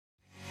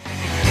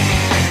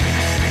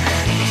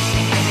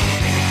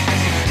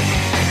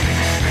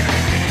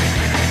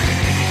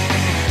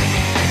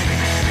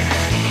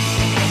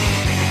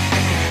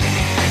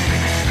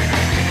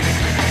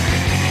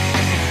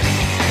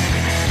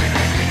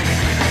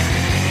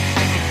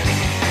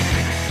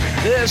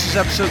This is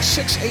episode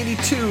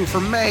 682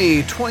 for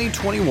May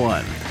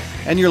 2021,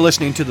 and you're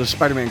listening to the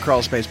Spider-Man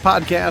Crawl Space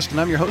podcast, and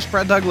I'm your host,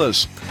 Brad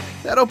Douglas.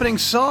 That opening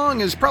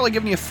song is probably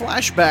giving you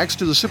flashbacks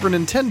to the Super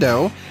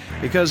Nintendo,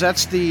 because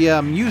that's the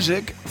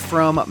music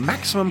from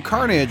Maximum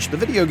Carnage, the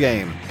video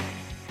game.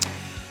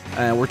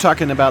 We're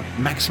talking about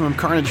Maximum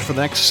Carnage for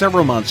the next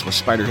several months with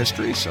Spider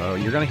History, so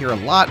you're going to hear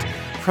a lot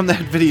from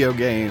that video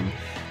game.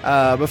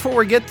 Before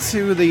we get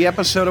to the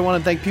episode, I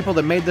want to thank people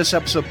that made this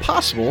episode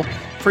possible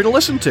for you to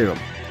listen to.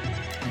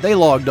 They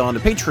logged on to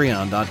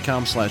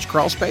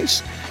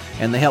patreon.com/crawlspace,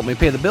 and they helped me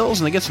pay the bills,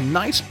 and they get some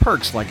nice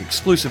perks like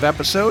exclusive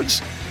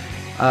episodes,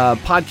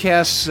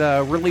 podcasts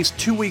released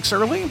 2 weeks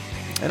early,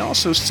 and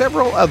also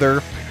several other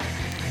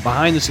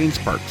behind-the-scenes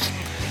perks.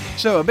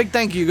 So a big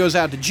thank you goes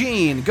out to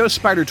Gene, Ghost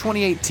Spider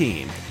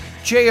 2018,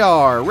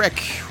 JR,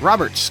 Rick,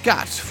 Robert,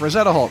 Scott,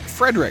 Frazetta Hulk,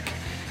 Frederick,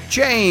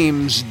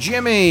 James,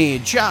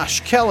 Jimmy, Josh,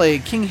 Kelly,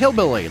 King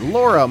Hillbilly,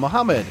 Laura,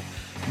 Muhammad,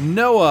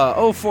 Noah,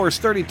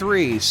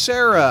 O-Force33,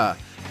 Sarah,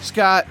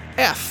 Scott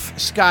F,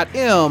 Scott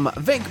M,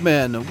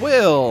 Vinkman,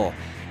 Will,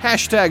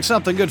 hashtag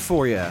something good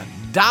for you,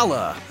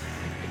 Dala,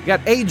 we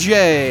got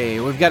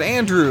AJ, we've got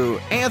Andrew,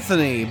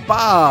 Anthony,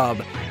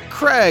 Bob,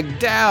 Craig,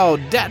 Dowd,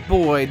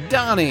 Datboy,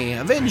 Donnie,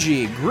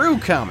 Avengi, Gru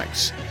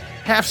Comics,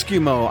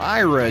 Halfskimo,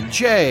 Ira,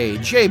 Jay,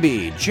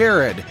 JB,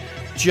 Jared,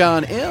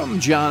 John M,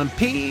 John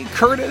P,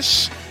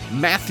 Curtis,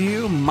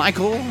 Matthew,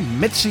 Michael,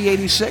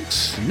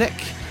 Mitzi86, Nick,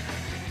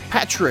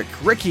 Patrick,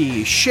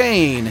 Ricky,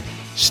 Shane,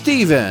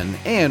 Steven,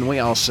 and we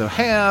also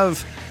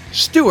have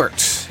Stuart,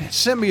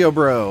 Symbio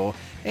Bro,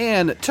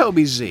 and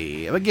Toby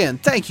Z. Again,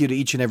 thank you to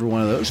each and every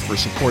one of those for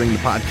supporting the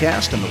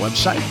podcast and the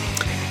website.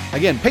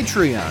 Again,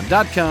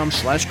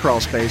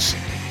 patreon.com/crawlspace.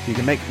 You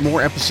can make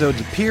more episodes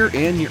appear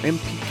in your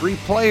MP3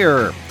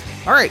 player.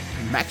 All right,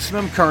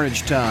 Maximum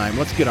Carnage time.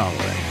 Let's get on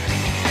with it.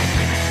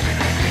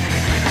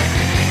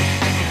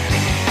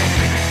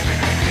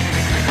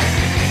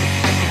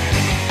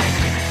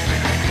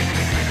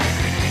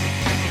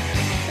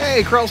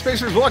 Hey, Crawl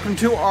Spacers, welcome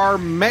to our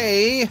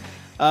May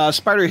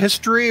Spider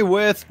History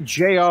with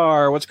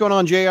JR. What's going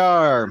on,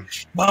 JR?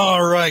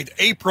 All right.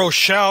 April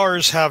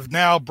showers have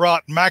now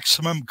brought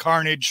Maximum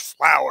Carnage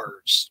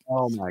flowers.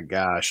 Oh, my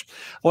gosh.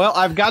 Well,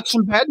 I've got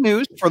some bad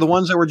news for the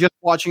ones that were just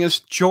watching us.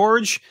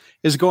 George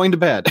is going to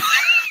bed.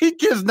 He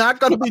is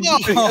not going to be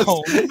doing this.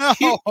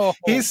 No.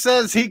 He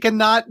says he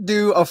cannot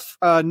do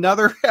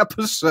another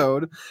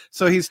episode,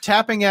 so he's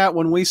tapping out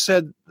when we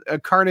said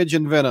Carnage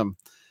and Venom.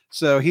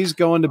 So he's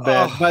going to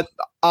bed, but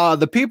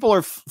the people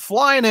are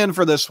flying in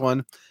for this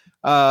one.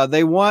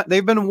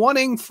 They've been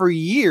wanting for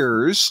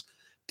years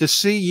to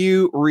see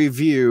you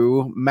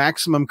review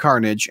Maximum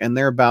Carnage, and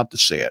they're about to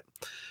see it.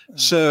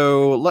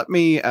 So let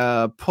me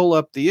pull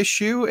up the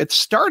issue. It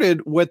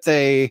started with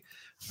a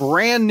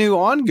brand new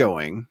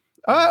ongoing.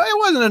 It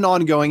wasn't an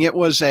ongoing. It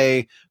was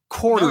a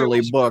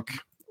quarterly book.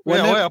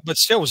 Well, but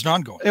still was an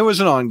ongoing. It was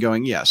an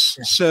ongoing, yes.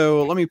 Yeah.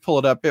 So let me pull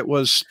it up. It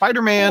was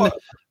Spider-Man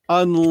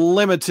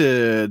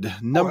Unlimited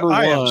number 1.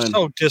 I am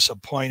so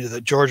disappointed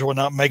that George will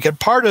not make it.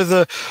 Part of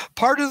the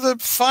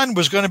fun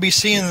was going to be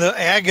seeing the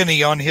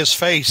agony on his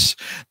face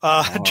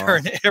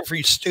during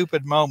every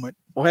stupid moment.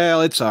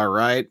 Well, it's all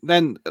right.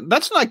 Then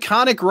that's an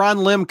iconic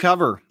Ron Lim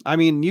cover. I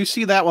mean, you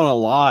see that one a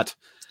lot.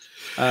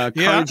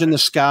 Carnage in the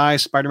sky,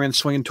 Spider-Man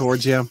swinging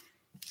towards you.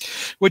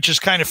 Which is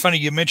kind of funny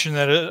you mentioned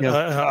that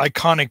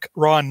iconic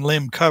Ron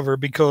Lim cover,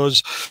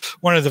 because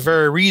one of the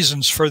very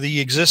reasons for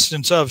the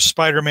existence of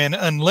Spider-Man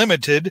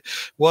Unlimited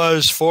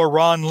was for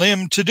Ron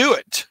Lim to do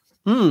it.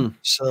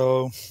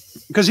 So,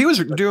 because he was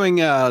doing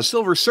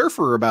Silver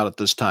Surfer about it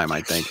this time,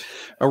 I think,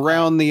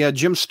 around the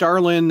Jim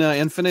Starlin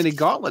Infinity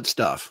Gauntlet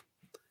stuff.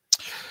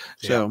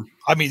 So,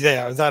 I mean,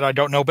 that I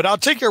don't know, but I'll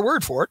take your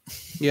word for it.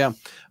 Yeah.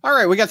 All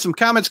right, we got some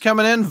comments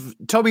coming in.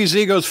 Toby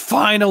Z goes,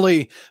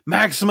 finally,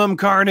 Maximum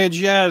Carnage,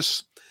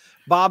 yes.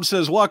 Bob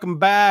says, welcome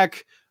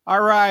back. All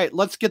right,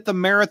 let's get the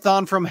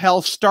marathon from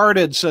hell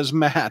started, says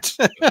Matt.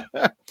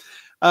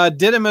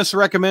 Didymus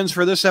recommends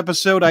for this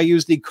episode, I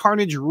use the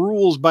Carnage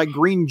Rules by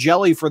Green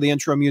Jelly for the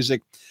intro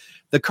music.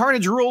 The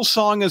Carnage Rules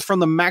song is from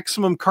the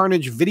Maximum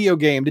Carnage video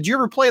game. Did you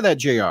ever play that,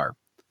 JR?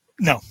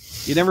 No.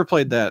 You never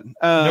played that?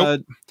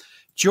 Nope.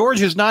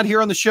 George is not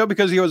here on the show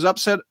because he was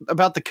upset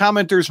about the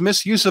commenter's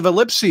misuse of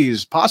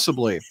ellipses,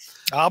 possibly.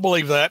 I'll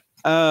believe that.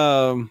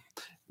 Hornacek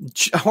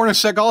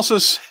also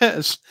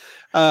says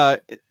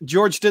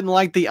George didn't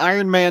like the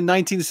Iron Man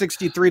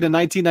 1963 to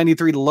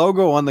 1993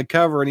 logo on the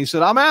cover, and he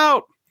said, I'm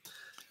out.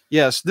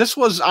 Yes, this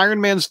was Iron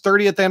Man's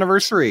 30th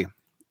anniversary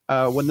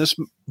when this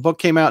book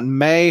came out in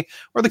May,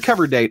 or the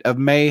cover date of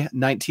May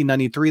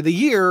 1993, the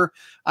year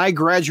I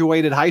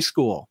graduated high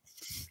school.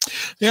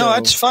 You know,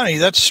 that's funny.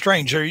 That's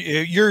strange.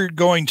 You're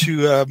going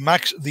to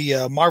max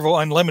the Marvel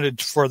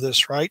Unlimited for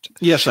this, right?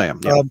 Yes, I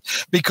am. Yeah.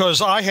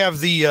 Because I have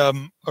the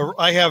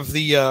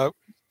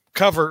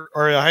cover,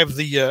 or I have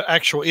the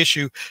actual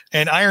issue,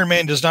 and Iron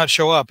Man does not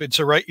show up. It's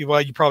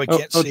well, you probably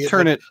can't see it.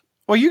 Turn it.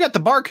 Well, you got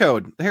the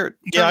barcode here.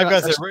 Yeah, I've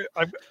got that.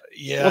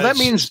 Yeah. Well,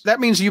 that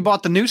means you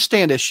bought the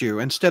newsstand issue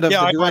instead of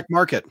the direct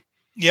market.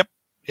 Yep.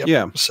 Yep.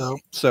 Yeah. So,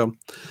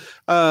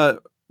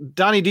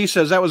 Donnie D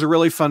says that was a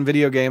really fun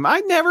video game. I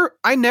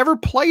never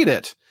played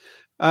it,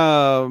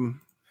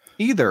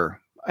 either.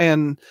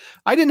 And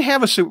I didn't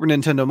have a Super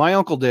Nintendo. My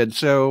uncle did,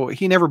 so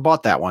he never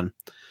bought that one.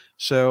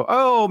 So,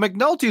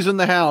 McNulty's in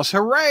the house.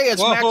 Hooray.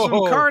 It's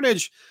Maximum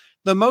Carnage,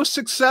 the most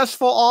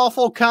successful,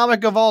 awful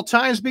comic of all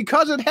times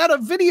because it had a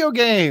video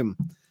game.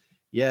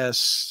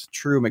 Yes,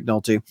 true,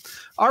 McNulty.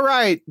 All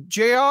right,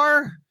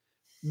 JR,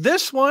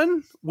 this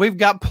one, we've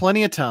got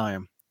plenty of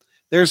time.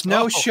 There's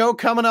no show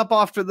coming up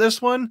after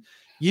this one.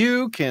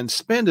 You can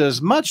spend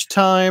as much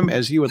time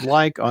as you would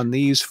like on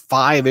these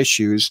 5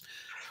 issues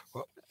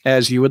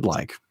as you would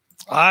like.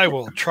 I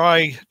will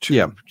try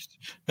to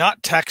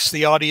not tax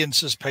the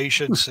audience's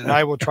patience, and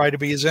I will try to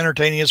be as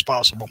entertaining as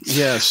possible.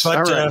 Yes. But,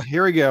 all right,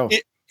 here we go.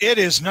 It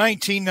is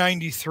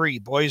 1993,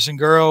 boys and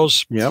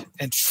girls. Yep.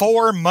 And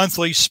 4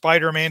 monthly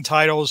Spider-Man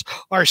titles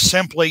are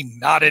simply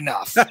not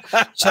enough.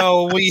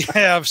 So we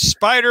have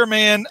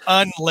Spider-Man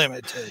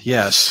Unlimited.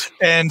 Yes.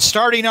 And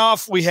starting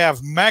off, we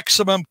have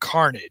Maximum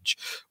Carnage,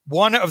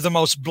 one of the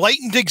most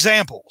blatant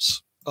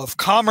examples of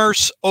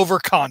commerce over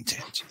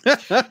content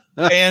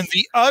and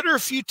the utter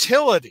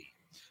futility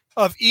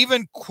of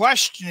even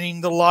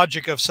questioning the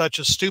logic of such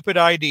a stupid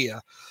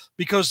idea,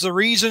 because the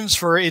reasons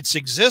for its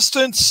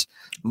existence,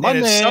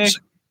 money,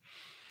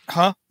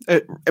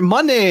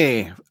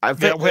 money.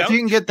 If you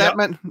can get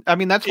that, I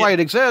mean, that's why it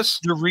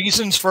exists. The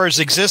reasons for its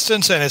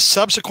existence and its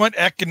subsequent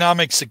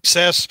economic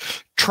success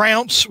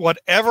trounce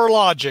whatever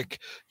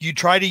logic you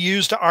try to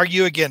use to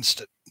argue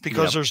against it,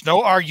 because there's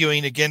no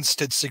arguing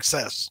against its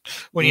success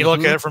when you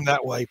look at it from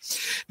that way.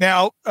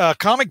 Now,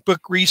 Comic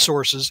Book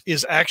Resources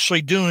is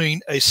actually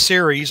doing a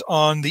series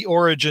on the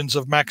origins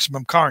of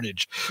Maximum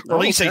Carnage. Or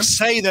at least they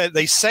say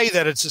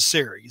that it's a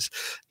series.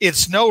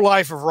 It's No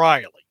Life of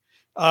Riley.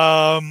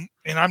 And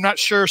I'm not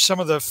sure some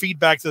of the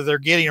feedback that they're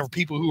getting are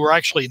people who are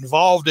actually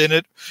involved in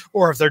it,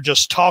 or if they're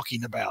just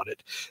talking about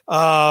it.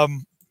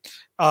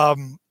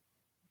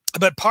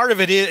 But part of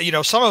it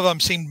is, some of them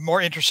seem more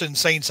interested in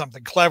saying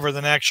something clever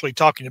than actually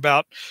talking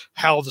about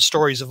how the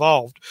story's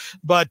evolved.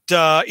 But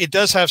it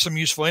does have some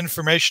useful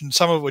information,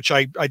 some of which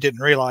I didn't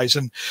realize.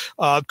 And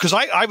because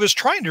I was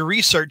trying to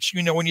research,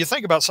 when you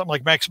think about something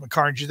like Maximum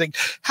Carnage, you think,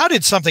 how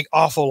did something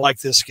awful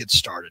like this get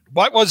started?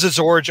 What was its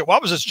origin?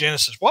 What was its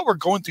genesis? What were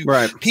going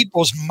through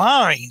people's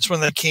minds when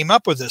they came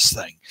up with this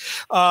thing?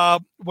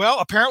 Well,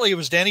 apparently it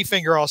was Danny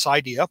Fingeroff's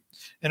idea.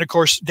 And of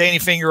course, Danny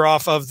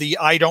Fingeroff of the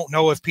I don't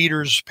know if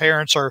Peter's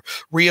parents are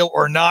real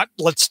or not.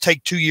 Let's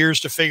take 2 years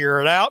to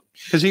figure it out.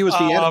 Because he was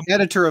the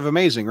editor of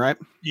Amazing, right?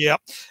 Yeah.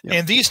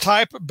 And these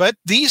type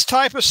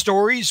of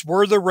stories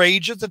were the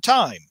rage at the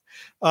time.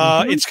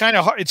 It's kind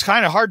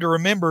of hard to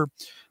remember,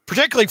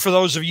 particularly for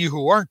those of you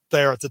who weren't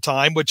there at the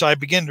time, which I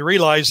begin to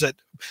realize that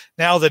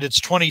now that it's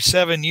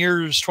 28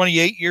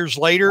 years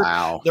later,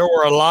 there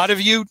were a lot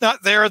of you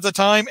not there at the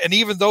time. And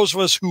even those of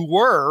us who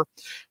were,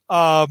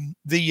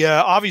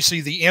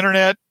 obviously the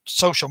internet,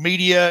 social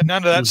media,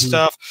 none of that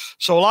stuff.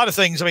 So a lot of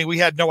things, we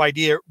had no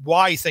idea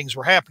why things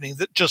were happening,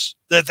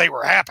 that they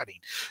were happening.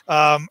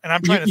 And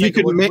I'm trying to think.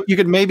 You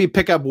could maybe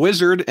pick up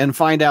Wizard and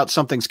find out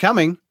something's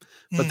coming,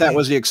 but that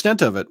was the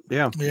extent of it.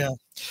 Yeah. Yeah.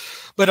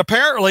 But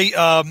apparently,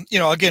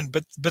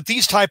 but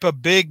these type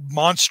of big,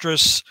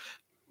 monstrous,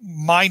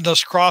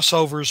 mindless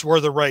crossovers were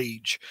the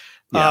rage.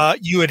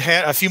 You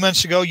had a few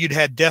months ago, you'd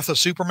had Death of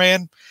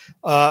Superman.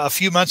 A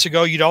few months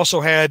ago, you'd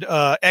also had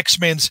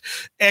X-Men's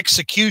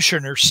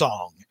Executioner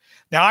song.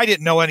 Now, I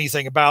didn't know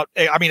anything about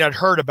I'd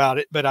heard about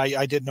it, but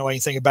I didn't know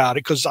anything about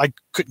it because I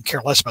couldn't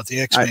care less about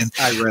the X-Men.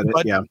 I read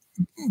it,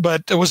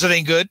 But was it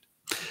any good?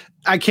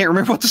 I can't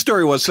remember what the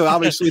story was, so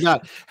obviously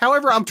not.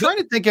 However, I'm trying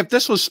to think if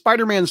this was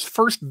Spider-Man's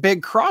first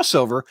big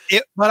crossover,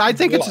 but I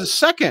think it's his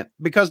second,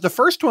 because the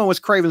first one was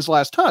Kraven's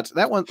Last Hunt.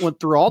 That one went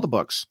through all the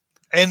books.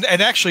 And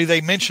actually, they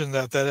mentioned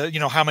that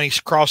how many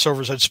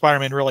crossovers had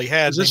Spider-Man really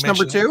had. Is this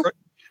number 2?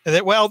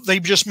 They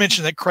just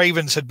mentioned that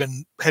Kraven's had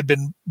been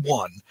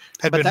one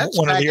of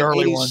the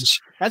early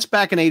ones. That's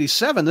back in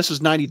 '87. This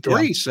is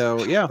 '93. Yeah.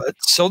 So yeah.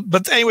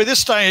 But anyway,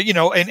 this time,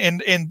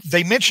 and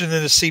they mentioned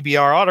in the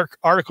CBR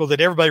article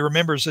that everybody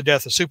remembers the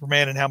Death of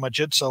Superman and how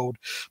much it sold,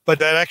 but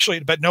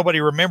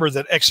nobody remembered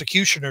that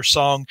Executioner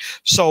song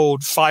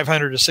sold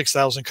 500 to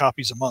 6,000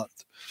 copies a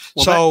month.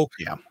 Well,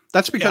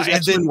 that's because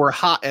X-Men were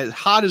as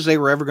hot as they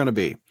were ever going to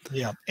be.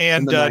 Yeah.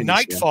 And 90s,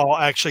 Nightfall,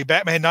 actually,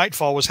 Batman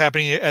Nightfall was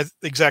happening at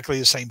exactly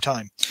the same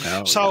time.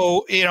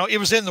 It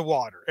was in the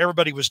water.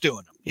 Everybody was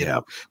doing them. You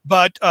know?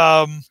 But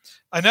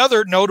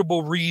another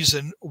notable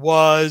reason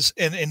was,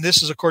 and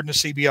this is according to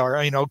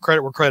CBR,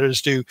 credit where credit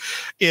is due,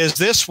 is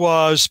this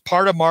was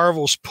part of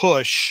Marvel's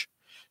push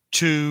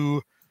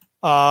to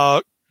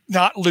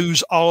not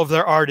lose all of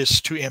their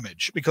artists to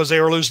Image, because they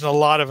were losing a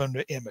lot of them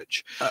to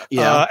Image.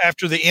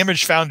 After the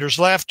Image founders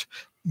left,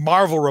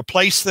 Marvel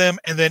replaced them,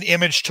 and then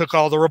Image took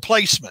all the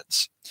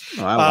replacements.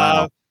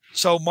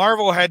 So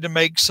Marvel had to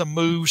make some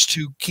moves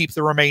to keep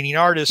the remaining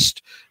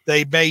artists.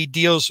 They made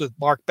deals with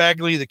Mark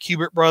Bagley, the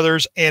Kubert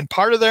brothers, and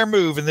part of their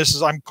move, and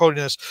I'm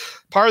quoting this,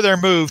 part of their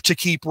move to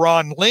keep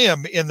Ron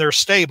Lim in their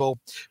stable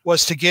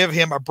was to give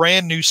him a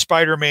brand new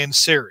Spider-Man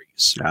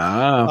series.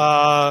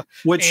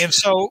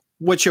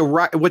 Which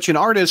an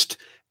artist,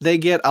 they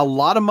get a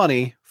lot of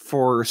money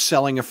for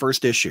selling a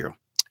first issue.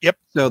 Yep.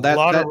 So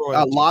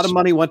a lot of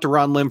money went to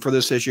Ron Lim for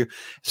this issue,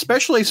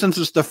 especially since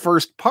it's the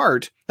first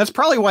part. That's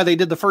probably why they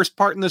did the first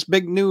part in this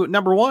big new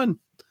 #1.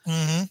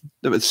 Mm-hmm.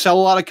 They would sell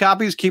a lot of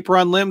copies, keep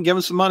Ron Lim, give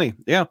him some money.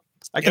 Yeah,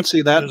 I can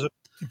see that.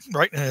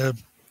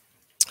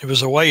 It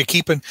was a way of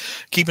keeping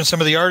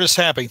some of the artists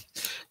happy.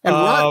 And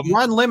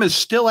Ron Lim is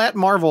still at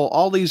Marvel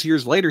all these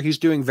years later. He's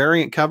doing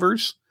variant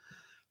covers.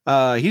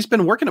 He's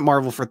been working at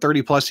Marvel for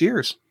 30 plus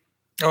years.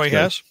 Oh, he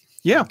has?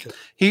 Yeah. Okay.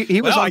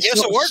 He was. I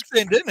guess it worked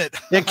then, didn't it?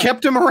 It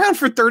kept him around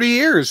for 30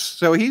 years.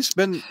 So he's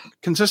been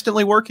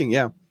consistently working.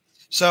 Yeah.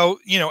 So,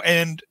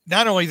 and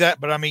not only that,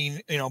 but I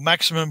mean,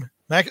 Maximum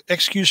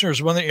Executioner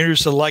is one that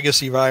introduced the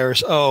legacy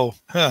virus. Oh,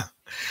 huh.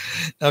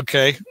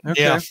 Okay.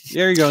 Yeah.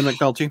 There you go, Nick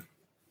Nolte.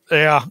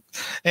 Yeah.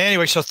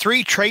 Anyway, so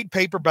 3 trade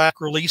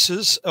paperback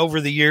releases over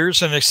the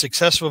years and a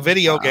successful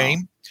video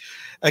game,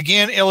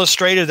 again,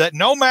 illustrated that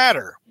no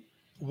matter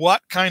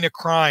what kind of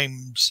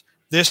crimes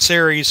this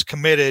series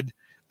committed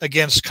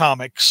against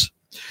comics,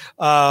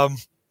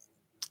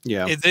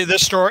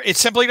 this story, it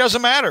simply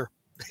doesn't matter.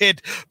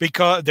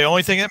 Because the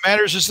only thing that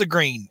matters is the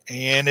green,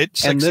 and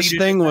this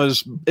thing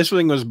was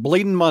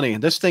bleeding money.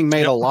 This thing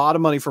made a lot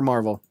of money for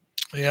Marvel.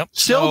 Yep.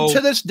 Still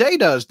to this day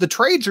does. The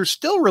trades are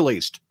still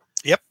released.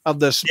 Yep. Of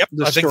this. Yep.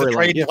 I think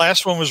the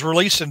last one was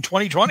released in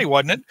 2020,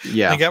 wasn't it?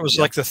 Yeah. I think that was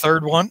like the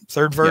third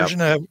version.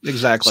 Yep.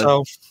 Exactly.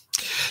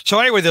 So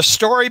anyway, the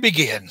story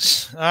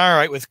begins. All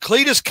right, with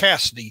Cletus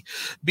Cassidy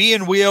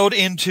being wheeled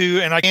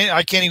into, and I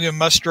can't even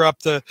muster up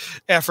the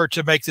effort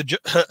to make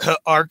the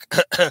arc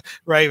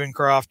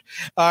Ravencroft.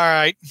 All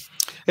right,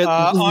 it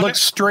looks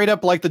straight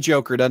up like the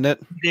Joker, doesn't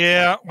it?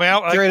 Yeah,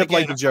 well, straight up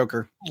like the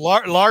Joker.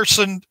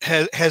 Larson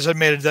has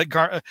admitted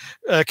that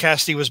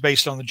Cassidy was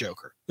based on the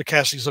Joker. The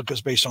Cassidy's look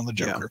was based on the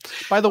Joker. Yeah.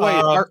 By the way,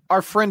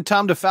 our friend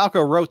Tom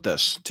DeFalco wrote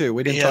this too.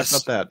 We didn't talk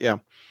about that. Yeah.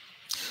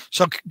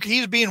 So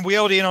he's being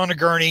wheeled in on a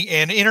gurney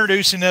and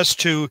introducing us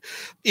to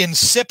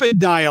insipid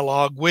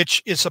dialogue,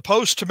 which is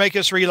supposed to make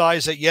us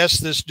realize that, yes,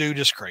 this dude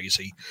is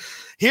crazy.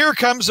 Here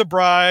comes a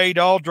bride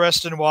all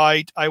dressed in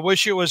white. I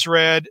wish it was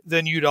red.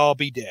 Then you'd all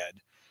be dead.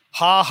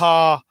 Ha,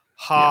 ha,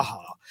 ha,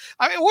 ha.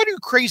 I mean,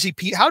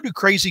 how do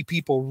crazy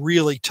people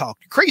really talk?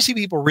 Do crazy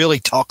people really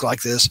talk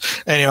like this?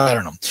 And I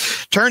don't know.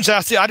 Turns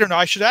out, I don't know.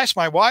 I should ask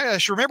my wife. I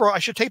should remember. I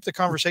should tape the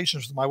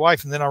conversations with my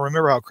wife, and then I'll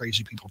remember how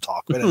crazy people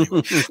talk. But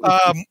anyway,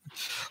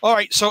 all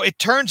right. So it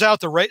turns out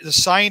the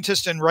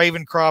scientist and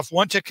Ravencroft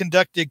want to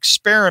conduct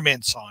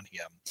experiments on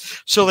him.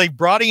 So they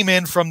brought him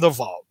in from the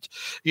vault,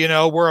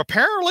 where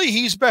apparently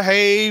he's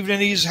behaved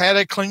and he's had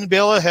a clean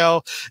bill of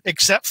health,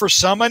 except for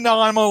some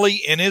anomaly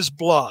in his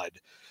blood,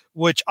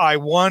 which I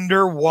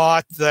wonder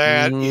what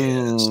that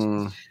is.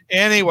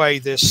 Anyway,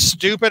 this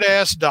stupid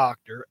ass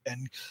doctor,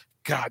 and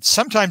God,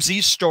 sometimes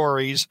these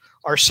stories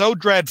are so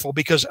dreadful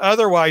because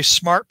otherwise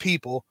smart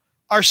people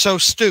are so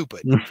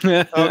stupid.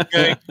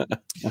 Okay.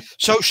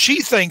 So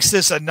she thinks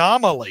this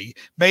anomaly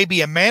may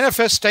be a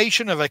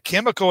manifestation of a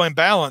chemical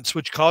imbalance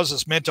which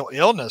causes mental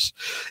illness.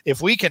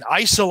 If we can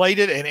isolate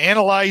it and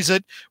analyze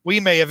it, we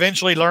may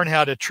eventually learn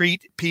how to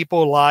treat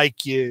people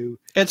like you.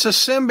 It's a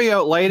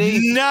symbiote,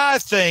 lady.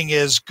 Nothing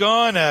is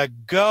gonna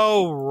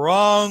go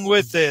wrong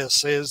with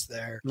this, is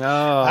there?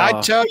 No.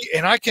 I tell you,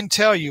 and I can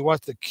tell you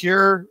what the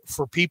cure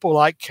for people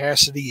like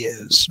Cassidy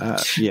is.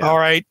 All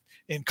right.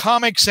 In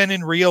comics and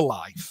in real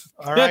life.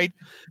 All right.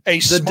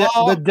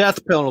 The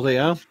death penalty,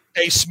 huh?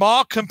 A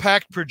small,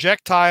 compact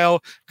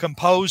projectile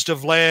composed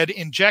of lead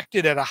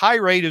injected at a high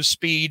rate of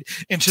speed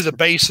into the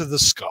base of the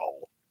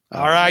skull.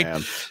 All right.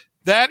 Man.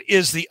 That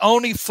is the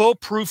only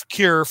foolproof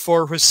cure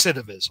for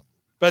recidivism.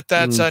 But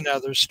that's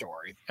another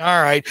story.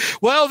 All right.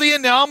 Well, the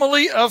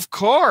anomaly, of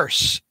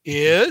course,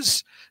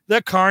 is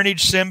the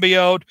Carnage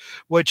symbiote,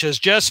 which has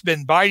just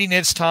been biding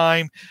its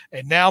time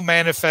and now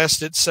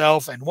manifests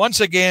itself. And once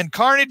again,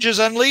 Carnage is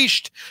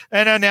unleashed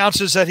and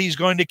announces that he's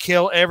going to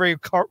kill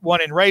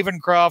everyone in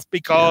Ravencroft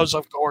because,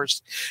 of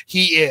course,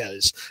 he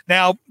is.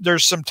 Now,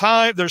 there's some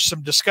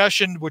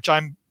discussion,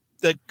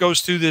 that goes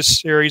through this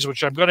series,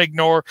 which I'm going to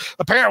ignore.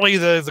 Apparently,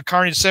 the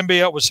Carnage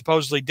symbiote was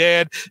supposedly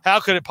dead.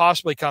 How could it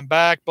possibly come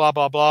back? Blah,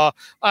 blah, blah.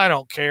 I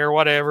don't care.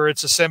 Whatever.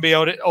 It's a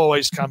symbiote. It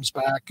always comes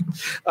back.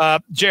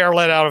 JR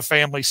let out a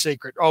family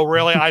secret. Oh,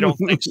 really? I don't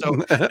think so.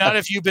 Not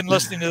if you've been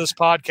listening to this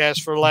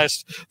podcast for the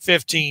last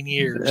 15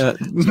 years.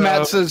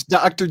 Matt says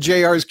Dr.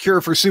 JR's cure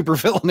for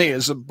supervillainy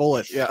is a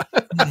bullet. Yeah.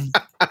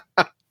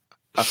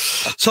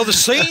 So the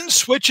scene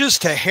switches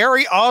to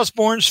Harry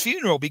Osborn's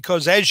funeral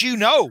because, as you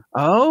know,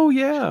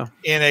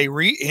 in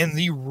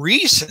the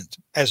recent,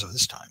 as of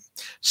this time,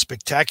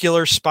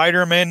 Spectacular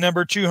Spider-Man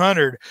number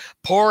 200,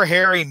 poor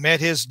Harry met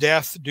his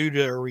death due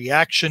to a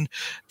reaction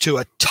to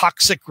a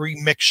toxic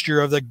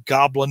remixture of the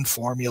Goblin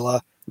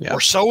formula. Yeah. Or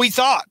so we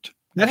thought.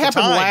 That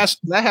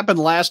happened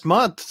last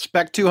month,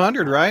 Spec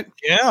 200, right?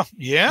 Yeah,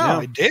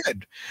 I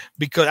did.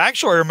 Because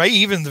actually, or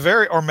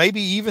maybe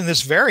even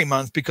this very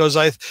month, because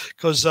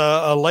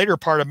a later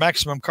part of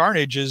Maximum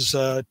Carnage is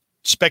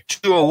Spec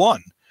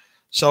 201.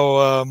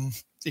 So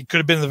it could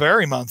have been the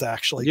very month,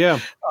 actually. Yeah.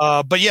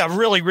 But yeah,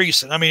 really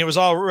recent. I mean, it was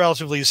all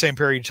relatively the same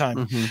period of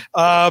time.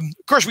 Of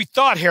course, we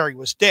thought Harry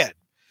was dead.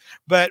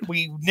 But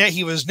he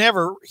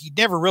never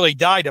really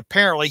died.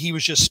 Apparently, he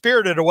was just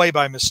spirited away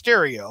by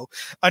Mysterio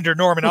under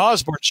Norman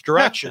Osborn's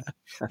direction,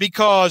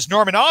 because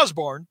Norman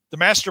Osborn, the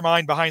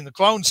mastermind behind the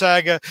Clone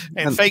Saga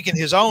and faking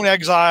his own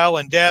exile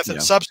and death and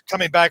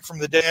coming back from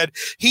the dead,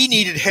 he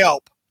needed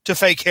help to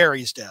fake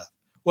Harry's death.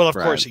 Well, of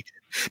course he did.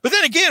 But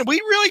then again, we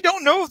really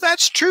don't know if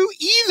that's true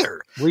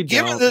either,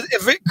 given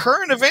the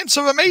current events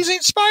of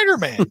Amazing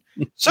Spider-Man.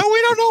 So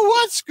we don't know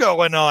what's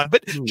going on.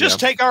 But just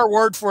take our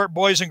word for it,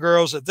 boys and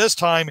girls. At this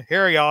time,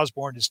 Harry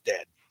Osborn is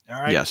dead.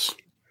 All right? Yes.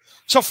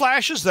 So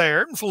Flash is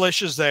there, and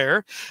Felicia's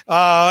there,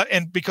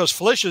 and because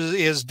Felicia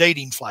is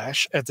dating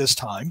Flash at this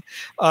time,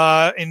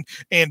 and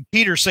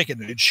Peter's thinking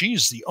that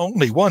she's the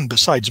only one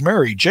besides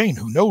Mary Jane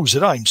who knows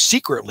that I'm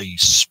secretly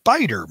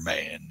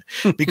Spider-Man.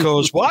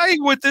 Because why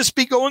would this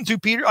be going through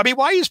Peter? I mean,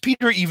 why is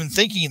Peter even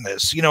thinking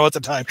this? At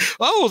the time,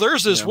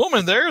 there's this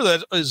woman there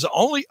that is the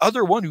only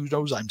other one who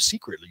knows I'm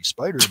secretly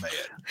Spider-Man.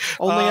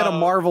 Only at a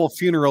Marvel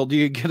funeral do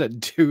you get a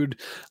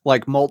dude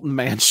like Molten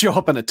Man show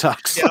up in a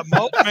tux. Yeah,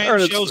 Molten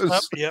Man shows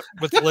up. Yep.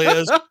 With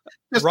Liz,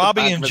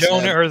 Robbie and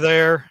Jonah are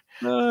there,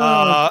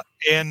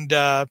 and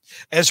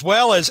as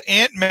well as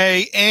Aunt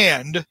May,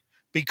 and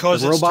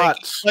because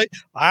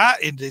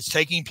it's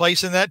taking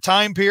place in that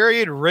time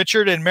period,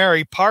 Richard and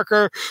Mary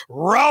Parker,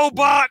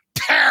 robot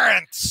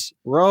parents.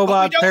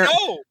 Robot parents.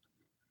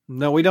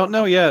 No, we don't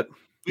know yet.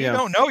 We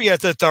don't know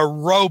yet that the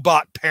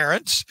robot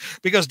parents,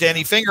 because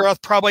Danny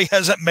Fingeroth probably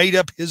hasn't made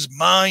up his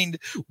mind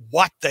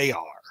what they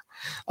are.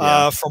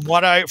 From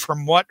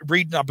what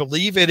reading, I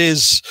believe it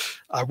is.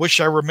 I wish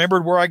I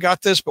remembered where I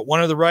got this, but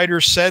one of the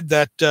writers said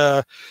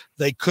that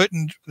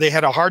they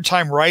had a hard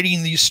time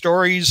writing these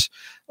stories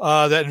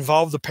that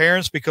involved the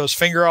parents because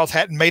Fingeroth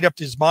hadn't made up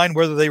his mind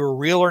whether they were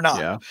real or not.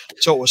 Yeah.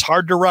 So it was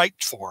hard to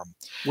write for him.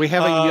 We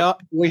have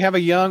a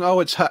young.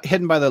 Oh, it's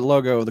hidden by the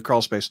logo of the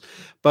crawl space,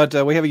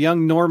 but we have a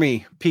young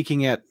Normie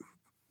peeking at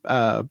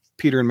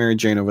Peter and Mary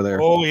Jane over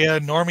there. Oh yeah,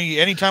 Normie.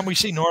 Anytime we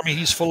see Normie,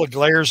 he's full of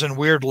glares and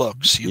weird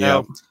looks. You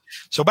know.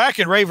 So back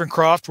in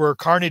Ravencroft, where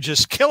Carnage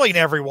is killing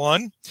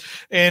everyone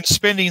and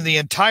spending the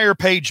entire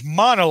page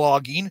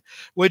monologuing,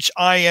 which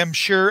I am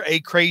sure a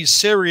crazed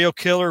serial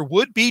killer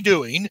would be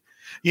doing,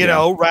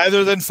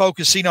 rather than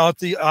focusing on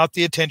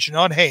the attention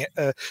on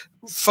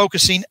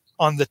focusing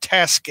on the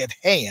task at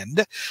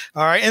hand.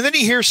 All right, and then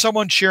he hears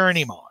someone cheering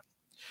him on.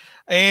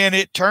 And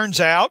it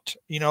turns out,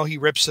 he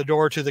rips the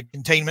door to the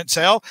containment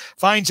cell,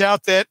 finds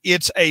out that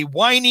it's a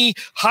whiny,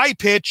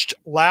 high-pitched,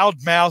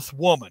 loudmouth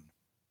woman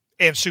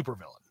and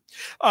supervillain.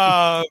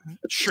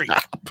 Shriek.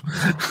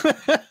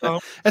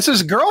 That's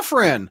his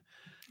girlfriend.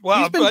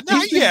 Well, but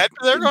not yet.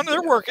 They're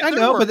working. I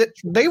know, but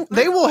they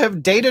will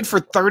have dated for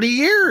 30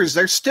 years.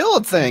 They're still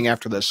a thing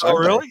after this. Oh,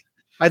 really?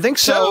 I think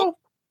so.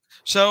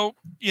 So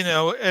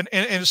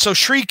and so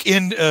Shriek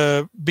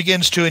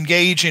begins to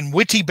engage in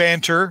witty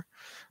banter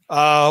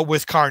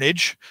with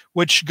Carnage,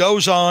 which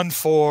goes on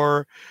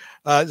for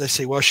let's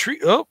see. Well,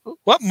 Shriek.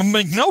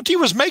 McNulty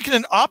was making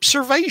an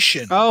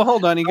observation. Oh,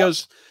 hold on. He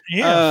goes.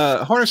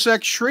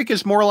 Hornacek, Shriek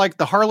is more like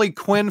the Harley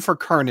Quinn for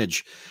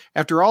Carnage.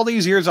 After all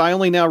these years, I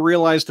only now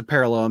realized the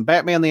parallel. And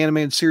Batman the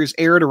Animated Series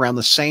aired around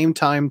the same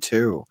time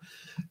too.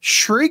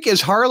 Shriek is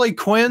Harley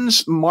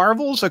Quinn's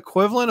Marvel's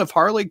equivalent of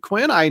Harley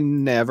Quinn. I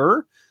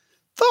never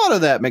thought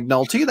of that,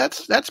 McNulty.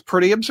 That's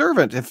pretty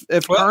observant.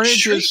 If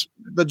Carnage is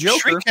the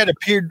Joker,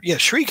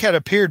 Shriek had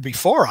appeared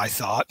before, I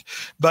thought,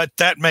 but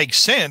that makes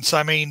sense.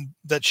 I mean,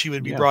 that she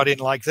would be brought in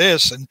like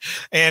this,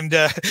 and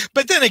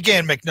but then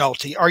again,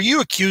 McNulty, are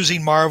you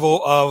accusing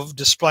Marvel of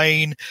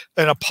displaying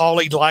an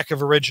appalling lack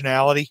of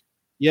originality?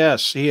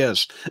 Yes, he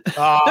is.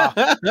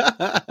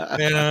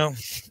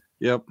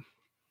 Yep.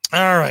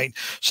 All right.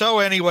 So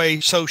anyway,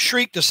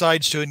 Shriek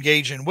decides to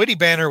engage in witty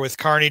banter with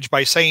Carnage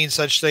by saying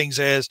such things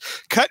as,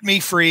 "Cut me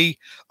free.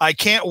 I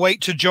can't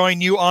wait to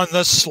join you on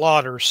the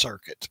slaughter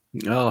circuit."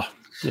 Oh,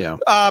 yeah.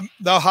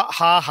 The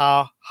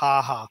ha.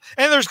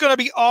 And there's going to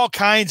be all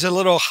kinds of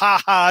little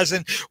ha-has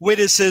and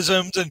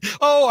witticisms and,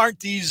 aren't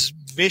these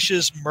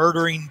vicious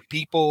murdering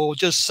people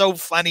just so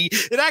funny?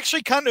 It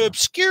actually kind of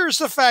obscures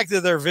the fact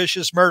that they're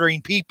vicious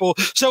murdering people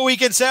so we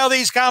can sell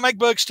these comic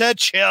books to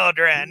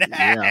children.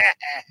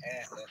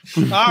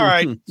 All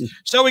right.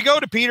 So we go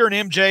to Peter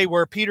and MJ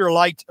where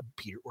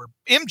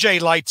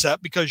MJ lights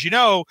up because,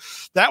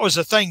 that was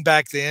a thing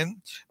back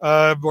then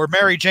where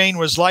Mary Jane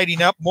was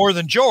lighting up more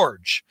than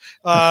George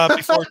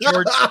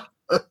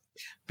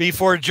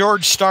before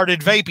George started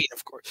vaping,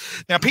 of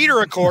course. Now,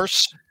 Peter, of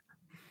course,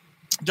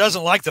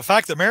 doesn't like the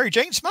fact that Mary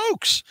Jane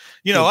smokes,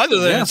 other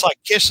than it's like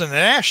kissing an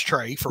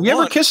ashtray. You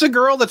ever kiss a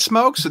girl that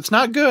smokes? It's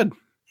not good.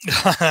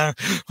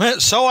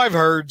 So I've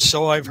heard.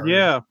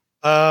 Yeah.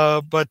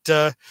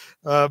 But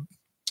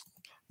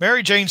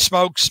Mary Jane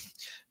smokes,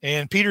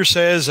 and Peter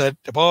says that,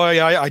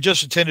 boy, I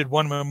just attended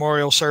one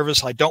memorial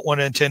service. I don't want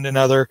to attend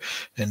another.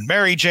 And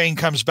Mary Jane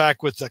comes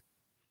back with the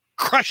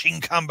crushing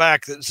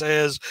comeback that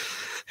says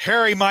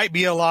Harry might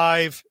be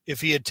alive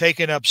if he had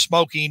taken up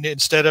smoking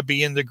instead of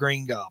being the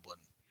Green Goblin.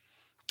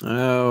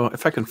 Oh,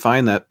 if I can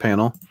find that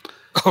panel.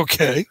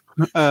 Okay.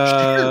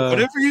 Sure,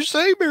 whatever you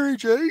say, Mary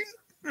Jane.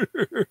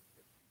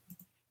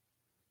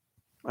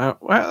 Well,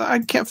 I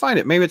can't find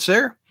it. Maybe it's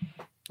there.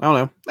 I don't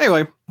know.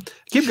 Anyway,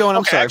 keep going.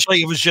 I'm sorry.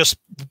 Actually, it was just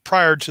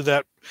prior to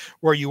that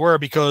where you were,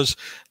 because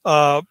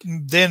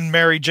then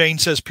Mary Jane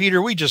says,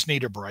 Peter, we just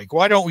need a break.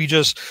 Why don't we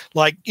just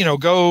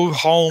go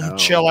home,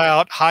 chill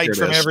out, hide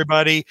from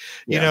everybody?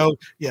 Yeah.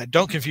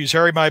 Don't confuse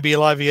Harry might be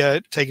alive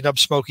yet, taking up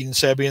smoking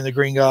instead of being the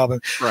Green Goblin.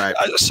 Right.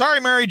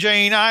 Sorry, Mary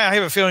Jane. I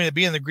have a feeling that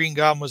being the Green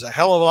Goblin was a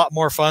hell of a lot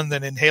more fun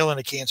than inhaling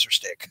a cancer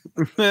stick.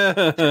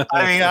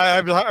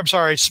 I'm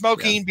sorry.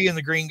 Smoking, being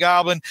the Green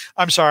Goblin.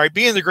 I'm sorry.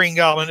 Being the Green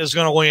Goblin is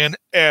going to win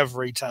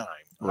every time.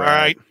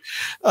 Right.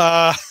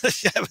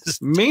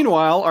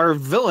 Meanwhile, our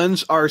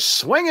villains are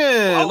swinging.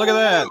 Look at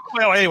that.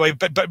 Well, anyway,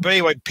 but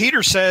anyway,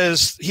 Peter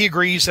says he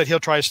agrees that he'll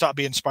try to stop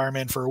being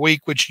Spider-Man for a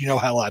week, which you know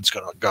how that's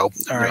going to go.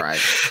 All right.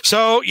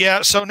 So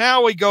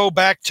now we go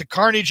back to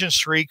Carnage and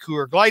Shriek, who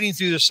are gliding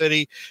through the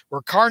city, where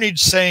Carnage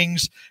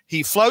sings,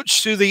 he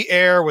floats through the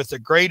air with the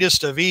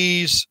greatest of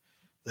ease,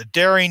 the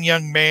daring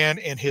young man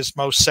in his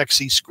most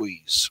sexy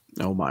squeeze.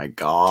 Oh my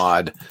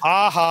God.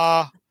 Ha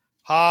ha.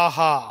 Ha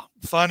ha.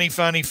 Funny.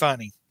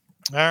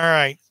 All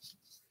right.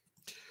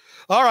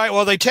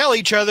 Well, they tell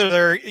each other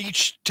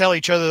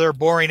their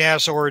boring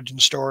ass origin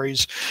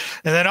stories.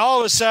 And then all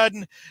of a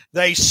sudden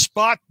they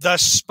spot the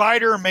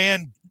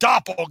Spider-Man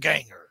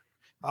doppelganger.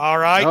 All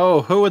right.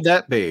 Oh, who would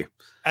that be?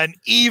 An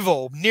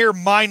evil, near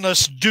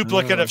mindless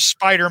duplicate of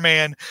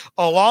Spider-Man,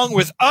 along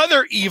with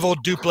other evil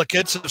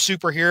duplicates of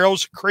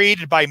superheroes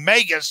created by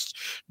Magus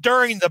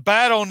during the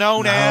battle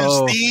known as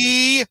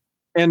the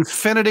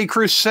Infinity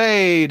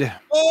Crusade.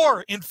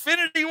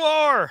 Infinity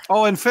War.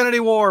 Oh, Infinity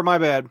War. My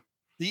bad.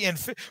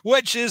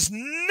 Which is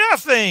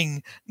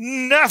nothing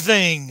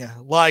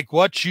like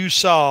what you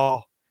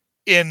saw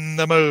in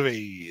the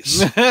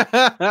movies.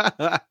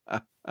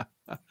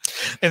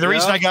 And the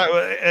reason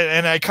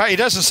it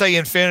doesn't say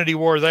Infinity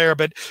War there,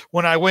 but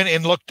when I went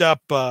and looked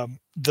up the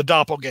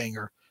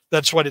doppelganger,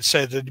 that's what it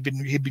said, that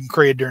he'd been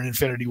created during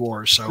Infinity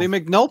War. So the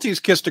McNulty's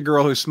kissed a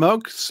girl who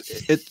smokes.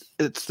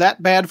 It's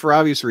that bad for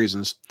obvious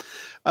reasons.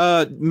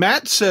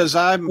 Matt says,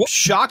 I'm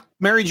shocked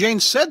Mary Jane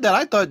said that.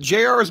 I thought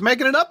JR was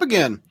making it up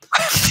again.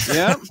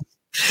 Yeah.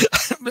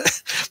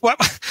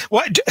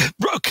 What?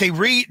 Okay,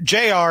 read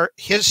JR,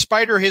 his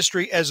spider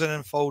history as it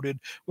unfolded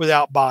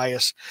without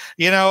bias.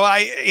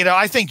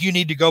 I think you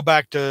need to go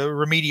back to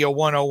Remedial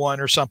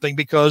 101 or something,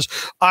 because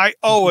I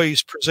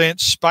always present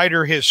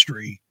spider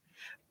history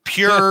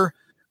pure,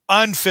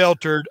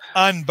 unfiltered,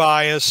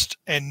 unbiased,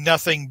 and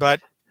nothing but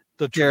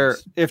the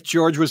truth. If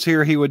George was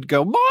here, he would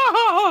go,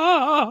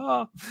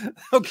 "Ma!"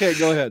 Okay,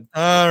 go ahead.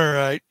 All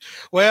right.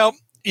 Well,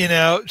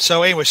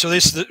 so anyway, so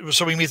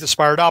we meet the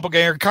Spider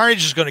Doppelganger.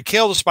 Carnage is going to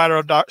kill the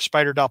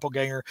Spider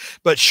Doppelganger,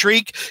 but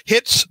Shriek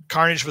hits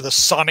Carnage with a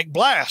Sonic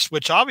Blast,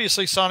 which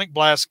obviously Sonic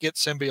Blast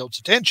gets Symbiote's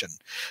attention,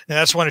 and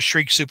that's one of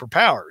Shriek's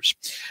superpowers.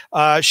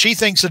 She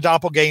thinks the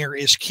Doppelganger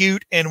is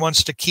cute and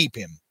wants to keep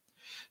him.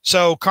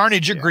 So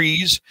Carnage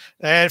agrees.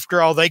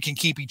 After all, they can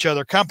keep each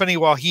other company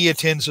while he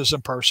attends to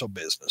some personal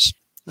business.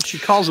 She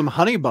calls him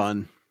Honey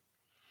Bun.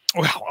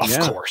 Well, of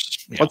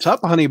course. Yeah. What's up,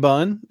 Honey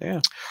Bun?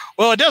 Yeah.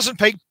 Well, it doesn't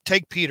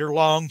take Peter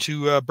long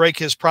to break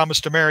his promise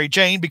to Mary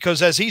Jane,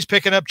 because as he's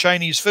picking up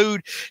Chinese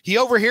food, he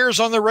overhears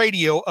on the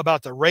radio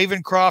about the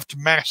Ravencroft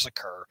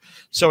massacre.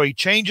 So he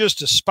changes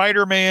to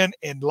Spider-Man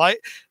and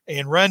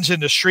runs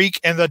into Shriek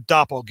and the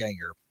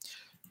Doppelganger.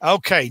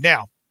 Okay,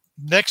 now,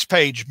 next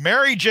page.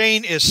 Mary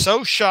Jane is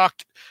so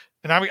shocked,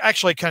 and I'm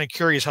actually kind of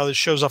curious how this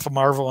shows up on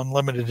Marvel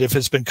Unlimited if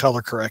it's been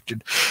color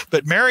corrected.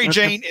 But Mary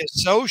Jane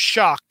is so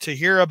shocked to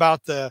hear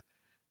about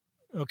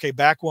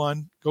back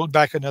one. Go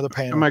back another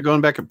panel. Am I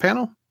going back a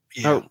panel?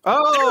 Yeah.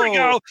 Oh, there we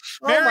go.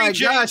 Mary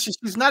Jane, gosh,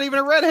 she's not even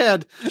a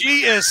redhead.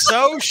 She is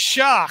so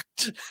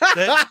shocked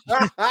that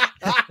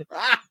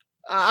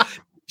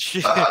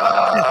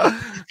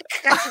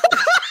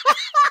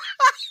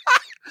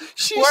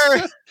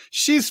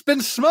she's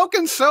been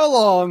smoking so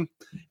long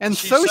and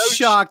so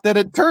shocked that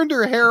it turned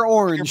her hair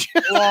orange.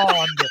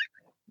 Blonde.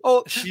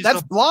 Oh,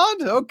 that's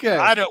blonde? Okay.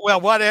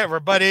 Whatever,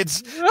 but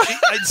it's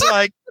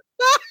like,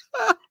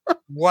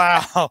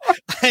 wow.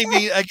 I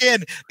mean,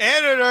 again,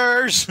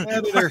 editors.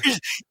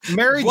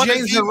 Mary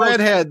Jane's a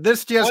redhead.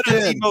 This just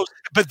in.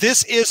 But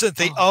this isn't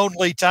the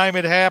only time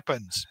it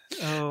happens.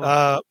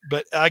 But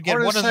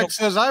again, one of the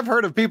says, I've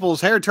heard of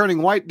people's hair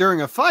turning white during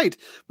a fight,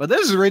 but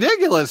this is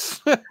ridiculous.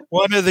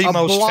 One of the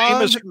most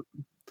famous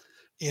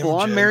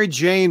blonde Mary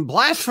Jane,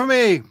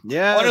 blasphemy.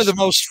 Yeah. One of the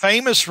most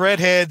famous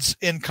redheads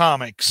in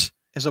comics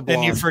is a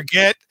blonde. And you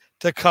forget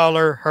to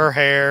color her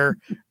hair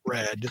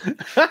read.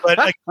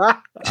 But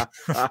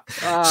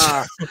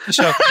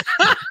so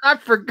I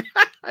forgot.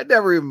 I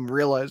never even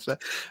realized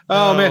that.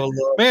 Oh, man.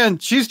 Lord. Man,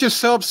 she's just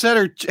so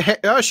upset.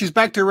 She's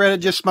back to Reddit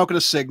just smoking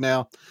a cig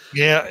now.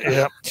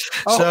 Yeah.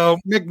 Oh, So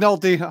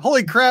McNulty.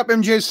 Holy crap,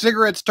 MJ's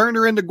cigarettes turned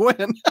her into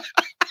Gwen.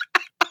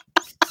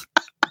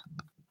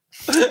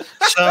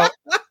 So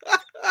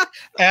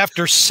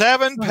after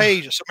 7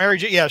 pages, so Mary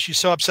Jane, she's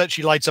so upset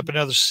she lights up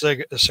another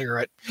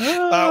cigarette. Or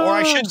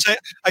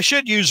I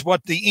should use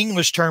what the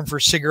English term for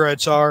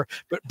cigarettes are,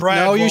 but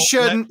Brad. No, you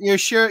shouldn't. You're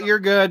sure. You're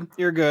good.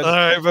 You're good. All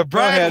right, but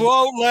Brad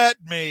won't let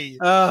me.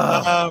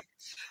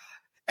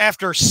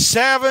 After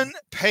 7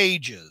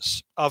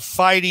 pages of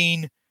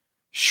fighting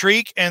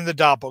Shriek and the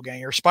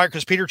Doppelganger,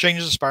 because Peter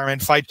changes the Spider-Man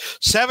fight,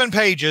 7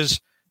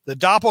 pages. The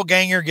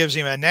Doppelganger gives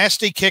him a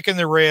nasty kick in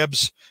the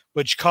ribs,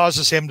 which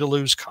causes him to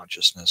lose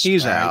consciousness.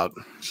 He's out.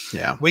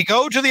 Yeah. We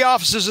go to the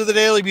offices of the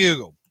Daily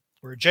Bugle,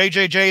 where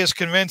JJJ is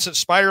convinced that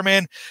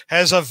Spider-Man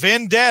has a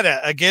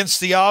vendetta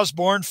against the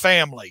Osborn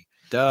family.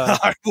 Duh.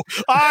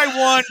 I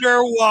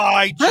wonder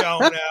why,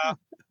 Jonah.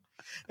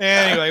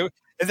 Anyway,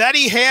 that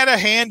he had a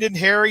hand in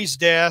Harry's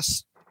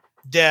death,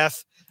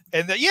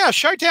 and that,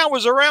 Chi-Town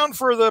was around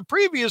for the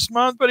previous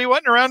month, but he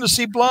wasn't around to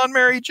see blonde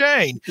Mary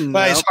Jane. Nope.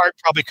 But his heart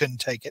probably couldn't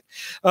take it.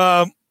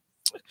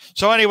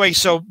 So anyway,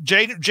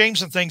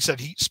 Jameson thinks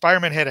that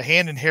Spider-Man had a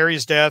hand in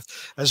Harry's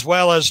death as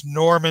well as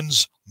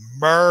Norman's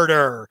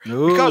murder.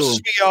 Ooh.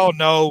 Because we all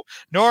know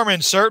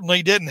Norman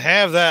certainly didn't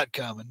have that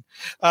coming.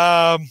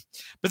 But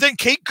then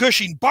Kate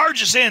Cushing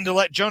barges in to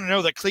let Jonah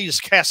know that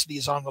Cletus Cassidy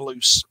is on the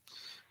loose.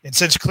 And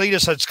since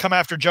Cletus has come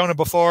after Jonah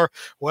before,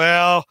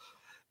 well,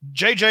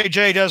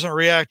 JJJ doesn't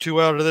react too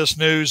well to this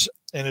news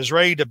and is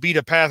ready to beat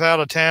a path out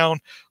of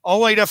town,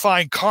 only to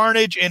find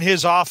Carnage in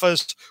his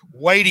office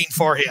waiting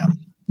for him.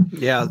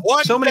 Yeah.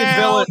 One so many down,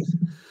 villains.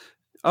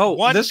 Oh,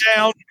 one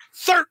down,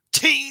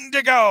 13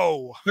 to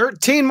go.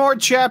 13 more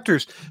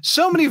chapters.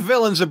 So many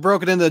villains have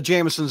broken into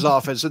Jameson's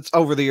office. It's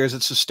over the years.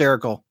 It's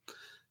hysterical.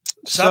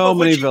 So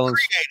many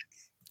villains.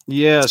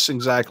 Yes,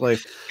 exactly.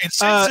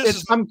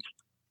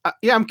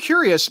 I'm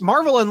curious.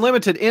 Marvel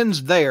Unlimited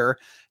ends there.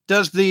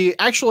 Does the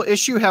actual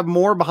issue have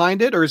more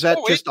behind it, or is that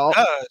just all?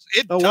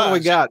 It does. What do we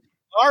got?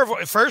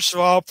 First of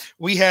all,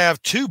 we have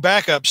 2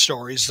 backup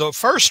stories. The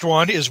first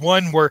one is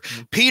one where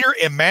Peter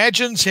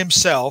imagines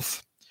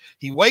himself.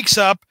 He wakes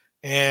up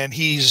and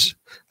he's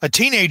a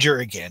teenager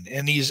again,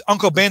 and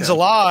Uncle Ben's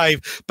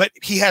alive, but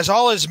he has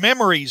all his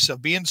memories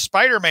of being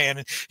Spider-Man.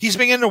 And he's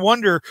beginning to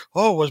wonder,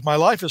 was my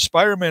life as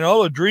Spider-Man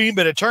all a dream?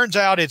 But it turns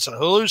out it's a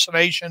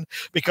hallucination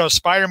because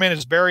Spider-Man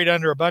is buried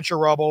under a bunch of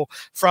rubble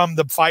from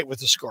the fight with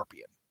the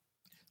Scorpion.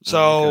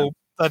 So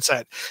that's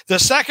it. The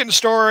second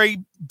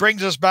story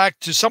brings us back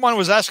to someone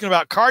was asking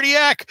about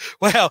Cardiac.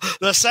 Well,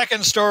 the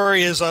second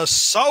story is a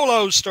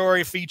solo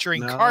story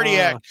featuring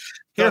Cardiac.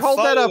 Here, hold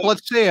that up.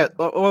 Let's see it.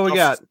 What we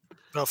got?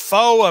 The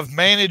foe of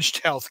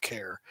managed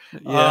healthcare.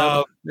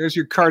 Yeah, there's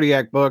your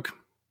Cardiac book.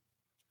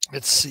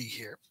 Let's see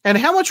here. And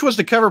how much was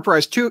the cover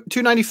price?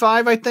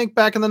 $2.95, I think,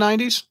 back in the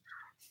 90s.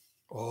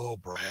 Oh,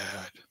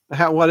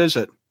 Brad. What is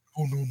it?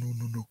 Oh,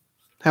 no.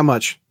 How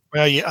much?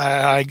 Well,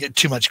 I get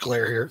too much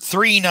glare here.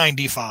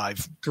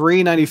 $3.95.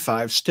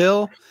 $3.95.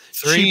 Still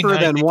cheaper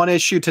than one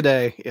issue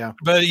today. Yeah.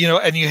 But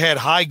and you had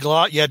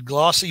you had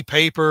glossy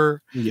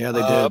paper. Yeah,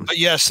 they did. But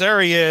yes,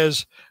 there he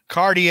is.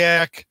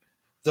 Cardiac,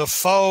 the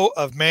foe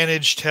of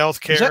managed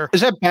healthcare. Is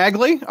that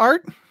Bagley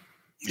art?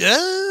 Yeah,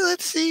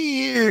 let's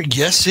see here.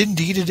 Yes,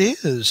 indeed it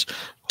is.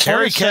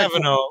 Terry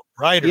Cavanaugh,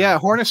 writer. Yeah,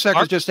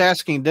 Hornacek is just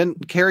asking,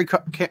 didn't Terry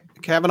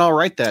Cavanaugh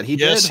write that? He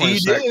did.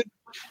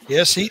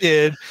 Yes, he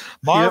did.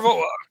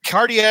 Marvel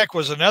Cardiac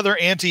was another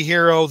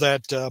anti-hero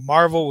that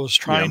Marvel was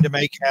trying to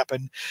make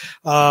happen.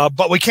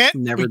 But we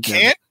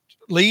can't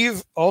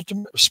leave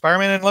Ultimate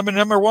Spider-Man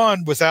Unlimited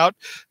 #1 without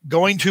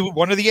going to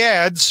one of the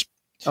ads.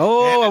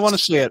 Oh, I want to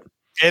see it.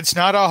 It's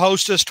not a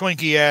Hostess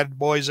Twinkie ad,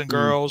 boys and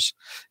girls.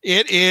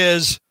 It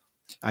is.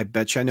 I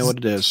bet you I know what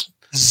it is.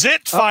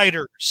 Zit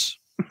Fighters.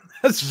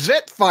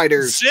 Zit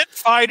Fighters. Zit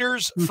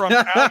Fighters from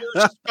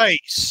outer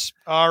space.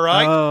 All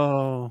right.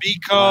 Oh,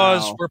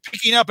 because we're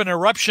picking up an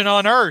eruption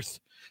on Earth.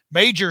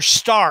 Major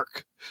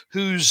Stark,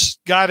 who's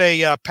got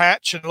a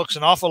patch and looks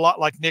an awful lot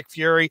like Nick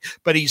Fury,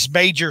 but he's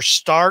Major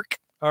Stark.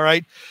 All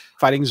right.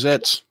 Fighting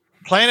Zits.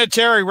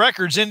 Planetary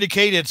records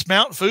indicate it's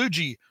Mount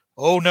Fuji.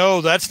 Oh,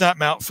 no, that's not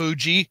Mount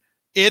Fuji.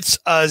 It's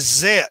a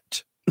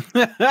Zit.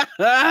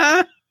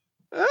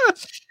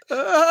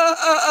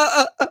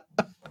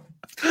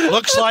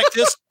 Looks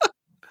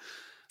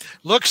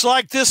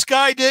like this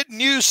guy didn't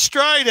use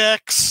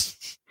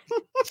Stridex.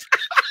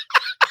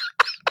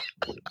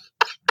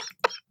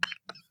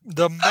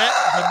 The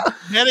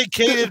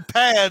medicated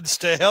pads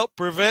to help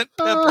prevent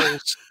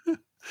pimples.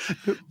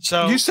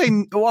 So you say,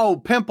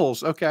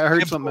 pimples. Okay, I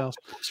heard something else.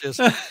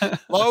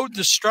 Load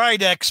the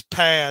Stridex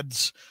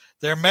pads.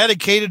 They're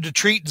medicated to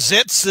treat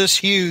zits this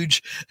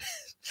huge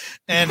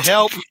and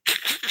help.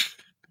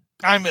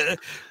 By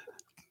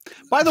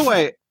the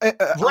way,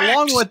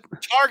 along with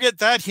target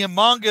that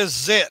humongous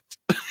zit.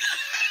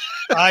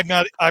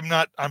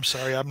 I'm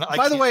sorry. I'm not.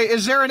 By the way,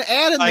 is there an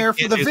ad in there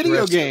for the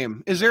video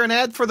game? Is there an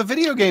ad for the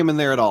video game in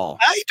there at all?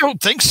 I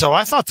don't think so.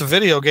 I thought the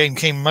video game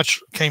came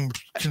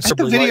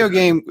considerably the video later.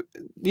 game,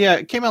 yeah,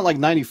 it came out like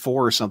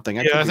 94 or something.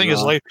 I think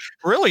it's late.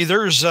 Really,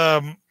 there's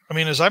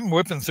as I'm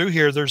whipping through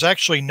here, there's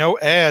actually no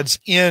ads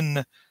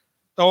in.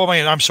 Oh,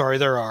 I'm sorry,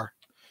 there are,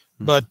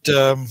 but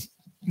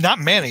not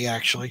many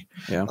actually.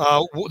 Yeah.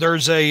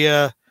 There's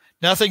a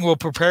nothing will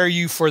prepare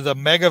you for the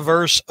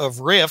megaverse of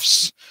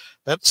Rifts.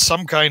 That's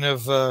some kind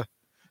of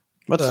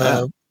what's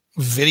that?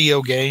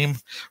 Video game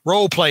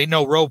role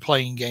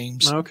playing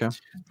games. Okay.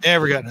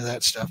 Never got into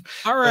that stuff.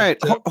 All right.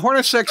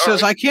 Hornacek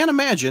says, I can't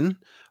imagine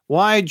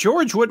why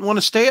George wouldn't want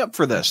to stay up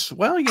for this.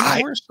 Well,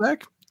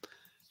 Hornacek.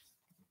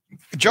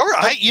 George,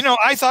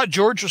 I thought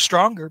George was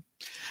stronger.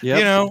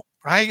 Yeah.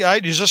 I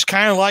just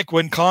kind of like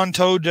when Khan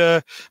told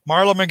Marla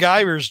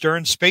McGivers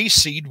during Space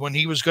Seed when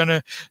he was going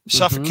to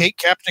suffocate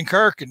Captain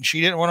Kirk, and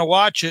she didn't want to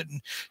watch it,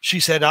 and she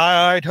said,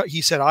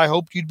 he said, I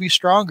hope you'd be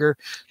stronger.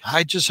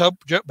 I just hope,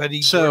 but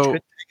he. So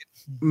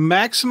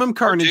Maximum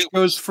Carnage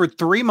goes for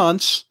 3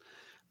 months.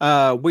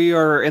 We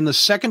are in the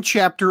second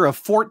chapter of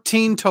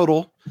 14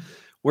 total.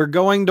 We're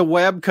going to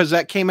web because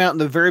that came out in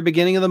the very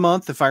beginning of the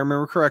month, if I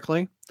remember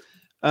correctly.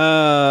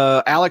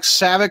 Alex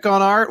Savick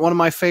on art, one of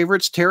my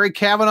favorites. Terry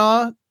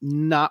Kavanagh,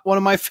 not one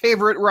of my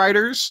favorite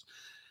writers,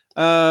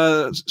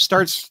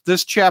 starts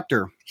this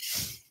chapter.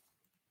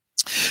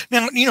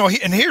 Now,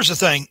 and here's the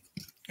thing.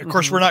 Of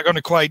course, we're not going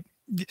to quite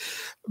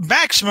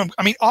Maximum.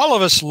 All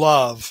of us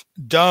love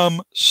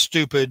dumb,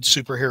 stupid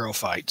superhero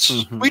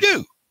fights. We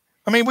do.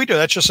 We do.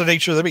 That's just the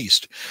nature of the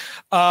beast.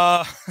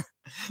 But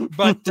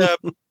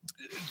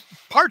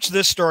parts of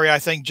this story, I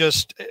think,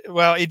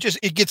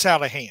 it gets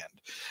out of hand.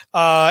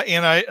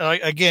 And I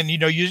again, you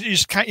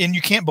just can't, and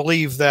you can't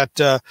believe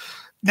that,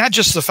 not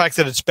just the fact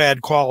that it's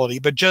bad quality,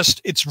 but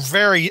just it's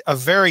a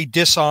very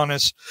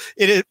dishonest.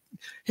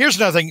 Here's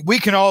another thing: we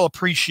can all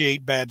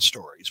appreciate bad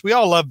stories. We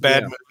all love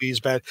bad movies,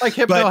 like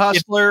Hypno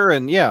Hustler,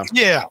 and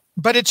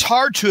but it's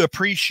hard to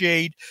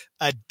appreciate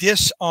a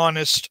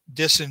dishonest,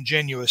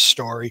 disingenuous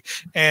story.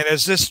 And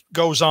as this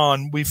goes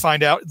on, we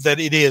find out that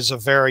it is a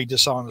very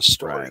dishonest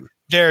story,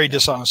 very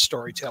dishonest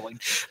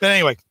storytelling. But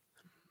anyway.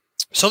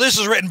 So this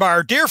is written by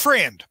our dear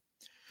friend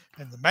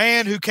and the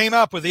man who came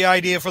up with the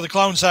idea for the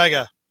Clone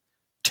Saga,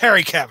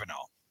 Terry Kavanagh.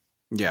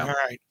 Yeah. All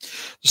right.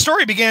 The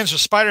story begins with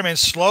Spider-Man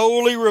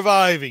slowly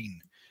reviving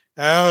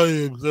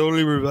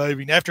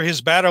after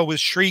his battle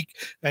with Shriek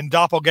and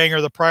Doppelganger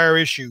the prior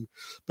issue.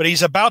 But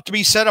he's about to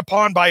be set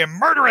upon by a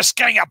murderous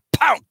gang of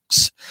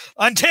punks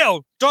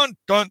until, dun,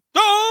 dun,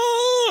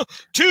 dun,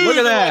 look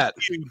at that.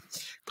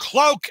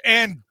 Cloak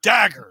and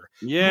Dagger.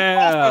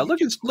 Yeah, look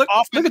at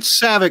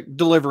Savick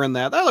delivering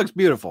that. That looks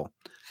beautiful.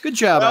 Good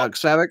job, Alex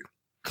Savick.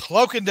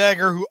 Cloak and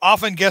Dagger, who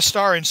often guest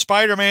star in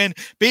Spider-Man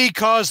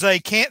because they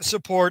can't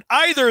support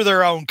either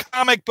their own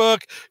comic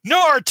book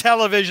nor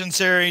television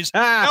series,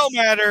 no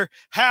matter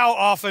how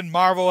often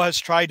Marvel has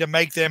tried to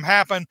make them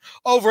happen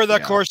over the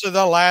course of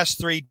the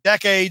last 3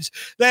 decades.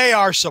 They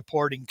are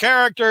supporting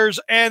characters,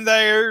 and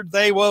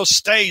they will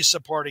stay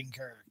supporting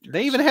characters.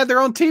 They even had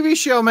their own TV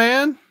show,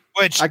 man.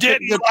 Which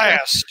didn't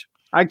last.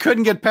 I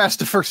couldn't get past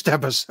the first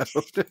episode.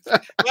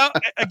 Well,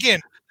 again,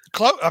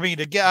 Cloak and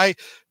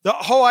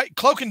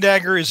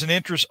Dagger is an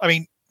interest.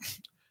 I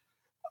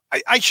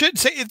should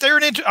say they're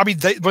an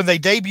when they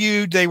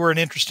debuted, they were an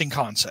interesting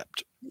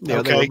concept.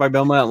 Yeah, they were by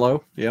Bill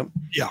Mantlo. Yep.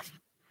 Yeah.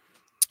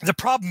 The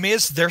problem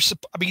is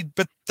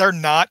but they're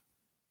not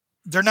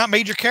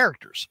major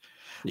characters.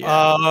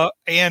 Yeah.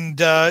 And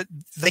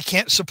they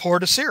can't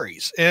support a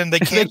series, and they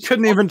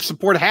couldn't even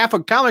support half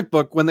a comic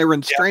book when they were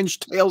in Strange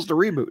Tales to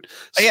reboot.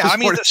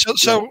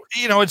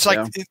 It's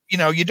like,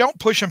 you don't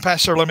push them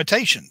past their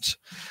limitations.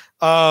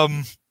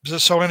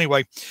 So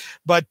anyway,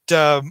 but,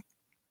 so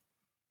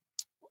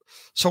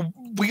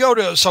we go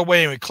to,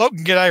 Cloak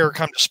and Dagger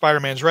come to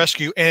Spider-Man's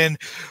rescue, and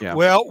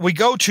we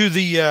go to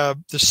the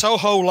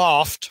Soho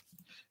loft,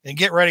 and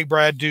get ready,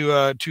 Brad,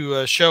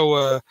 to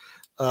show,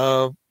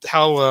 how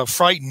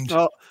frightened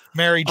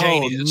Mary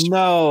Jane is.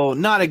 No,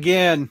 not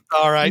again.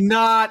 All right.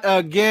 Not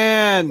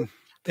again.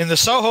 In the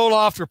Soho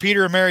loft where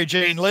Peter and Mary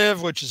Jane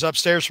live, which is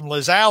upstairs from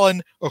Liz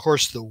Allen, of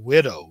course, the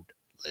widow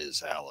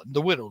Liz Allen.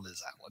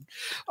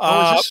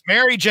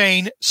 Mary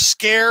Jane,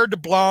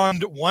 scared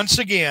blonde once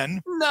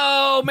again.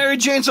 No, Mary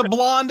Jane's a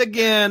blonde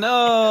again.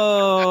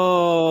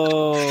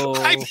 Oh.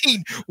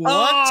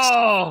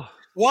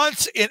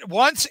 Once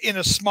in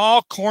a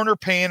small corner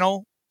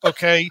panel,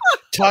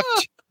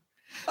 tucked.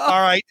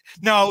 All right.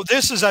 No,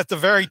 this is at the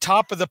very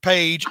top of the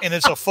page, and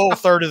it's a full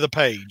third of the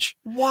page.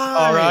 Why?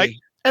 All right.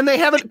 And they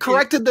haven't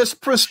corrected this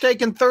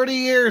mistake in 30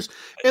 years.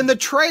 In the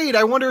trade,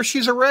 I wonder if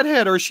she's a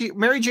redhead or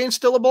Mary Jane's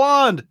still a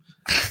blonde.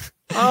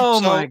 Oh,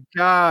 my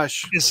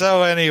gosh.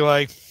 So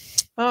anyway.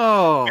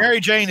 Oh. Mary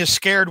Jane is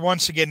scared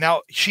once again.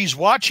 Now, she's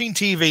watching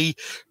TV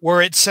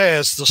where it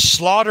says the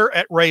slaughter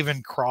at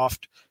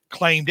Ravencroft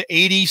claimed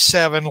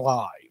 87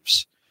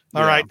 lives.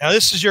 All right. Now,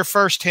 this is your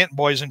first hint,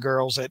 boys and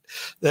girls,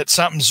 that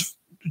something's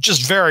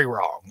just very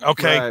wrong.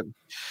 Okay. Right.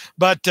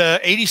 But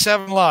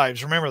 87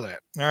 lives. Remember that.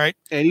 All right.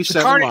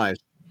 87 lives.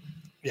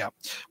 Yeah.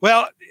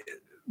 Well,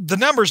 the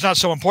number's not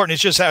so important.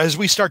 It's just as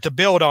we start to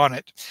build on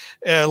it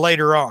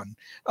later on.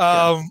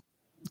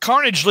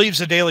 Carnage leaves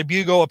the Daily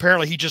Bugle.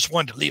 Apparently, he just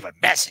wanted to leave a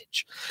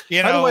message.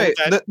 By the way,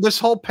 this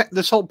whole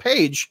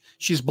page,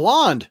 she's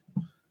blonde.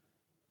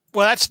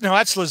 Well,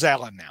 that's Liz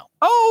Allen now.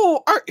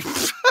 Oh,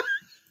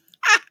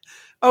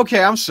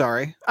 okay. I'm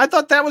sorry. I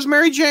thought that was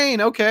Mary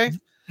Jane. Okay,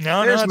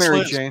 there's Mary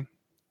Liz. Jane.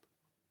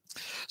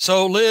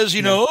 So Liz,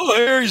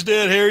 Harry's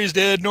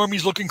dead.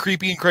 Normie's looking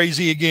creepy and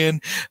crazy again.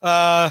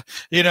 And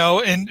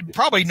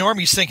probably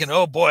Normie's thinking,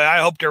 oh boy, I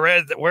hope to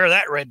wear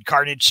that red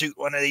Carnage suit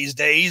one of these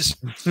days.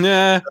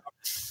 Yeah.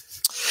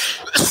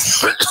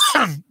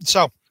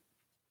 So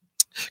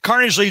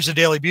Carnage leaves the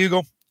Daily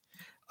Bugle.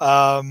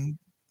 And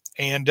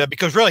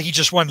because really he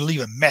just wanted to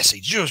leave a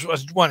message. He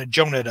just wanted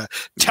Jonah to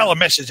tell a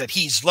message that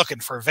he's looking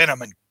for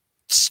Venom and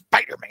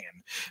Spider-Man.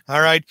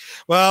 All right.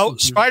 Well,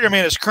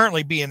 Spider-Man is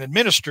currently being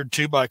administered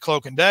to by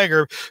Cloak and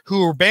Dagger,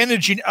 who are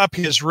bandaging up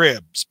his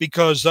ribs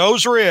because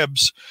those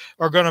ribs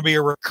are going to be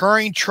a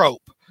recurring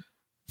trope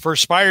for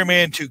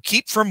Spider-Man to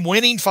keep from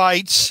winning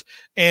fights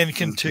and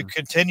to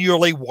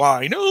continually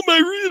whine. Oh, my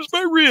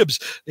ribs.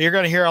 You're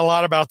going to hear a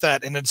lot about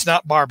that, and it's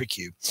not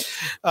barbecue.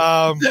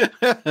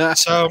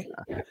 So,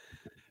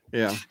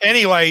 yeah.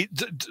 Anyway,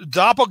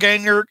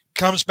 Doppelganger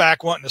comes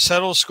back wanting to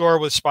settle the score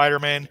with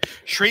Spider-Man.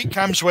 Shriek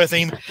comes with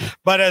him,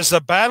 but as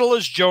the battle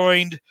is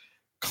joined,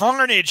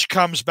 Carnage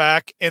comes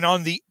back, and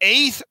on the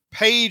 8th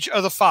page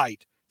of the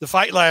fight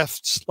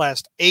lasts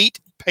 8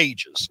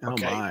 pages.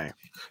 Okay? Oh my!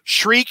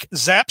 Shriek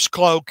zaps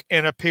Cloak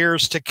and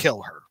appears to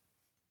kill her.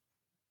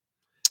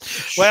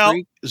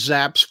 Shriek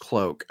zaps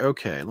Cloak.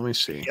 Okay, let me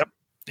see. Yep.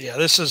 Yeah,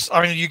 this is.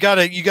 I mean, you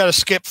gotta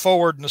skip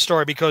forward in the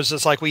story because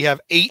it's like we have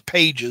 8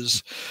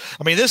 pages.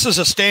 I mean, this is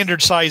a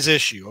standard size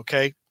issue.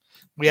 Okay,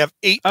 we have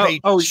 8 pages.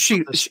 Oh, she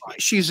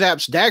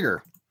zaps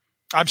Dagger.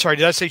 I'm sorry.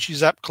 Did I say she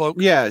zapped Cloak?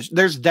 Yeah,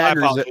 there's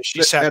Dagger.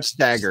 That's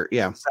Dagger.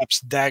 Yeah,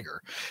 zaps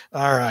Dagger.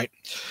 All right.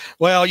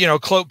 Well,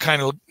 Cloak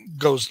kind of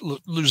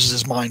loses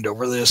his mind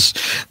over this,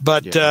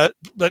 but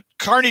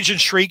Carnage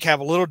and Shriek have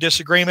a little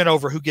disagreement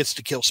over who gets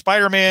to kill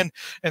Spider-Man,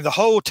 and the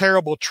whole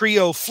terrible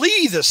trio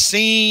flee the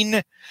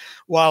scene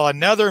while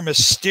another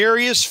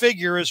mysterious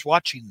figure is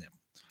watching them.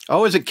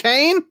 Oh, is it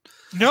Kane?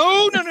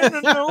 No.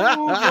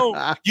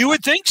 You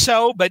would think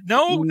so, but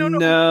no.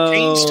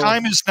 Kane's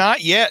time is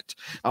not yet.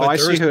 Oh, I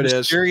see who it is.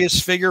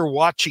 Mysterious figure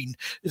watching.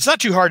 It's not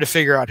too hard to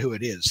figure out who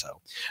it is,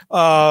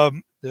 though.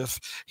 If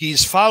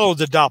he's followed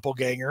the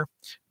Doppelganger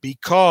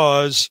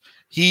because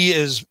he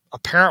is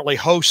apparently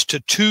host to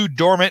 2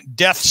 dormant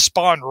death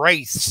spawn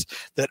wraiths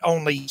that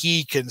only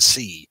he can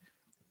see.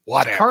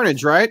 Whatever.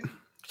 Carnage, right?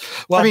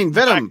 Well, I mean,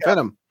 Venom.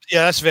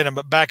 Yeah, that's Venom,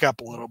 but back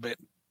up a little bit.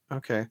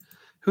 Okay.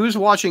 Who's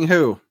watching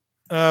who?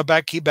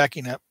 Keep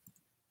backing up.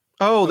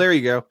 Oh, there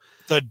you go.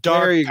 The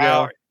dark there you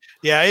power. go.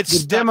 Yeah,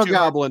 it's the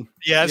Demogoblin.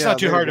 Yeah, it's not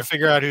too hard to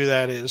figure out who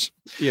that is.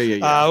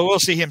 Yeah. We'll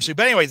see him soon.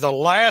 But anyway, the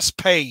last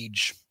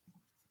page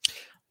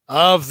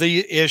of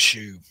the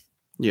issue.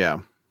 Yeah.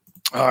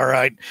 All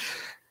right.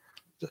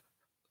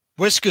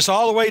 Whisk us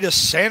all the way to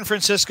San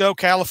Francisco,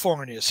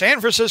 California. San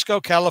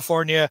Francisco,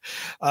 California,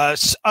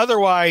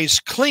 otherwise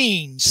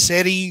clean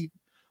city,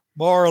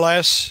 more or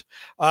less.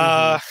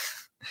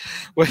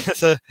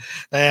 With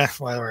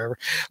whatever.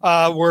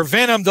 Where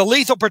Venom, the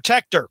Lethal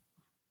Protector,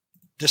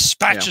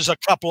 dispatches a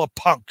couple of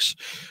punks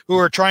who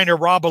are trying to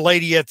rob a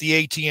lady at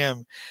the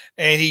ATM,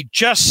 and he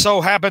just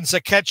so happens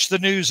to catch the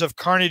news of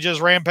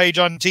Carnage's rampage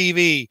on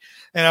TV,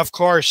 and of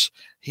course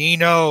he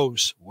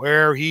knows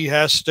where he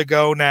has to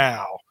go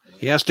now.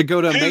 He has to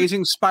go to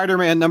Amazing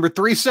Spider-Man number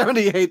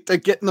 378 to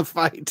get in the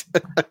fight.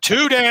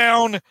 2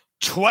 down,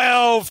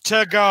 12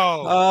 to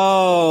go.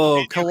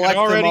 Oh, collect them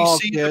all, already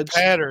see kids. The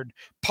pattern.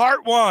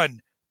 Part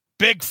 1,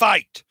 big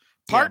fight.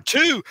 Part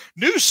 2,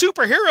 new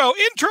superhero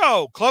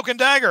intro, Cloak and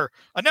Dagger,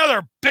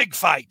 another big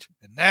fight.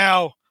 And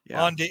now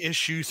on to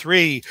issue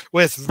 3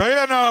 with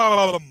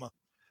Venom.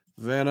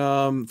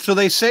 So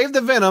they saved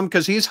the Venom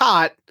because he's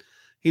hot.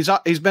 He's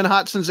been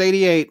hot since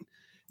 '88,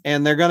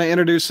 and they're going to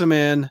introduce him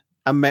in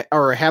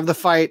or have the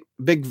fight,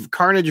 big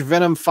Carnage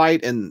Venom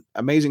fight, and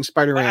Amazing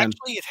Spider-Man.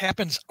 Actually, it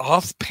happens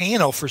off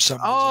panel for some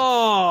reason.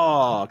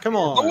 Oh, come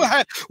on!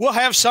 We'll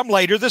have some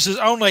later. This is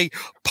only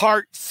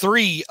part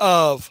 3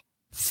 of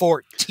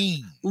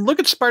 14. Look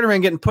at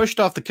Spider-Man getting pushed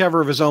off the cover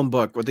of his own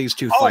book with these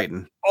two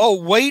fighting.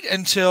 Oh, wait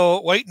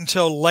until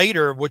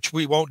later, which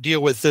we won't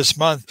deal with this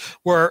month,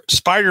 where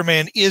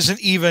Spider-Man isn't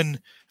even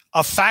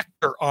a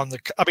factor on the.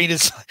 I mean,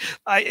 it's.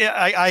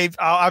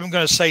 I'm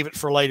going to save it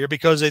for later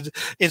because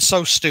it's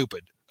so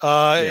stupid.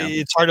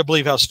 It's hard to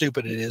believe how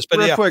stupid it is. But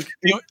real quick,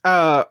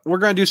 we're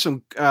going to do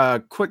some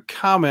quick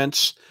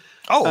comments.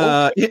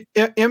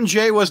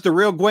 MJ was the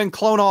real Gwen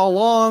clone all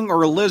along,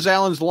 or Liz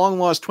Allen's long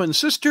lost twin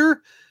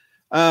sister.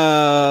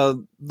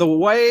 The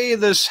way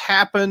this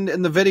happened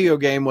in the video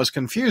game was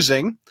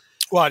confusing.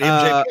 What,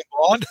 MJ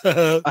Bond?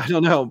 I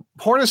don't know.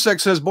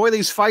 Hornacek says, boy,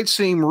 these fights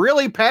seem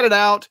really padded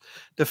out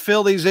to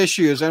fill these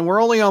issues, and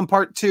we're only on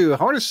part 2.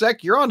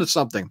 Hornacek, you're onto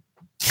something.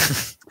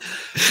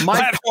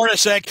 Matt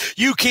Hornacek,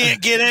 you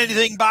can't get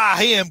anything by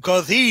him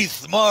because he's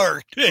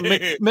smart.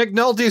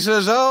 McNulty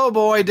says, oh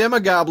boy,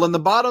 Demogoblin, the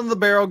bottom of the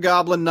barrel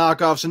goblin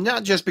knockoffs, and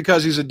not just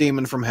because he's a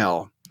demon from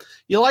hell.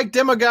 You like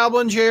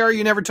Demogoblin, JR?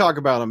 You never talk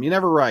about him. You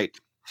never write.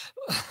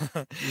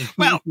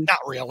 Well, not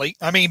really.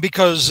 I mean,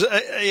 because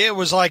it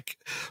was like,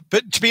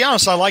 but to be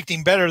honest, I liked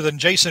him better than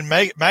Jason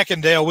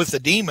McIndale with the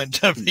demon,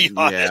 to be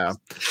honest. Yeah.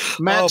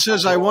 Matt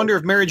says, I wonder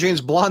if Mary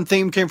Jane's blonde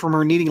theme came from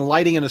her needing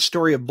lighting in a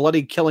story of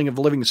bloody killing of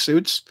living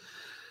suits.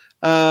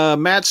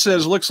 Matt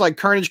says, looks like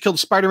Carnage killed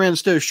Spider-Man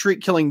instead of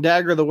Shriek killing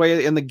Dagger the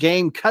way in the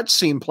game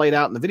cutscene played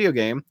out in the video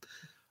game.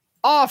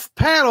 Off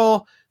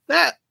panel,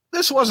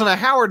 this wasn't a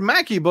Howard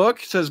Mackie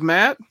book, says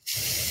Matt.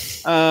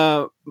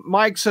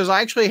 Mike says,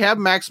 I actually have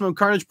Maximum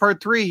Carnage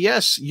Part 3.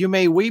 Yes, you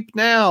may weep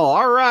now.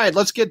 All right,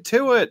 let's get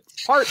to it.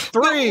 Part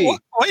 3.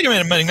 Wait a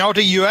minute,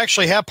 McNulty. You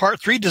actually have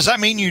Part 3? Does that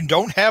mean you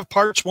don't have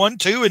Parts 1,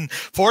 2, and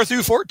 4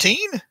 through 14?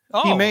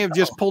 Oh, he may have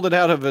just pulled it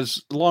out of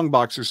his long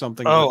box or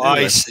something. Oh,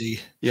 anyway. I see.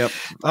 Yep.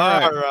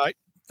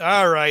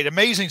 All right.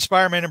 Amazing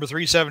Spider-Man number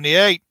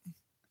 378.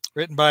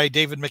 Written by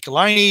David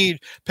Michelinie,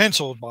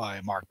 penciled by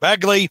Mark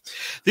Bagley.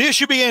 The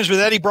issue begins with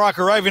Eddie Brock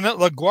arriving at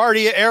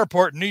LaGuardia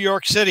Airport in New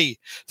York City,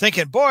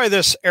 thinking, boy,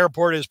 this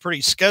airport is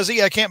pretty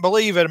scuzzy. I can't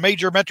believe a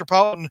major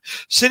metropolitan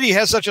city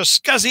has such a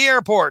scuzzy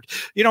airport.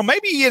 You know,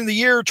 maybe in the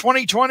year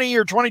 2020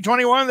 or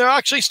 2021, they'll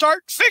actually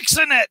start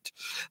fixing it.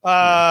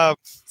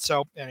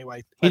 So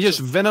anyway. He just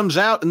venoms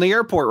out in the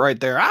airport right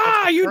there.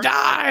 You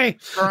die!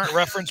 Current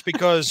reference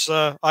because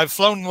I've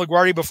flown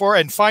LaGuardia before,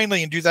 and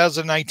finally in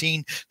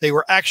 2019, they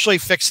were actually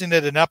fixing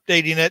it and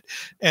updating it,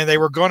 and they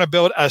were going to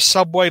build a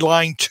subway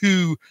line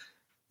to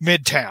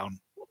Midtown.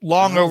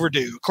 Long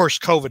overdue. Of course,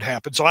 COVID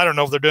happened, so I don't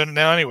know if they're doing it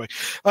now anyway.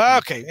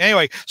 Okay,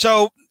 anyway,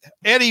 so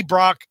Eddie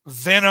Brock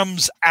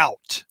venoms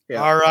out.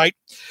 Yeah. All right.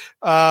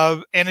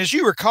 And as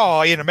you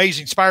recall, in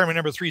Amazing Spider-Man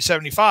number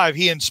 375,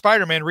 he and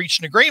Spider-Man reached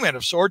an agreement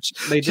of sorts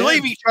to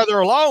leave each other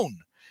alone.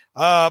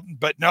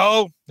 But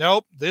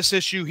nope. This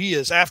issue, he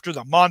is after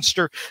the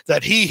monster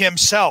that he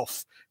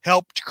himself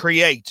helped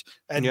create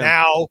and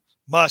now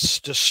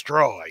must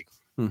destroy.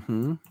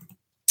 Mm-hmm.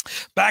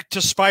 Back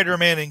to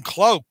Spider-Man in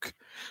Cloak,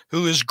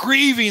 who is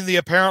grieving the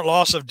apparent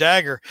loss of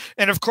Dagger.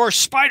 And, of course,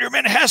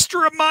 Spider-Man has to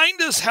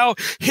remind us how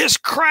his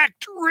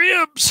cracked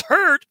ribs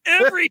hurt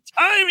every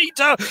time he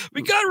talks.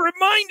 We got to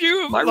remind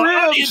you of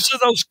audience of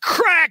those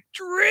cracked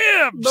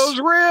ribs. Those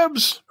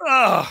ribs.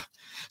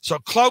 So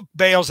Cloak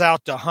bails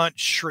out to hunt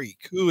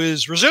Shriek, who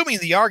is resuming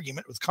the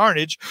argument with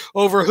Carnage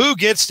over who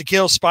gets to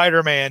kill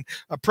Spider-Man,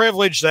 a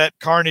privilege that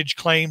Carnage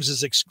claims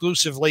is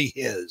exclusively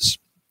his.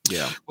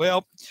 Yeah.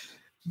 Well,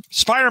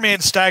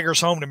 Spider-Man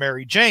staggers home to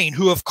Mary Jane,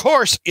 who, of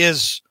course,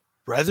 is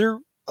rather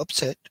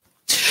upset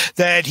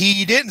that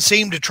he didn't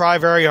seem to try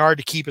very hard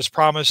to keep his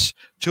promise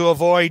to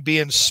avoid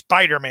being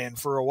Spider-Man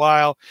for a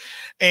while.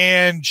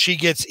 And she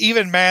gets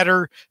even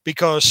madder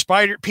because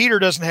Peter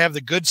doesn't have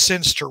the good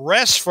sense to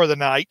rest for the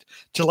night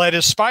to let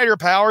his spider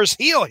powers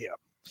heal him.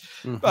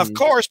 Mm-hmm. Of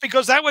course,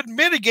 because that would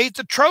mitigate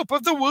the trope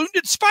of the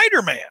wounded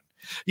Spider-Man.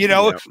 You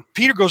know,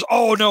 Peter goes,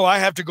 oh, no, I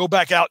have to go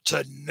back out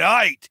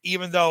tonight,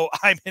 even though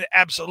I'm in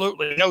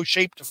absolutely no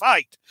shape to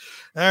fight.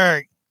 All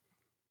right.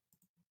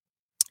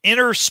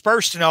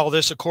 Interspersed in all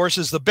this, of course,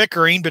 is the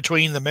bickering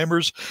between the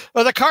members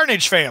of the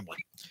Carnage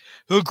family,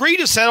 who agree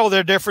to settle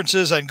their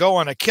differences and go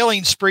on a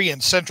killing spree in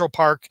Central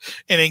Park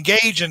and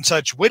engage in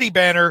such witty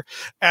banter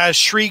as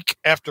Shriek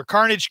after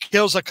Carnage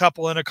kills a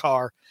couple in a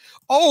car.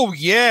 Oh,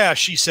 yeah,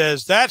 she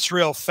says, that's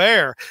real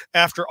fair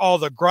after all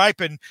the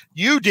griping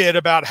you did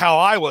about how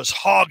I was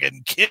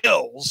hogging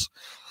kills.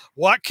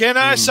 What can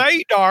I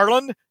say,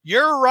 darling?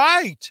 You're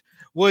right.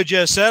 Would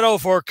you settle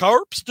for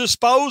corpse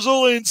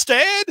disposal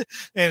instead?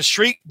 And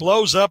Shriek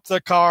blows up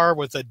the car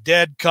with a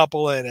dead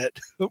couple in it.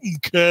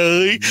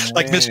 Okay. Man.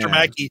 Like Mr.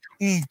 Mackey.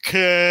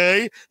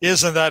 Okay.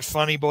 Isn't that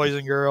funny, boys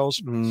and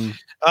girls?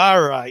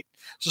 All right.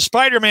 So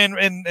Spider-Man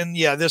and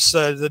this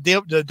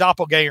the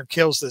doppelganger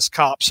kills this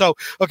cop. So,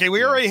 okay,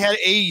 we already had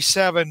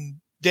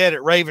 87 dead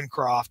at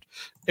Ravencroft,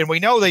 and we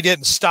know they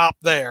didn't stop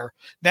there.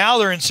 Now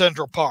they're in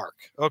Central Park,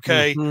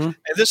 okay? Mm-hmm.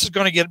 And this is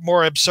going to get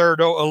more absurd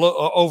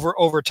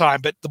over time,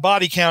 but the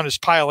body count is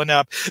piling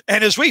up.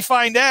 And as we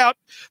find out,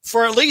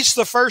 for at least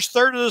the first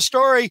third of the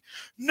story,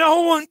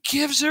 no one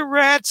gives a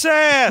rat's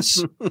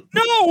ass.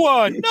 No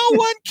one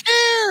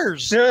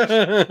cares.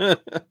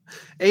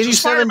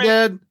 87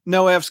 dead,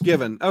 no F's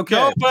given. Okay.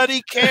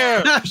 Nobody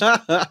cares.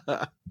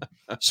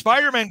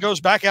 Spider-Man goes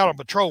back out on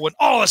patrol when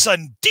all of a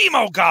sudden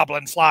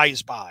Demogoblin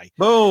flies by.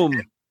 Boom.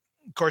 And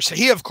of course,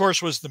 he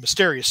was the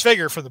mysterious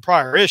figure from the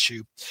prior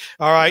issue.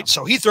 All right. Yeah.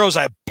 So he throws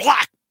a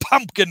black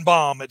pumpkin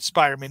bomb at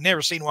Spider-Man.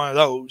 Never seen one of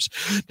those.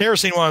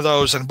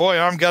 And boy,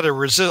 I'm got to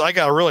resist. I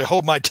got to really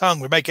hold my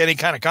tongue to make any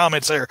kind of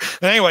comments there.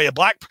 But anyway,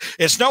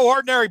 it's no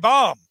ordinary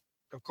bomb,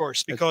 of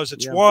course, because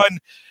it's one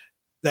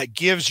that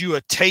gives you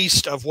a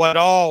taste of what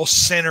all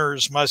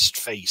sinners must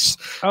face.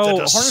 Oh,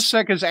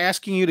 Hornacek is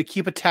asking you to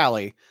keep a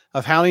tally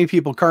of how many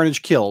people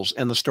Carnage kills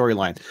in the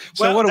storyline.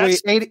 So well, what are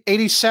we,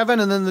 87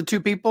 and then the two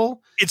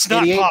people? It's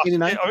not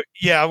possible.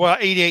 Yeah, well,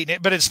 88,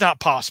 but it's not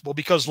possible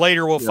because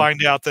later we'll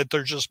find out that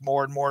there's just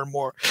more and more and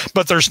more,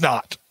 but there's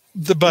not.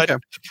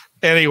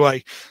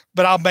 Anyway,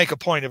 but I'll make a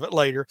point of it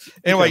later.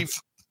 Anyway,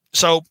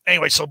 so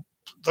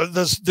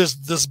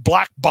this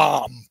black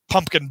bomb,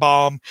 pumpkin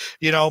bomb,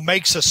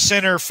 makes a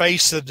sinner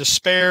face the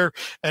despair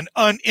and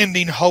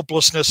unending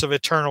hopelessness of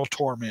eternal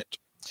torment.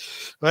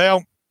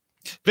 Well,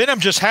 Venom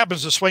just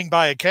happens to swing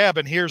by a cab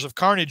and hears of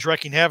carnage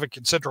wreaking havoc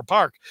in Central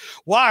Park,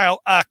 while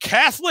a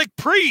Catholic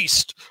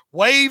priest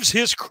waves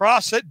his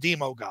cross at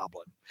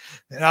Demogoblin.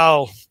 And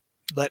I'll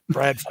let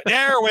Brad.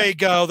 There we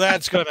go.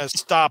 That's going to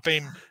stop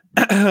him.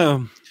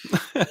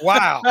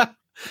 Wow. I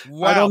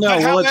don't know.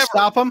 Will it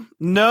stop him?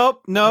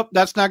 Nope.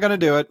 That's not going to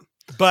do it.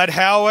 But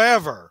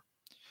however,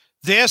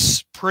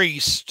 this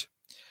priest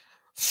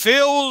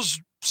fills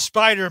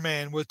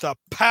Spider-Man with the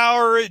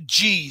power of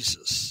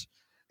Jesus.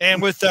 And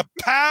with the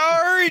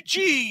power of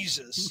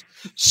Jesus,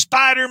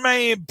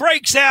 Spider-Man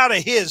breaks out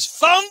of his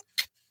funk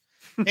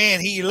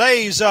and he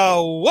lays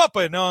a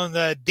whooping on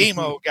the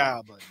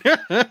Demogoblin.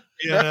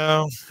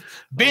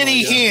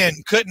 Benny Hinn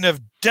couldn't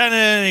have done it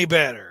any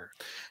better.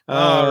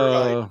 All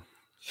right.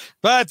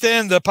 But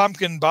then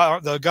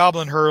the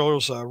goblin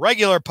hurls a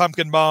regular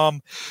pumpkin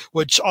bomb,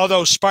 which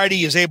although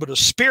Spidey is able to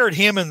spirit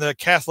him and the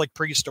Catholic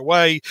priest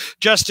away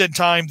just in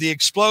time, the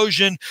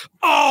explosion,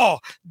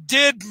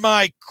 did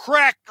my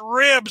cracked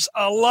ribs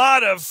a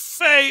lot of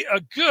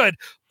good.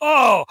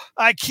 Oh,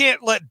 I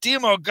can't let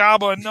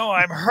Demogoblin know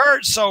I'm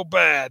hurt so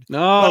bad.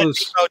 No.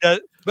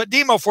 But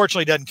Demo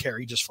fortunately doesn't care.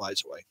 He just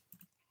flies away.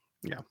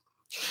 Yeah.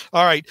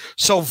 All right.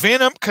 So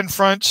Venom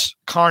confronts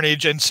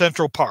Carnage in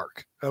Central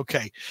Park.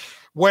 Okay.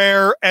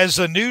 Where, as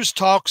the news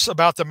talks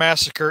about the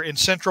massacre in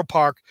Central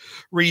Park,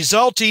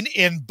 resulting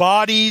in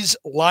bodies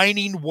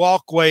lining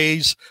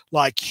walkways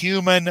like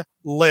human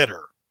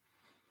litter.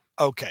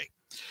 Okay.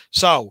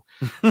 So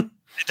it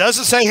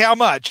doesn't say how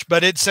much,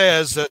 but it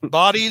says that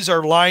bodies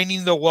are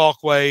lining the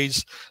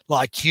walkways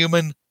like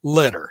human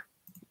litter.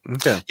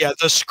 Okay. Yeah,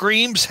 the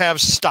screams have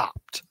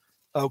stopped.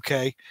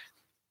 Okay.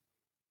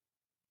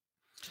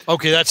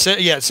 Okay, that's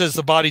it. Yeah, it says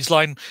the body's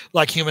lying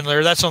like human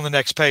litter. That's on the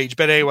next page.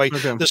 But anyway,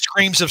 the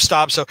screams have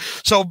stopped.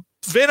 So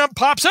Venom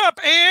pops up,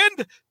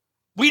 and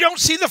we don't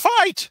see the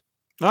fight.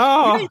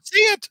 Oh, we don't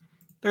see it.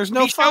 There's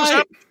no fight.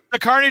 Up, the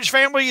Carnage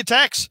family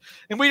attacks,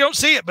 and we don't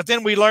see it. But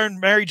then we learn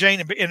Mary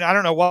Jane, and I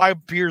don't know why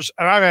Peter's.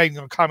 And I'm not even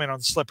going to comment on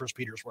the slippers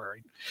Peter's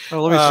wearing.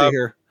 Oh, let me see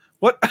here.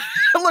 What?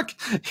 Look,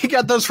 he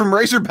got those from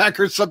Razorback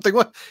or something.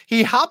 What?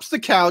 He hops the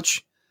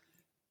couch.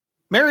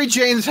 Mary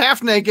Jane's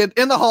half naked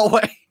in the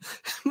hallway.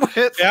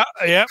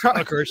 Yeah,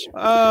 of course.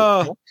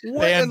 What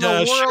in the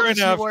world sure is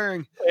enough, he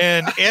wearing?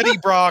 And Eddie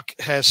Brock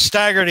has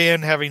staggered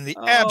in, having the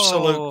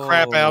absolute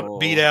crap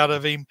beat out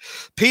of him.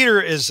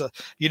 Peter is, okay,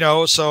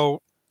 I'm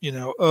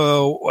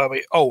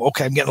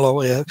getting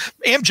low. Yeah.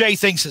 MJ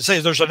thinks it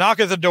says there's a knock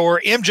at the door.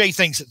 MJ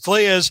thinks it's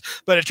Liz,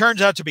 but it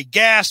turns out to be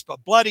gassed,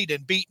 but bloodied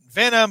and beaten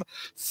Venom.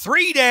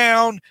 3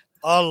 down.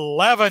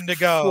 11 to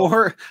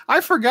go.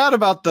 I forgot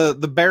about the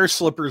bear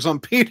slippers on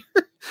Peter.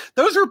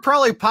 Those were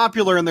probably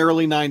popular in the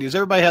early 90s.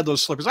 Everybody had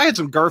those slippers. I had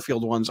some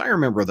Garfield ones. I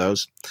remember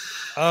those.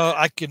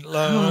 Let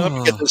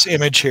me get this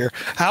image here.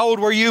 How old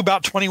were you?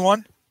 About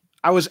 21?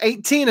 I was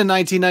 18 in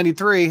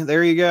 1993.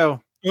 There you go.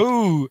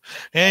 Ooh.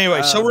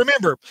 Anyway, so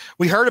remember,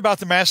 we heard about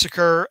the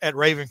massacre at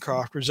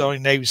Ravencroft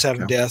resulting in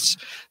 87 deaths.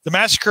 The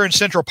massacre in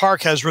Central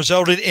Park has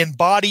resulted in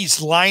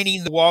bodies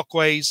lining the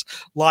walkways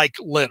like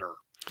litter.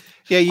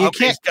 Yeah, you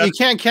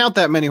can't count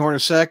that many,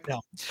 Hornacek.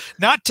 No.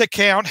 Not to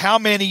count how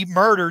many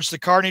murders the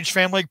Carnage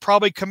family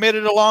probably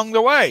committed along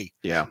the way.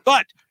 Yeah.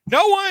 But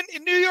no one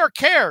in New York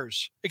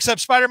cares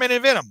except Spider-Man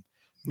and Venom.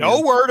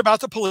 No word about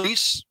the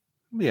police,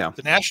 the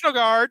National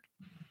Guard,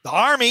 the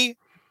Army,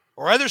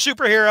 or other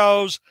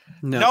superheroes.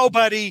 No.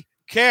 Nobody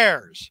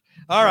cares.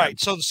 All right.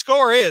 So the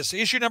score is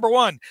issue number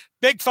 1,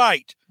 big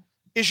fight.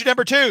 Issue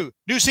number 2,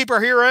 new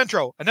superhero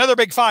intro, another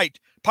big fight.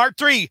 Part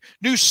 3,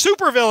 new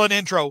supervillain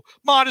intro,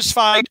 modest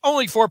fight,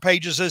 only 4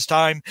 pages this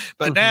time.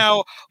 But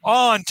now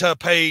on to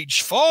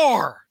page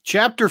 4.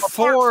 Chapter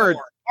 4,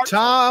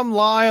 Tom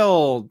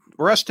Lyle,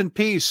 rest in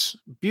peace.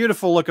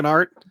 Beautiful looking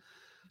art.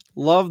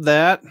 Love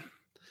that.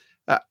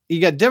 You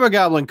got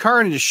Demogoblin,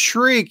 Carnage,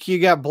 Shriek. You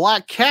got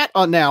Black Cat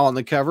on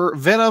the cover,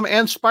 Venom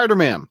and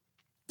Spider-Man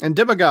and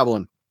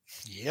Demogoblin.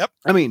 Yep.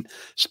 I mean,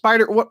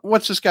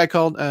 what's this guy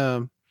called?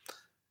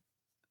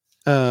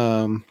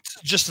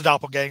 Just a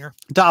doppelganger.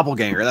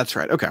 Doppelganger. That's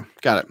right. Okay.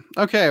 Got it.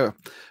 Okay.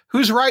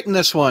 Who's writing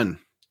this one?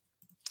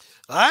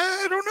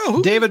 I don't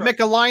know. David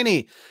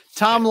Michelinie.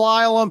 Tom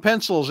Lyle on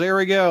pencils. There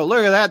we go.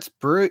 Look at that.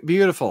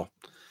 Beautiful.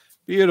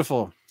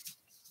 Beautiful.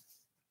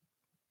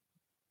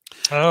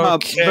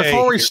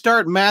 Before we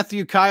start,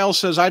 Matthew Kyle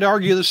says, I'd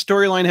argue this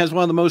storyline has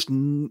one of the most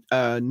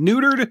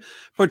neutered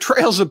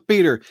portrayals of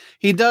Peter.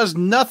 He does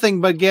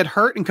nothing but get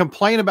hurt and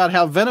complain about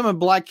how Venom and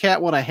Black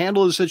Cat want to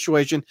handle the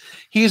situation.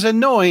 He's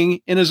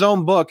annoying in his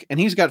own book, and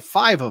he's got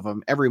 5 of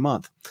them every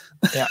month.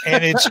 Yeah,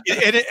 and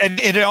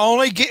it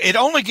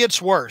only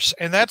gets worse,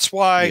 and that's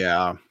why.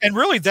 Yeah, and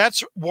really,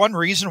 that's one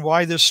reason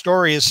why this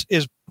story is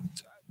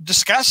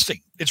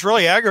disgusting. It's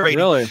really aggravating.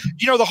 Really,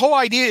 the whole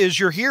idea is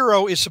your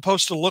hero is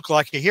supposed to look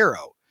like a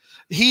hero.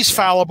 He's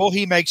fallible.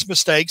 He makes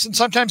mistakes, and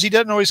sometimes he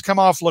doesn't always come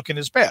off looking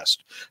his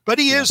best. But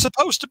he is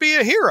supposed to be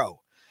a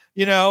hero,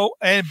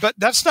 but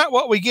that's not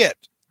what we get,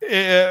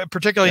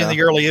 particularly in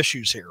the early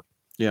issues here.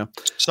 Yeah.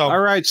 So, all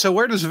right. So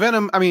where does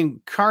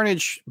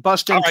Carnage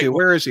bust into? Right.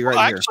 Where is he here?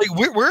 Actually,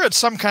 we're at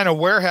some kind of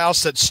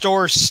warehouse that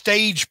stores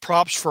stage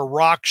props for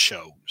rock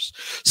shows.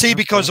 See,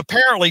 because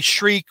apparently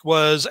Shriek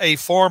was a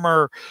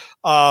former,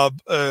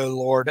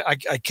 Lord, I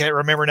can't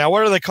remember now.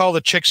 What do they call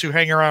the chicks who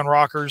hang around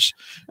rockers?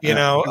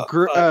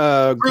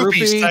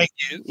 Groupies. Thank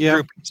you.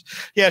 Yeah. Groupies.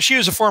 Yeah. She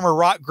was a former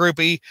rock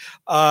groupie.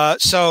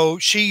 So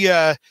she,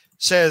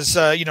 says,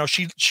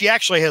 she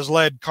actually has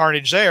led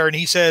Carnage there. And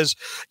he says,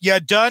 "You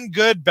done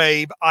good,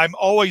 babe. I'm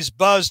always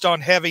buzzed on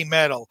heavy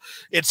metal.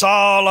 It's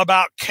all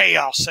about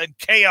chaos, and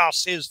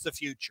chaos is the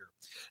future."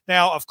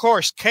 Now, of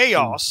course,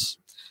 chaos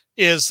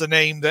is the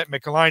name that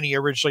Michelinie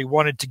originally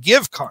wanted to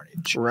give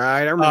Carnage.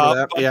 Right. I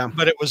remember that.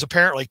 But it was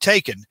apparently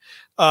taken.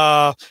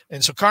 And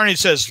so Carnage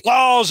says,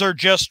 "Laws are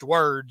just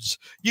words.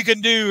 You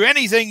can do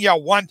anything you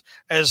want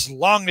as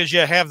long as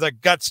you have the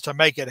guts to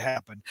make it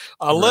happen.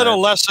 A little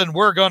lesson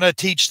we're going to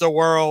teach the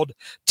world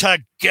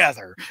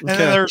together." And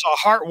then there's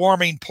a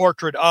heartwarming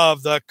portrait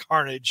of the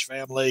Carnage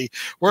family.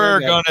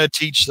 We're going to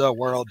teach the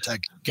world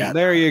together.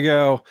 There you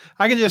go.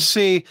 I can just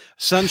see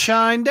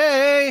Sunshine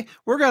Day.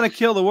 We're going to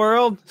kill the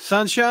world.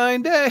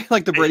 Sunshine Day.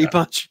 Like the Brady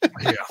Bunch.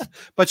 Yeah.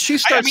 But she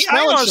starts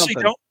smelling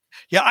something.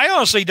 I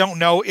honestly don't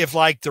know if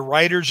like the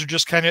writers are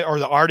just kind of, or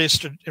the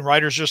artists and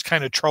writers just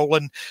kind of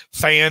trolling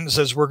fans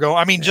as we're going.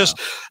 I mean,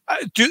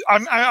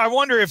 I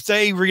wonder if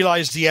they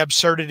realize the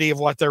absurdity of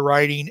what they're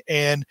writing,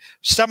 and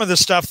some of the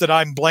stuff that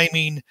I'm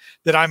blaming,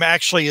 that I'm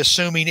actually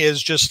assuming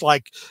is just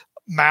like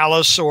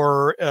malice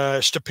or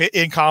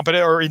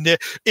incompetent, or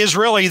is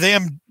really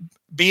them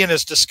being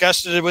as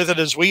disgusted with it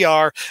as we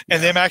are,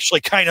 and them actually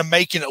kind of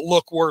making it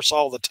look worse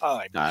all the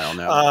time. I don't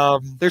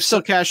know. They're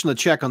still cashing the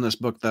check on this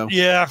book, though.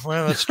 Yeah,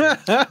 well, that's true.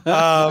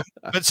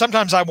 But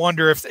sometimes I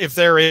wonder if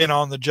they're in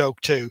on the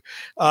joke too,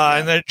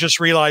 and they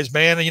just realize,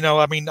 man,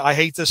 I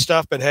hate this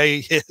stuff, but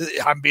hey,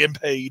 I'm being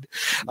paid.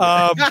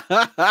 But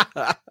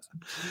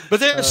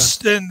then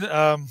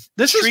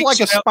this is like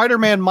a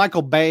Spider-Man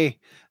Michael Bay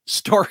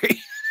story,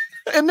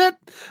 isn't it?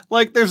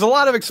 Like, there's a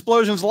lot of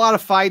explosions, a lot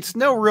of fights,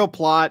 no real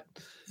plot.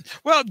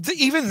 Well,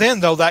 even then,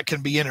 though, that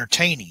can be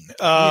entertaining.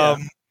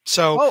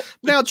 So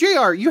now,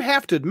 JR, you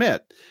have to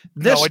admit,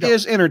 this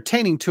is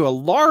entertaining to a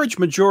large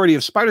majority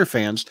of Spider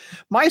fans.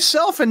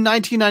 Myself in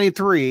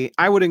 1993,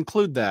 I would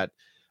include that.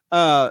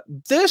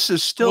 This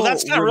is still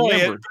that's not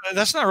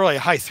really a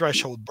high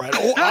threshold, Brett.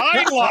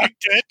 I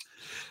liked it.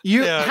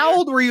 How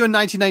old were you in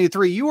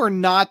 1993? You were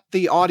not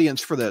the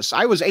audience for this.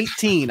 I was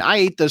 18. I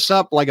ate this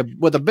up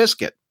with a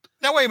biscuit.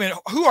 Now, wait a minute.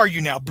 Who are you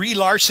now? Brie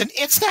Larson?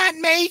 It's not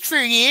made for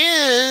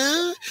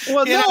you.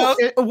 Well,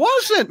 it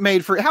wasn't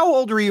made for. How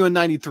old were you in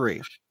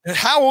 93?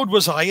 How old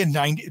was I in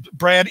 90?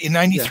 Brad, in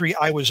 93,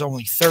 I was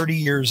only 30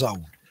 years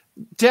old.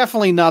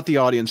 Definitely not the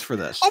audience for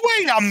this. Oh,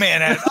 wait a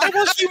minute. I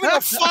wasn't even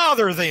a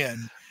father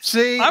then.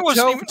 See,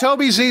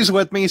 Toby Z's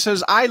with me. He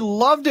says, I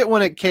loved it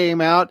when it came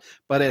out,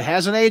 but it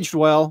hasn't aged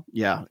well.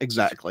 Yeah,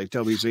 exactly.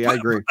 Toby Z, I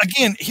agree.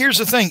 Again, here's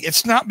the thing.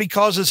 It's not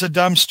because it's a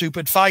dumb,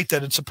 stupid fight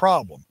that it's a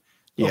problem.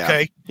 Yeah,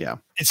 okay. Yeah.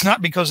 It's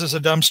not because it's a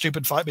dumb,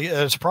 stupid fight.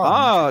 It's a problem.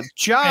 Oh,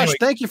 Josh, anyway.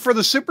 Thank you for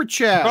the super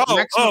chat.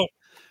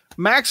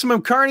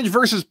 Maximum Carnage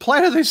versus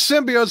Planet of the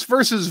Symbiotes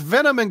versus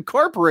Venom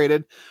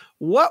Incorporated.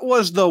 What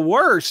was the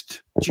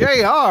worst?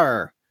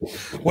 JR.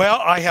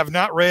 Well, I have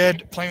not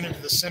read Planet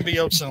of the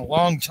Symbiotes in a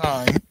long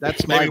time.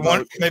 That's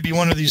maybe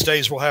one of these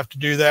days we'll have to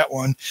do that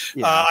one.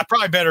 Yeah. I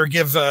probably better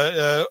give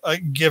us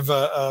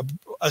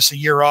a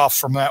year off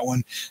from that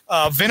one.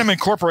 Venom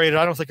Incorporated,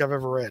 I don't think I've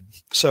ever read.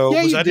 So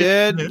yeah, you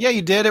did. Yeah,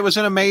 you did. It was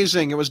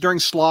amazing. It was during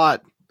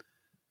Slot.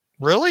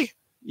 Really?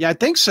 Yeah, I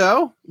think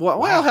so.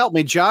 Well, help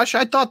me, Josh.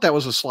 I thought that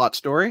was a Slot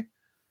story.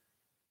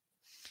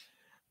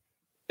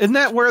 Isn't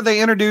that where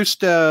they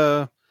introduced?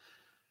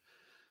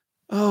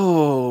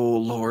 Oh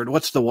Lord,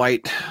 what's the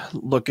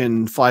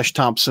white-looking Flash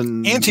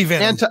Thompson?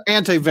 Anti-Venom.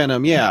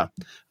 Anti-Venom, yeah.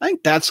 I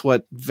think that's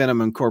what Venom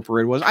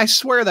Incorporated was. I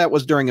swear that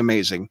was during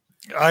Amazing.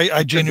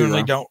 I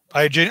genuinely don't.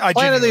 Planet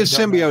of the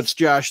Symbiotes,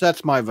 Josh.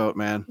 That's my vote,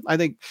 man. I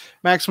think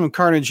Maximum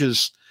Carnage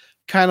is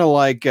kind of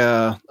like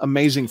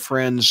Amazing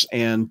Friends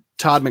and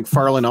Todd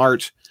McFarlane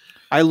art.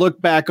 I look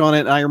back on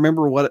it and I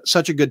remember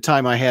such a good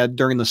time I had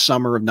during the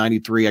summer of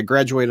 '93. I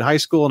graduated high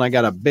school and I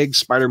got a big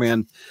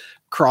Spider-Man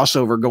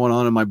crossover going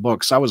on in my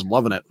books. I was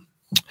loving it.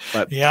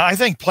 But yeah, I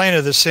think Planet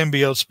of the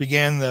Symbiotes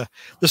began the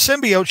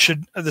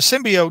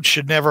symbiote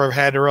should never have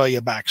had really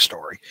a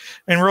backstory,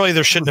 and really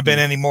there shouldn't have been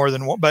any more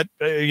than one. But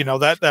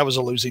that was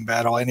a losing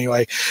battle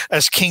anyway,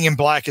 as King in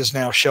Black is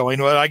now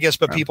showing. Well, I guess,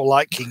 but people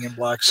like King in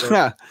Black. So,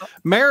 yeah.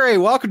 Mary,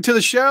 welcome to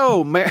the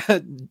show.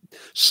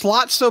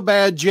 Slot so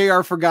bad,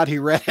 JR forgot he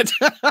read it.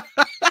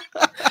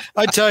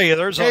 I tell you,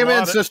 there's a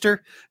lot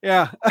sister.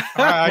 Yeah,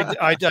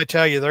 I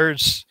tell you,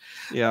 there's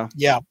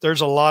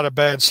a lot of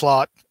bad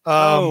slot.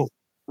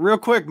 Real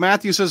quick,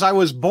 Matthew says, I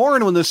was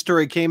born when this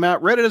story came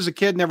out. Read it as a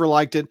kid, never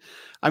liked it.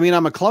 I mean,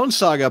 I'm a Clone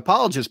Saga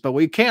apologist, but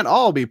we can't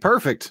all be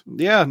perfect.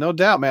 Yeah, no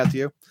doubt,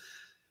 Matthew.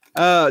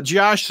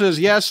 Josh says,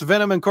 yes,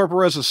 Venom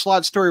incorporates a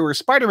slot story where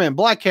Spider-Man,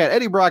 Black Cat,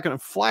 Eddie Brock, and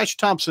Flash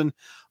Thompson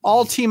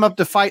all team up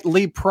to fight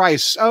Lee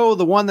Price. Oh,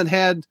 the one that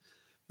had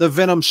the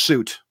Venom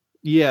suit.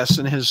 Yes,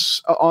 in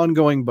his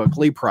ongoing book,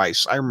 Lee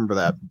Price. I remember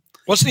that.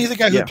 Wasn't he the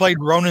guy who played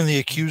Ronan the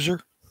Accuser?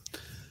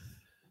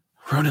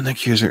 Ronan the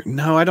Accuser.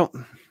 No, I don't.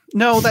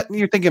 No, that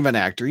you're thinking of an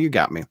actor. You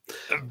got me.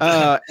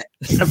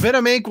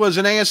 Venom Inc. was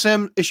an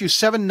ASM issue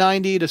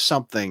 790 to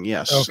something.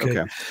 Yes.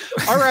 Okay.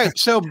 All right.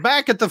 So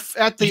back at the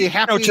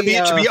happy.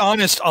 To be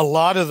honest, a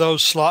lot of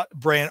those slot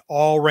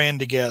all ran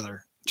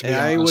together.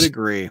 I would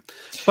agree.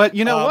 But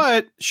you know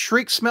what?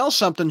 Shriek smells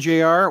something,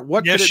 JR.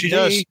 What could it be?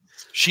 Does.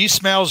 She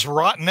smells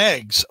rotten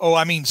eggs. Oh,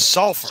 I mean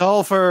sulfur.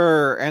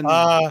 Sulfur and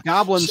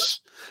goblins.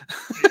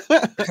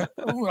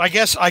 I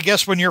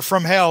guess when you're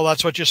from hell,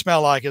 that's what you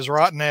smell like is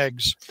rotten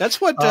eggs.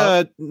 That's what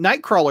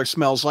Nightcrawler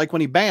smells like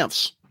when he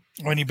bamfs.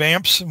 When he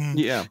bamfs?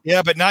 Yeah.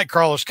 Yeah, but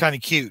Nightcrawler's kind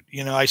of cute,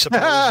 I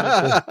suppose.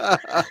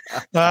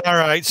 All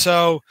right.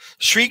 So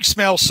Shriek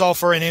smells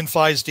sulfur and in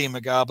flies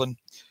Demogoblin.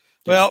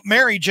 Well,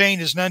 Mary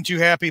Jane is none too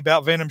happy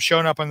about Venom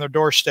showing up on their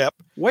doorstep.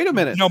 Wait a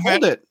minute.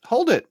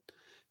 Hold it.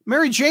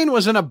 Mary Jane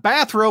was in a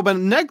bathrobe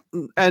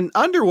and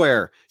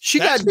underwear. She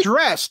got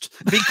dressed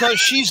because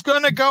she's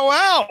going to go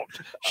out.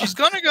 She's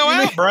going to go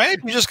out, Brad.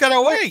 You just got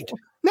to wait.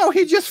 No,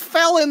 he just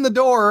fell in the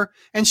door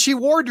and she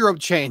wardrobe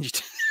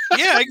changed.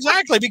 Yeah,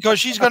 exactly. Because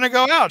she's going to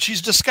go out.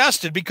 She's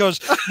disgusted because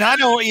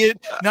not only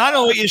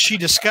is she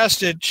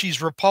disgusted,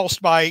 she's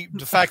repulsed by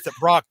the fact that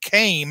Brock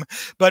came,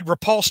 but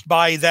repulsed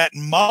by that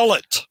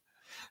mullet.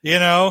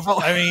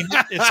 I mean,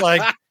 it's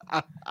like,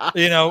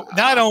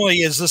 not only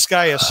is this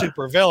guy a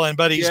super villain,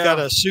 but he's got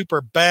a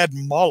super bad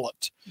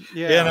mullet.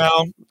 Yeah.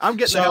 I'm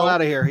getting the hell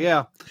out of here.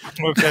 Yeah.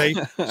 Okay.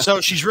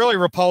 So she's really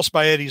repulsed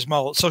by Eddie's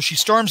mullet. So she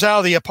storms out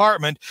of the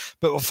apartment,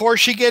 but before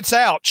she gets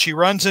out, she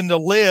runs into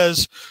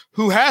Liz,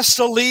 who has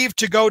to leave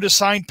to go to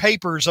sign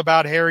papers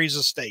about Harry's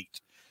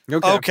estate.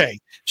 Okay.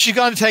 She's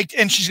going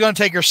to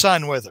take her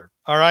son with her.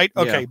 All right.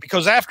 Okay. Yeah.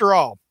 Because after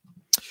all,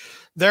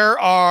 there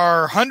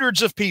are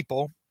hundreds of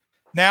people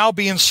now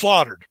being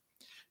slaughtered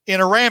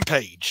in a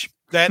rampage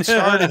that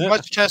started in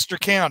Westchester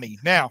County.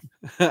 Now,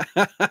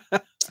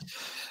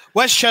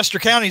 Westchester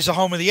County is the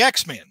home of the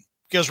X-Men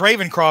because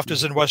Ravencroft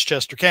is in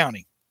Westchester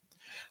County.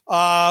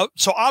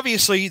 So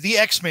obviously the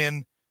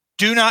X-Men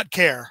do not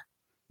care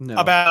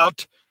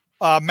about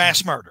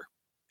mass murder.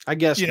 I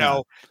guess,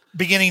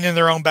 beginning in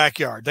their own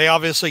backyard. They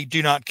obviously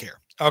do not care.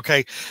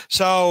 Okay.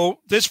 So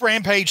this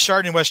rampage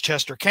started in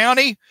Westchester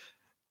County.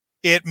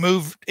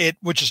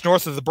 Which is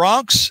north of the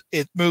Bronx.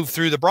 It moved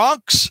through the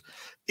Bronx.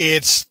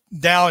 It's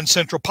now in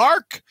Central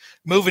Park,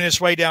 moving its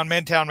way down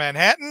Midtown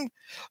Manhattan.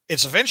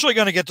 It's eventually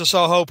going to get to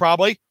Soho,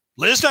 probably.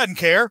 Liz doesn't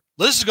care.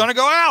 Liz is going to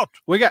go out.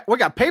 We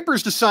got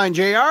papers to sign,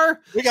 JR.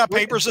 We got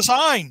papers to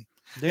sign.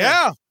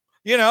 Yeah.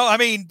 I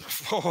mean,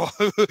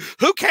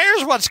 who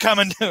cares what's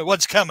coming?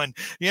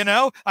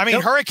 I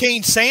mean,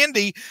 Hurricane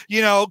Sandy,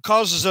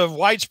 causes of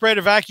widespread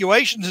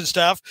evacuations and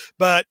stuff,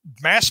 but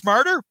mass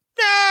murder?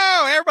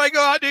 No, everybody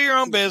go out, do your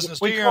own business,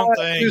 do your own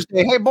thing.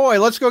 Tuesday. Hey,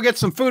 boy, let's go get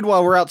some food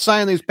while we're out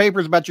signing these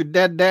papers about your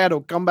dead dad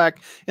who'll come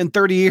back in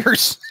 30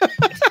 years.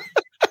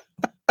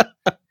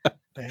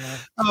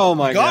 Oh,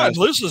 my God.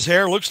 Liz's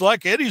hair looks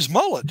like Eddie's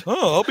mullet.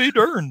 Oh, I'll be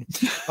darned.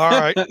 All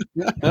right.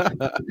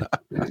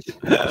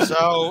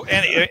 So,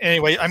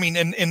 anyway, I mean,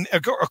 and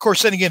of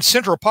course, then again,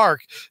 Central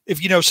Park, if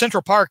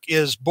Central Park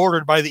is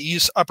bordered by the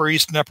Upper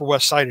East and Upper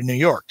West Side of New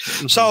York.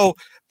 Mm-hmm. So,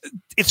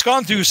 it's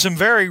gone through some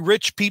very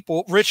rich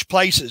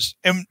places,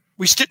 and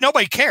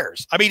nobody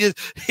cares. I mean,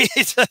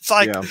 it's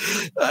like,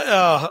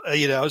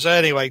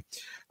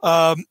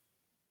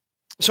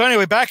 so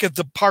anyway, back at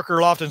the Parker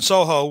Loft in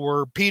Soho,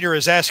 where Peter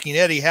is asking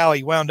Eddie how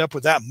he wound up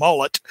with that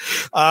mullet.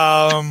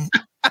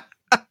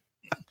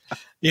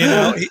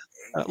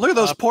 Look at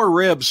those poor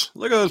ribs.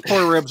 Look at those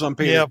poor ribs on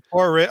Peter. Yeah,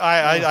 poor rib.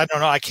 I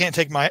don't know. I can't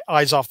take my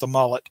eyes off the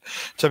mullet,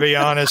 to be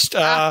honest.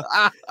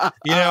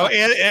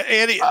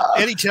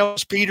 Eddie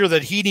tells Peter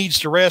that he needs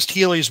to rest,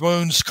 heal his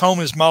wounds, comb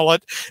his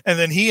mullet, and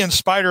then he and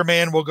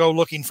Spider-Man will go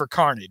looking for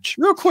Carnage.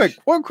 Real quick.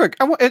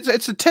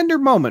 It's a tender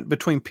moment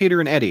between Peter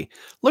and Eddie.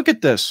 Look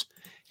at this.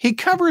 he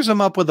covers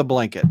him up with a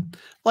blanket.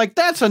 Like,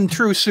 that's a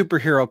true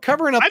superhero,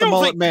 covering up the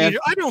mullet man.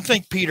 I don't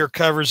think Peter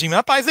covers him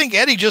up. I think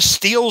Eddie just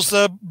steals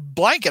the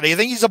blanket. I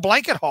think he's a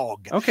blanket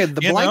hog. Okay,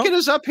 the blanket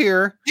is up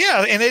here.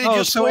 Yeah, and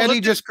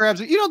Eddie just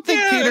grabs it. You don't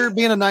think Peter,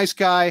 being a nice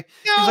guy,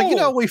 he's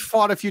like, we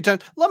fought a few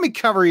times. Let me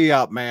cover you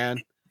up, man.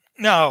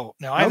 No.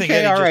 I think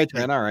Eddie all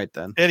right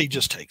then. Eddie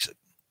just takes it.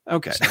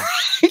 Okay. So,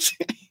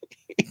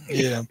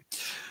 yeah.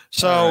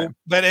 So,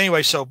 but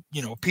anyway,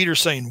 Peter's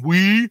saying,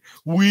 we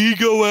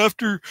go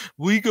after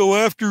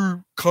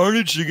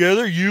Carnage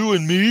together, you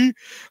and me.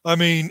 I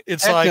mean,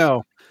 it's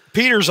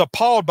Peter's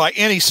appalled by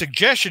any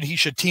suggestion he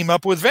should team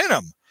up with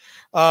Venom.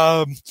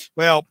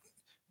 Well,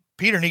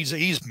 Peter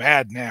he's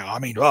mad now. I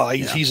mean,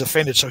 he's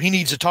offended. So he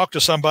needs to talk to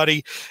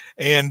somebody,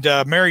 and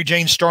Mary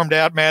Jane stormed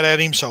out mad at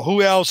him. So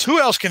who else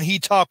can he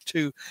talk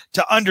to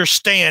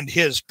understand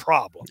his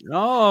problem? Oh,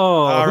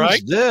 all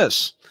right. Who's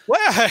this?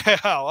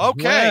 Well,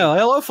 okay. Well,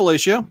 hello,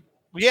 Felicia.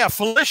 Yeah,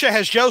 Felicia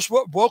has just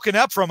woken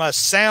up from a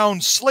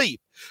sound sleep,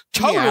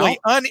 totally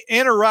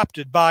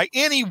uninterrupted by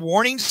any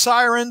warning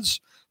sirens,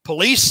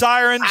 police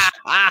sirens,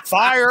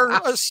 fire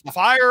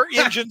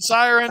engine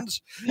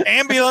sirens,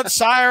 ambulance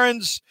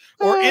sirens,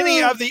 or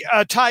any of the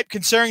type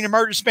concerning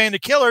emergency band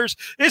of killers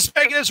is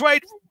making its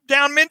way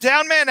down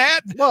Midtown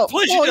Manhattan. Well,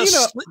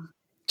 Felicia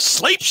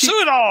sleeps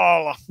through it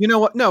all. You know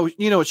what? No,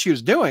 you know what she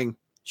was doing?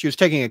 She was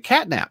taking a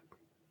cat nap.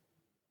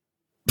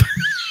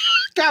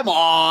 Come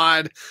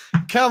on,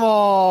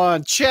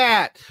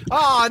 chat.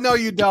 Oh, no,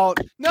 you don't.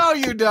 No,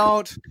 you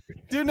don't.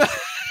 Do not.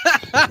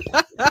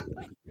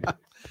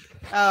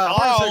 Look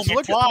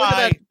at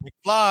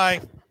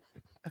that.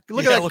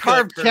 Look at that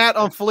carved cat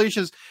on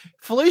Felicia's.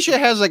 Felicia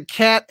has a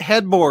cat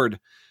headboard.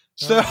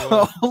 So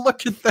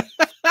look at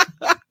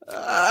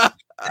that.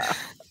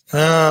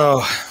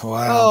 Oh,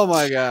 wow. Oh,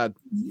 my God.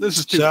 This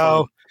is too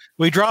funny.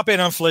 We drop in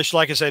on Felicia.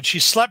 Like I said, she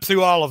slept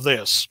through all of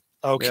this.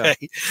 Okay.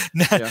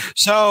 Yeah.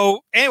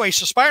 So anyway,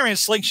 Spider-Man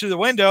slinks through the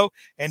window,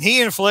 and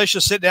he and Felicia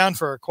sit down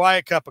for a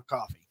quiet cup of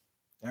coffee.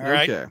 All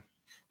right. Okay.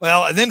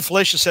 Well, and then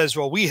Felicia says,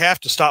 well, we have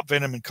to stop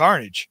Venom and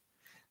Carnage.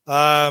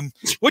 Real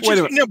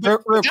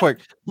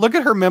quick. Look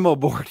at her memo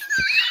board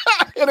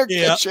in her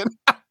kitchen.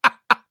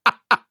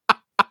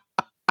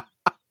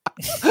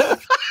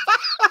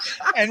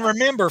 And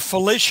remember,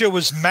 Felicia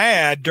was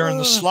mad during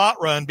the slot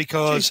run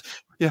because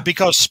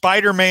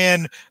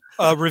Spider-Man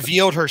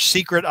revealed her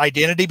secret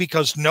identity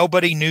because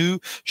nobody knew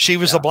she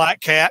was a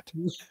black cat.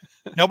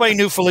 Nobody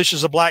knew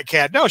Felicia's a black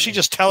cat. No, she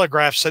just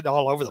telegraphs it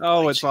all over the place.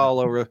 Oh, it's all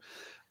over.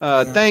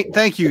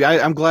 Thank you.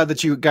 I'm glad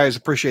that you guys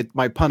appreciate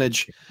my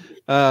punnage.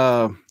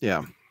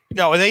 Yeah.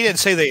 No, they didn't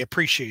say they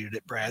appreciated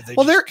it, Brad. They're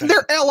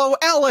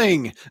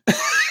LOLing.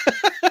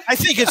 I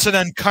think it's an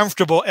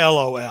uncomfortable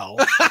LOL.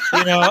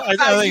 You know, I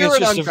think it's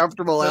just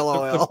uncomfortable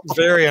LOL. A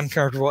very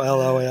uncomfortable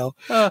LOL.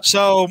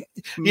 So,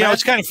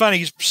 it's kind of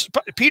funny.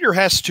 Peter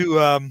has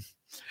to.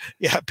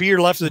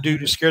 Peter left the dude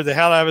who scared the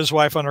hell out of his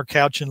wife on her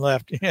couch and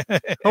left.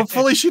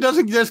 Hopefully she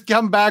doesn't just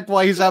come back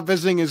while he's out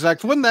visiting his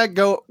ex. Wouldn't that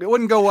go? It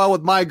wouldn't go well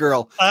with my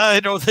girl. I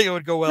don't think it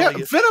would go well.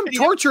 Yeah, Venom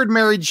tortured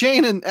Mary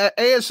Jane in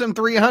ASM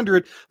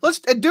 300.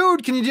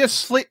 Dude, can you just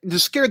sleep?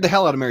 Just scared the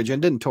hell out of Mary Jane.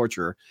 Didn't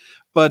torture her,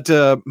 but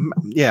grab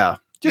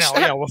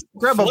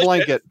a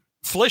blanket.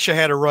 Felicia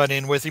had a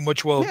run-in with him,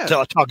 which we'll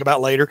talk about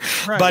later.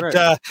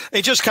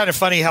 It's just kind of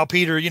funny how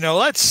Peter,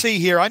 let's see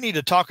here. I need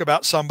to talk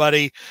about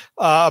somebody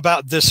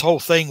about this whole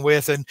thing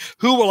with, and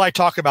who will I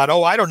talk about?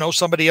 Oh, I don't know,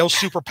 somebody else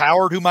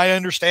superpowered who might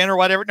understand or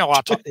whatever. No,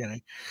 I'll talk to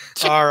him.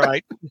 All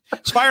right.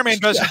 Spider-Man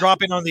doesn't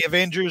drop in on the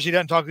Avengers. He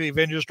doesn't talk to the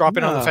Avengers, drop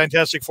in on the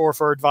Fantastic Four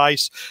for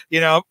advice.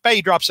 But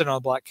he drops in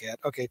on Black Cat.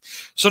 Okay.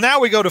 So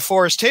now we go to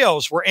Forest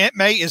Hills, where Aunt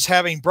May is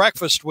having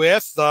breakfast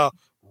with the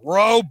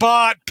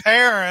robot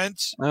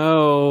parents.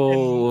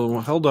 Oh,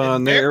 hold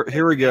on.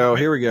 Here we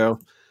go.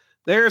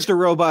 There's the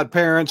robot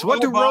parents.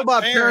 What do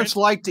robot parents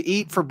like to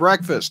eat for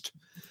breakfast?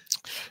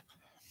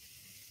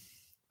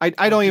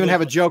 I don't even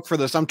have a joke for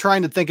this. I'm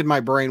trying to think in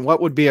my brain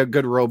what would be a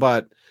good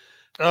robot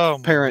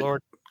parent.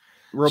 Lord.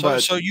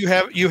 Robot. So you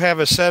have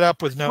a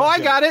setup with no. Oh, I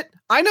got it.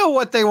 I know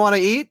what they want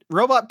to eat.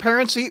 Robot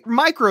parents eat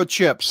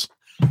microchips.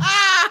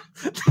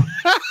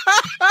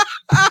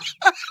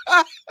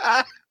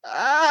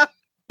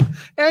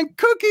 And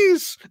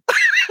cookies.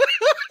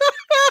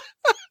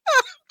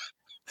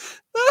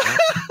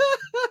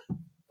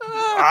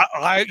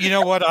 You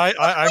know what?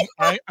 I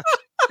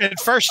at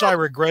first I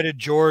regretted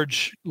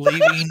George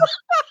leaving,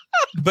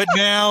 but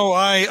now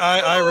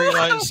I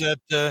realize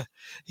that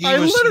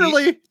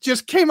he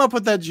just came up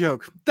with that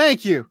joke.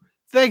 Thank you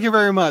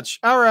very much.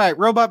 All right,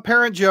 robot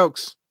parent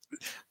jokes.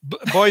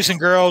 Boys and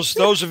girls,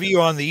 those of you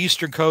on the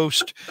East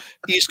Coast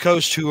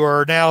who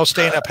are now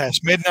staying up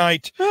past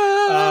midnight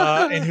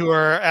and who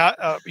are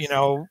out,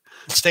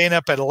 staying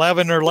up at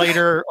 11 or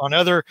later on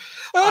other,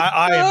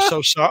 I am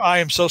so sorry. I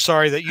am so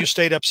sorry that you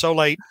stayed up so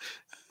late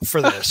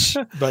for this.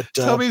 But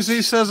Toby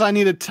Z says I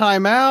need a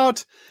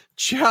timeout.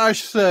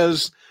 Josh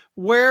says,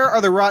 "Where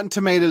are the Rotten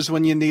Tomatoes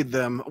when you need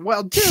them?"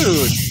 Well,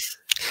 dude.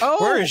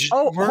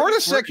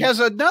 Hornacek has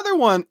another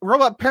one.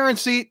 Robot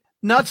parents eat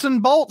nuts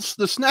and bolts,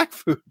 the snack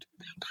food.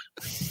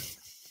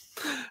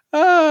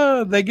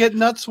 They get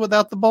nuts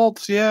without the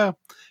bolts. Yeah.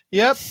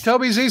 Yep.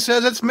 Toby Z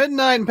says it's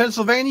midnight in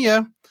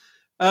Pennsylvania.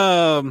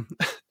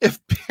 If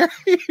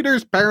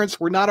Peter's parents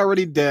were not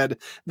already dead,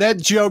 that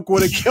joke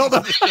would have killed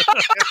him.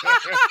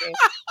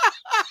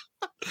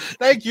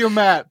 Thank you,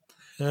 Matt.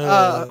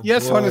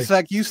 Yes, boy.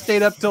 Honesec, you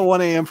stayed up till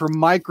 1 a.m. for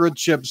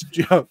Microchip's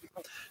joke.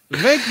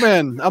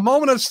 Vinkman, a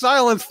moment of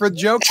silence for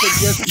jokes that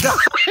just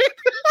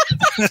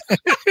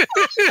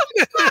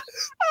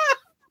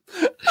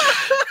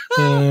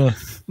died.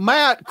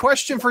 Matt,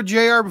 question for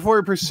JR before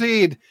we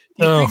proceed.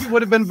 Do you think it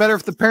would have been better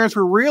if the parents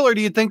were real, or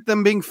do you think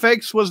them being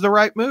fakes was the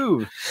right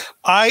move?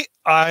 I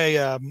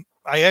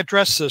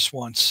addressed this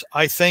once.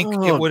 I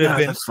think it would have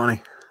been that's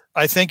funny.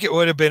 I think it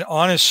would have been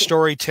honest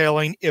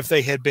storytelling if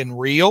they had been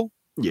real.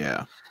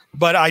 Yeah.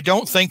 But I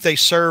don't think they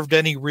served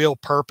any real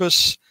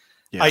purpose.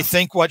 Yeah. I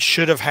think what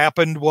should have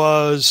happened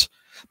was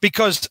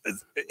because,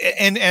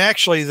 and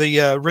actually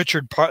the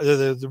Richard,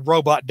 the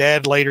robot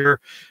dad later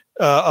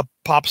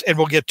pops, and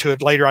we'll get to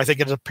it later. I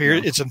think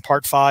it's in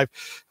part 5,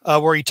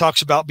 where he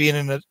talks about being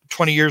in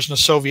 20 years in a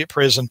Soviet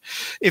prison.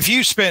 If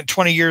you spent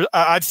 20 years,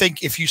 I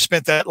think if you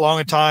spent that long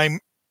a time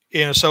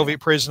in a Soviet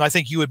prison, I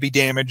think you would be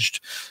damaged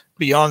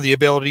beyond the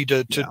ability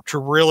to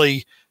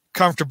really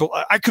comfortable.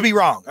 I could be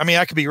wrong. I mean,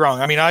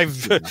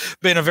 I've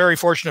been a very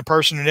fortunate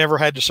person who never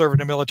had to serve in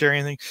the military or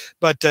anything.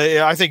 But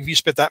I think if you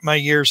spent that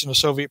many years in a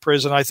Soviet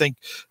prison, I think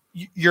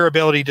your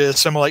ability to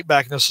assimilate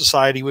back into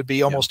society would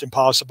be almost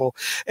impossible.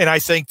 And I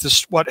think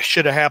what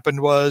should have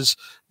happened was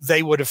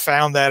they would have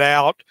found that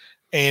out,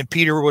 and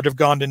Peter would have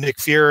gone to Nick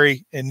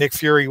Fury, and Nick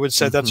Fury would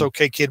say, "That's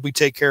okay, kid. We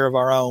take care of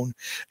our own,"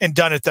 and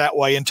done it that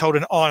way and told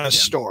an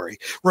honest story.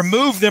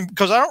 Remove them,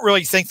 because I don't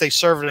really think they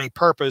served any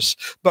purpose,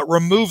 but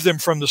remove them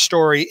from the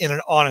story in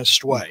an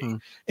honest way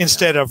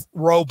instead of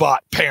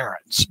robot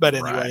parents. But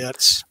anyway,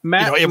 that's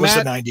Matt, it was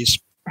the 90s.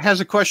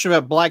 Has a question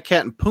about Black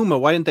Cat and Puma.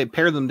 Why didn't they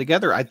pair them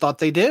together? I thought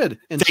they did.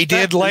 They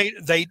did late.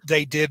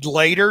 They did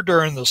later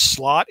during the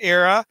slot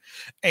era,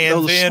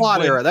 and the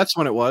slot era. That's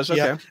when it was. Okay,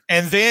 yeah.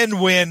 And then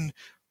when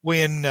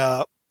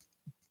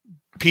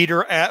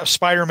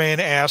Spider-Man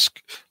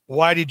asked,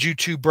 "Why did you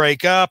two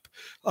break up?"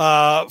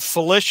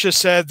 Felicia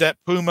said that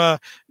Puma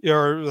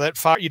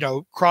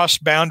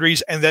crossed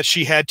boundaries and that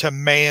she had to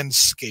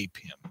manscape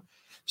him.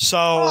 So,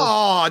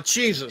 oh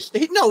Jesus!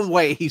 No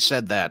way he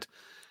said that.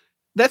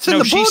 That's in the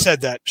book. She said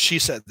that.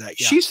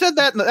 Yeah. She said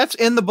that. That's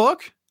in the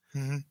book.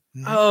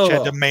 Mm-hmm. Oh, she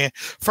had to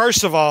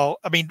First of all,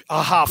 I mean,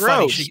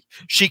 funny.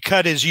 She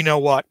cut his, you know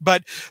what?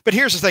 But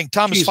here's the thing: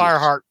 Thomas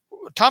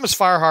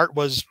Fireheart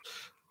was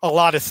a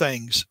lot of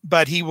things,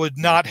 but he would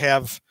not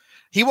have.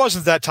 He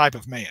wasn't that type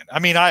of man. I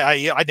mean,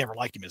 I never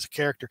liked him as a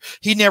character.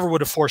 He never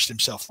would have forced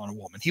himself on a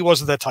woman. He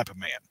wasn't that type of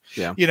man.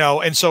 Yeah.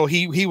 And so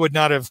he would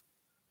not have.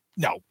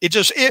 No,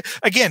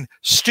 again,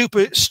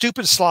 stupid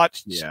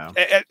slot. Yeah.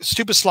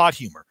 Stupid slot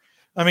humor.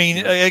 I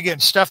mean, again,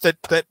 stuff that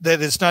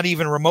is not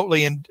even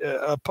remotely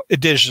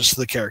indigenous to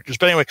the characters.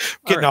 But anyway,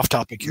 getting off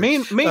topic here.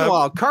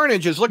 Meanwhile,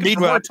 Carnage is looking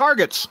for more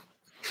targets.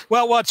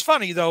 Well, what's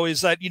funny though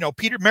is that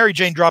Mary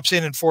Jane drops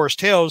in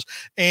Forest Hills,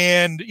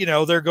 and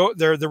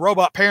the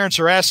robot parents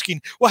are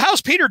asking, "Well,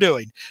 how's Peter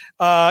doing?"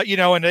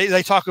 And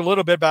they talk a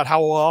little bit about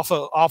how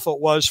awful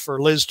it was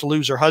for Liz to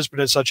lose her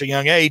husband at such a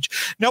young age.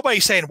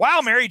 Nobody's saying,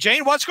 "Wow, Mary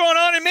Jane, what's going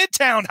on in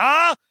Midtown,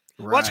 huh?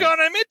 Right. What's going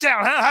on in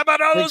Midtown, huh? How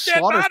about all those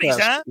dead bodies,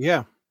 huh?"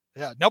 Yeah.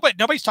 Yeah,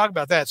 nobody's talking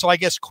about that. So I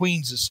guess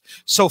Queens is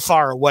so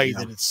far away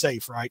that it's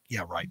safe, right?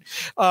 Yeah, right.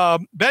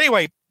 But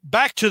anyway,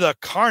 back to the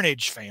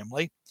Carnage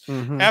family.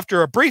 Mm-hmm.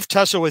 After a brief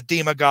tussle with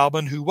Dima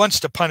Goblin, who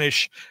wants to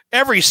punish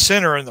every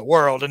sinner in the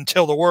world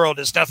until the world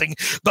is nothing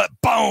but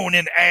bone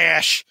and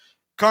ash,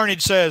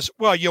 Carnage says,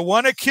 "Well, you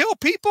want to kill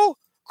people?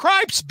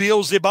 Cripes,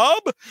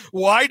 Beelzebub.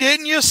 Why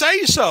didn't you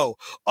say so?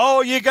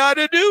 All you got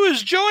to do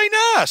is join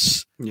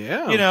us."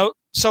 Yeah.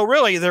 So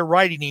really, they're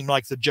writing him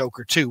like the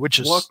Joker too, which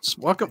is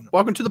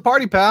welcome to the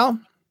party, pal.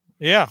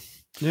 Yeah.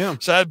 Yeah.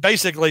 So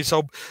basically,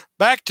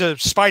 back to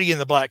Spidey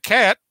and the Black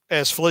Cat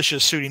as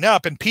Felicia's suiting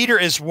up, and Peter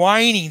is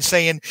whining,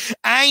 saying,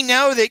 "I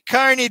know that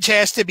Carnage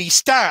has to be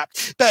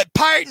stopped, but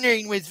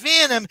partnering with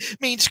Venom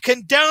means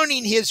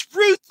condoning his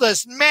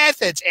ruthless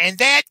methods, and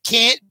that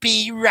can't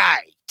be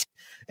right."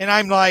 And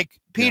I'm like,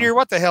 Peter,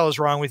 what the hell is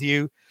wrong with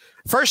you?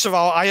 First of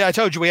all, I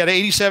told you we had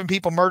 87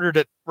 people murdered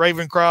at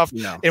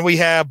Ravencroft, and we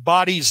have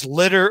bodies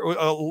litter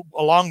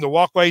along the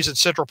walkways at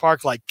Central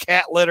Park like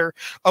cat litter.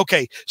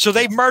 Okay, so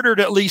they've murdered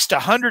at least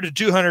 100 to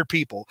 200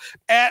 people,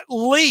 at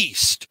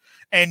least,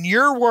 and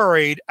you're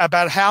worried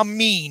about how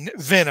mean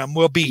Venom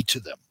will be to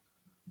them.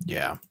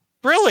 Yeah.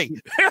 Really?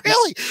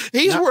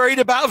 He's worried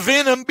about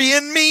Venom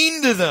being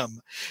mean to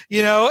them.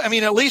 I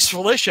mean, at least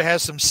Felicia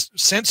has some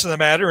sense of the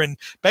matter and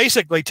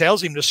basically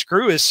tells him to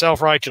screw his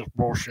self-righteous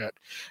bullshit.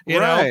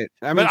 Right.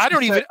 I mean, I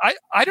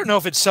don't know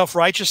if it's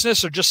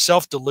self-righteousness or just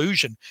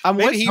self-delusion. I'm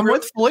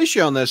with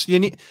Felicia on this. You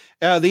need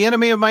the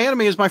enemy of my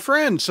enemy is my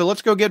friend. So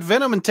let's go get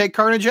Venom and take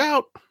Carnage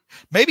out.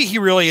 Maybe he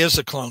really is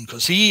a clone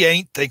because he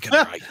ain't thinking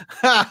right.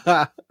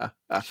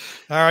 All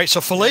right. So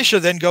Felicia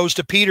then goes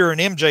to Peter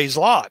and MJ's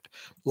lot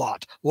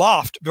loft,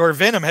 where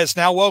Venom has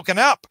now woken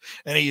up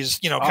and he's,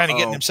 kind of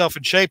getting himself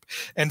in shape.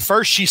 And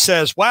first she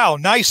says, "Wow,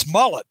 nice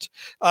mullet."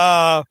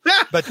 But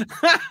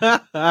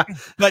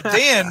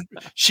then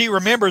she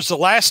remembers the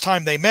last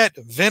time they met,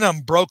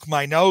 Venom broke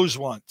my nose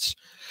once.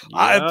 Yep.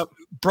 I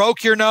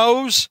broke your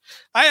nose.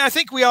 I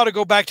think we ought to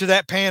go back to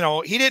that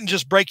panel. He didn't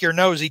just break your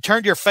nose. He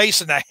turned your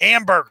face into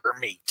hamburger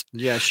meat.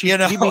 Yeah. He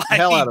beat the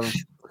hell out of him.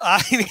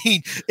 I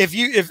mean, if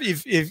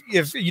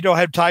you don't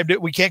have time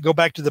we can't go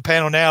back to the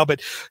panel now,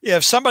 but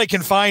if somebody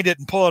can find it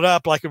and pull it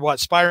up, like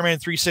Spider-Man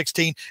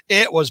 316,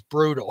 it was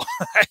brutal.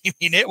 I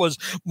mean, it was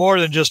more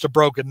than just a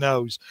broken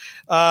nose.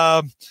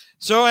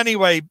 So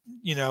anyway,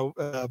 see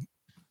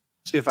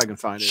if I can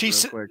find it real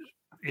quick.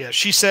 Yeah,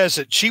 she says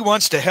that she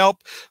wants to help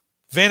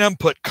Venom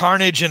put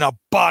Carnage in a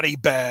body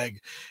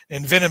bag,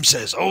 and Venom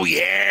says, "Oh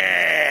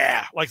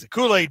yeah," like the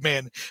Kool-Aid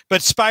Man.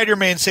 But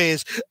Spider-Man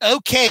says,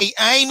 "Okay,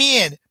 I'm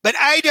in, but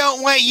I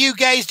don't want you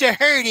guys to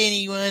hurt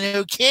anyone,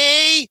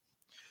 okay?"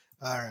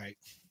 All right.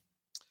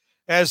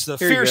 As the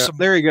fearsome,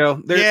 there you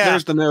go.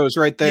 There's the nose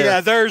right there.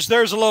 Yeah, there's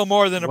a little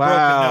more than a broken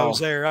nose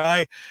there.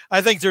 I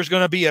think there's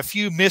going to be a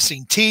few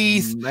missing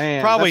teeth.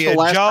 Man, probably that's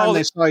the last jaw time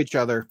they saw each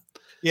other.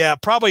 Yeah,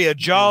 probably a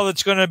jaw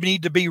that's going to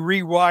need to be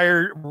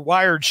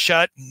wired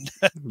shut. And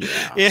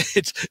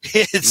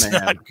it's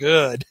not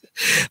good.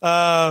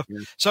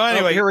 So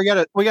anyway, here we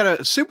got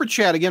a super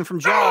chat again from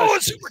Josh. Oh,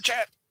 a super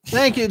chat.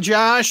 Thank you,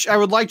 Josh. I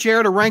would like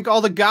JR to rank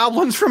all the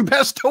goblins from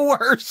best to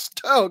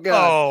worst. Oh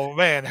God. Oh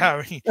man,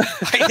 I mean,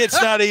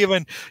 it's not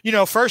even.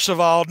 First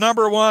of all,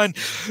 number one,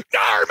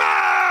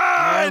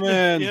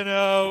 Norman.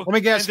 Let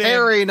me guess,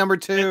 Harry, number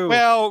 2.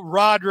 Well,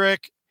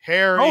 Roderick.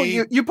 Harry. Oh,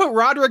 you put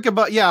Roderick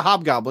above,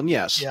 Hobgoblin,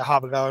 yes. Yeah,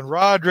 Hobgoblin.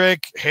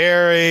 Roderick,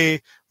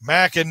 Harry,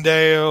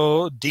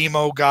 Macendale,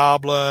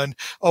 Demogoblin.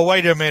 Oh,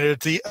 wait a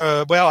minute.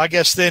 I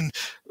guess then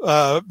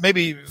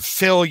maybe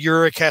Phil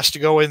Urich has to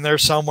go in there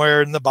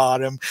somewhere in the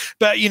bottom.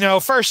 But,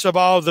 first of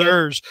all,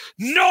 there's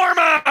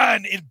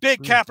Norman in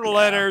big capital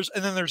letters,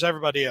 and then there's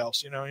everybody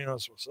else.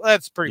 So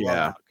that's pretty well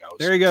how it goes.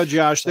 There you go,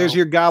 Josh. There's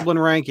your Goblin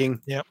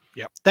ranking. Yep.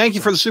 Thank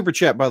you for the super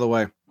chat, by the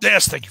way.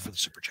 Yes, thank you for the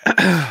super chat.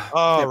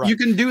 Right. You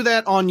can do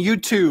that on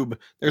YouTube.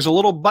 There's a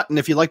little button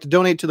if you'd like to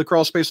donate to the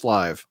Crawl Space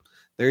Live.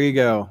 There you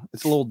go.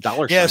 It's a little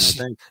dollar sign, I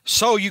think.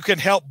 So you can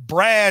help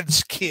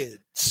Brad's kids.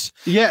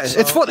 Yes,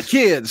 it's for the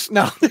kids.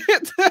 No.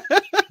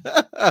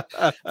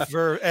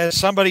 As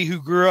somebody who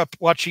grew up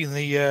watching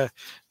the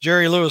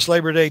Jerry Lewis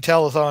Labor Day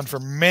telethon for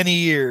many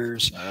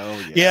years.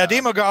 Oh, yeah.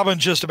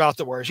 Demogoblin's just about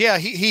the worst. Yeah,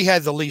 he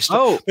had the least.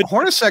 Oh, but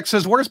Hornacek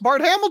says, where's Bart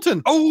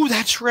Hamilton? Oh,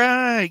 that's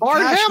right.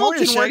 Bart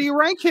Hamilton, Hornacek, where do you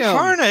rank him?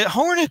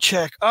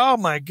 Hornacek. Oh,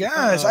 my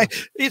gosh.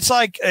 It's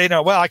like,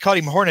 I called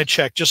him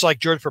Hornacek, just like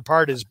George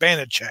Papard is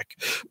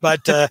Banachek.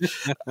 But, so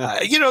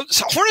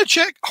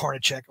Hornacek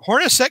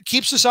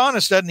keeps us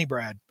honest, doesn't he,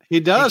 Brad? He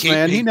does,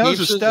 man. He knows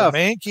his stuff.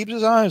 Man, keeps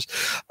his eyes.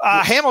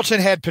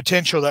 Hamilton had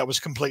potential that was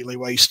completely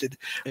wasted.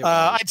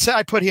 I'd say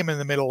I put him in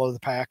the middle of the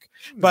pack,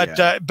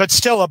 but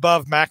still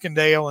above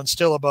Macendale and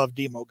still above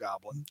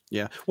Demogoblin.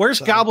 Yeah. Where's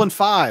Goblin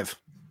 5?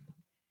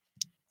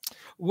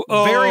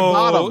 Very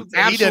bottom.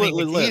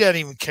 Absolutely. He doesn't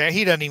even count.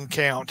 He doesn't even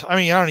count. I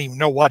mean, I don't even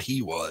know what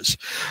he was.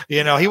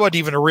 He wasn't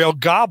even a real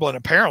goblin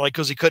apparently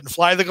because he couldn't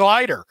fly the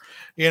glider.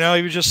 He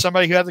was just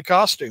somebody who had the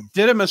costume.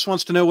 Didymus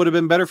wants to know, would have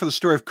been better for the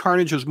story if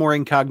Carnage was more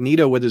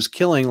incognito with his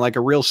killing, like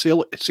a real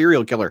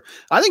serial killer.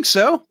 I think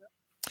so.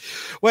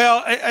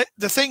 Well,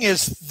 the thing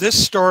is,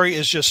 this story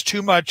is just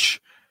too much.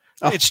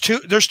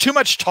 There's too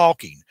much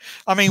talking.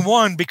 I mean,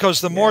 one,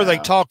 because the more they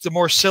talk, the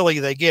more silly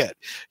they get,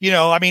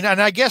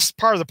 and I guess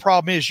part of the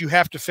problem is you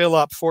have to fill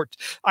up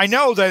I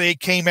know that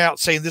it came out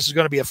saying this is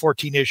going to be a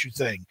 14-issue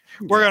thing.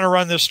 We're going to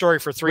run this story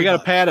for 3 We got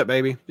months. to pad it,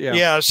 baby. Yeah.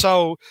 Yeah.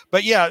 So,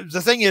 but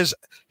the thing is,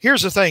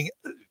 here's the thing,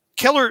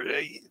 Killer,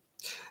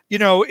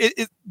 they're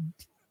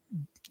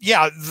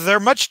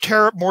much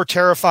more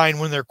terrifying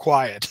when they're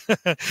quiet.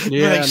 When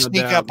they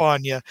sneak up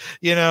on you,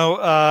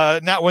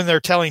 not when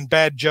they're telling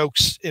bad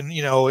jokes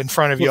in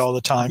front of you all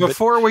the time.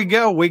 Before we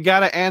go, we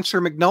got to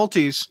answer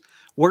McNulty's.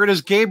 Where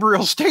does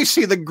Gabriel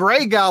Stacy, the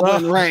Gray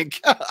Goblin, rank?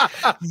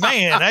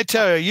 Man, I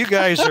tell you, you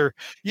guys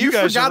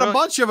forgot a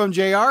bunch of them,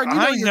 JR.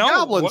 And your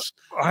goblins.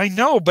 I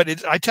know,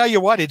 but I tell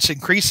you what, it's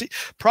increasing.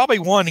 Probably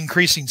one,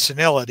 increasing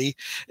senility,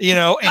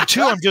 and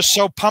two, I'm just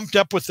so pumped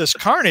up with this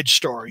Carnage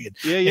story.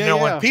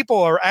 And, when people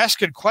are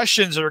asking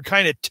questions that are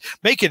kind of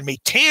making me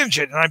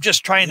tangent, and I'm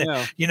just trying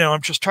to,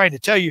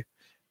 tell you,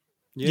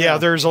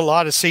 there's a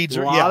lot of seeds.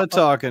 A lot of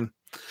talking.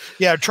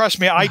 Yeah, trust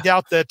me. I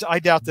doubt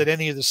that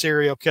any of the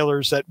serial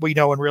killers that we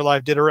know in real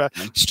life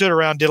stood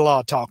around, did a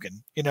lot of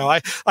talking.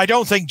 I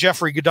don't think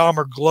Jeffrey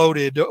Dahmer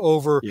gloated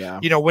over,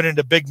 went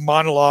into big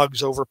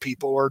monologues over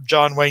people, or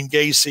John Wayne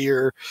Gacy,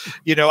 or,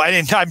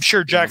 I'm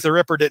sure Jack the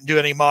Ripper didn't do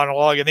any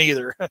monologuing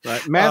either.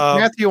 Right.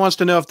 Matthew wants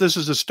to know if this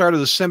is the start of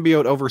the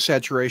symbiote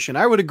oversaturation.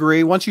 I would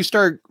agree. Once you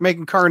start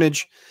making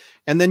Carnage,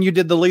 and then you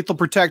did the Lethal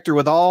Protector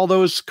with all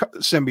those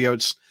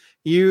symbiotes,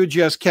 you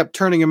just kept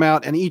turning them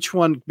out, and each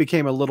one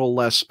became a little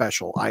less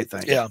special, I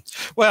think. Yeah.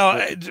 Well,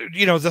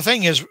 the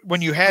thing is,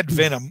 when you had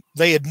Venom,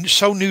 they had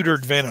so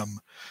neutered Venom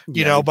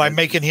by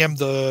making him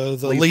the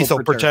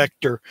lethal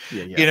protector.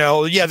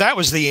 That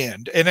was the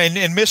end. And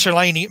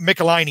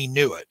Michelinie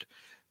knew it.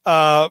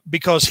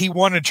 Because he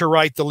wanted to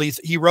write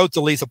he wrote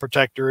the lethal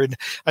protector, and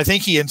I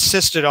think he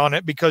insisted on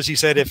it because he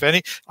said,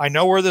 I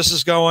know where this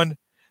is going.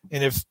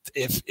 And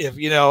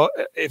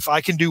if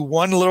I can do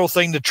one little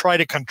thing to try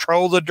to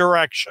control the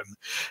direction,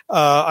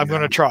 I'm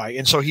going to try.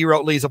 And so he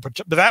wrote lethal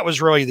protector, but that was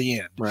really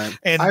the end. Right.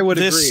 And I would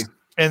agree.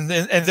 And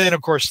then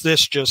of course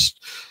this just,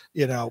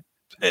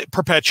 it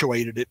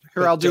perpetuated it.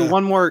 Here, I'll do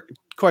one more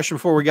question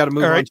before we got to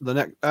move on to the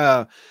next,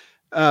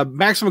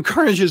 Maximum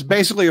Carnage is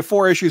basically a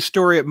 4-issue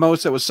story at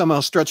most that was somehow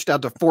stretched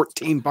out to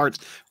 14 parts.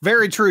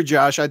 Very true,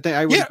 Josh. I think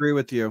I would agree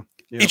with you.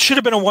 Yep. It should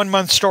have been a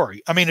 1-month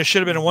story. I mean, it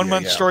should have been a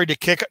 1-month story to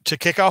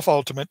kick off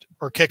Ultimate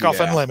or kick off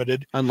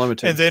Unlimited,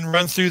 and then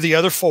run through the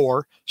other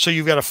 4. So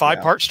you've got a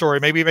 5-part story.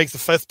 Maybe make the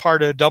 5th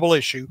part a double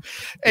issue,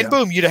 and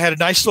boom, you'd have had a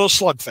nice little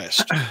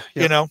slugfest.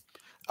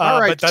 All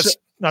right, but that's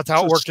not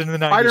how it worked in the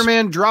 90s.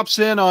 Spider-Man drops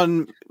in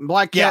on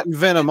Black Cat and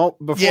Venom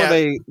before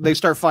they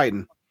start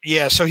fighting.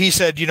 Yeah, so he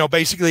said,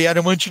 basically, I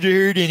don't want you to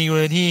hurt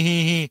anyone.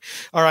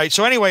 All right.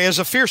 So anyway, as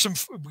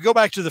we go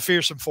back to the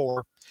Fearsome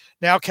Four,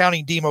 now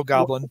counting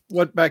Demogoblin.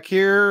 What back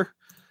here?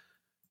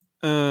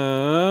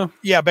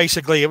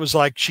 Basically, it was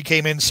like she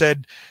came in and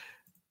said,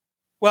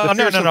 "Well,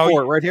 no,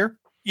 Four, right here."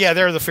 Yeah,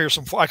 they're the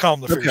Fearsome Four. I call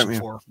them the Fearsome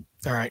Four.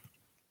 All right.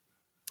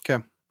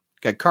 Okay.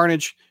 Got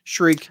Carnage,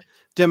 Shriek,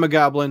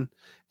 Demogoblin,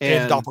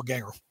 and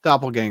Doppelganger.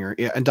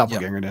 And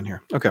Doppelganger down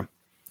here. Okay.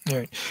 All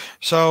right.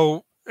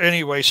 So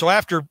anyway,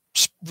 after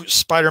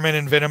Spider-Man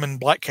and Venom and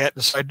Black Cat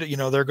decide,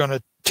 they're going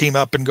to team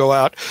up and go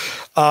out.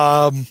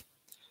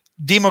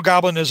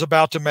 Demogoblin is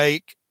about to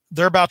make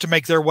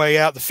their way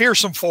out. The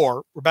Fearsome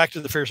Four, we're back to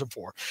the Fearsome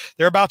Four.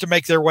 They're about to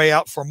make their way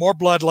out for more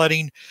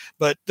bloodletting,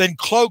 but then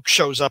Cloak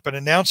shows up and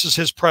announces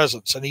his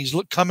presence, and he's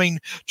coming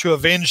to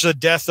avenge the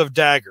death of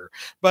Dagger.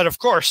 But of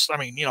course,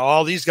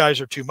 all these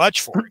guys are too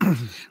much for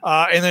him.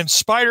 And then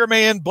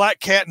Spider-Man, Black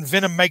Cat, and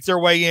Venom make their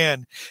way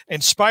in,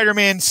 and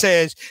Spider-Man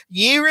says,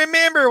 "You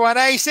remember what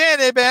I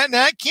said about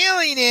not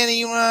killing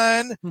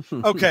anyone?"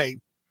 Okay.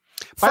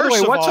 By the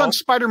way, what's on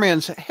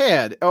Spider-Man's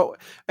head? Oh,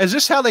 is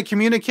this how they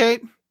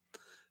communicate?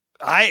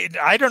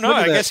 I don't know.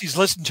 I guess he's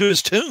listening to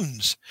his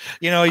tunes.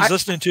 He's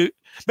listening to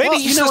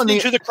he's listening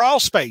to the crawl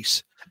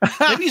space.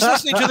 Maybe he's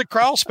listening to the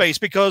crawl space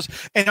because,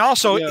 and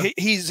also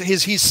he's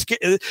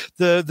the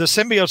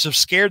symbiotes have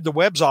scared the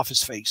webs off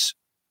his face.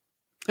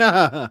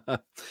 Well,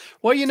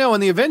 in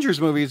the Avengers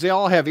movies, they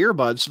all have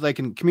earbuds so they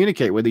can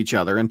communicate with each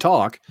other and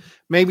talk.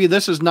 Maybe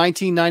this is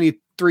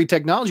 1993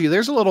 technology.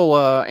 There's a little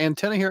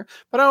antenna here,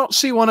 but I don't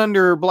see one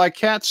under Black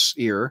Cat's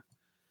ear.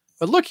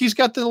 But look, he's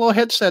got the little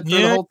headset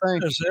through the whole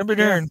thing.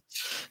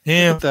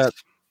 Yeah.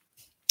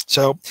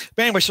 So,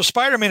 but anyway, so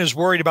Spider-Man is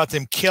worried about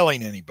them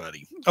killing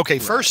anybody. Okay,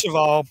 first of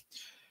all,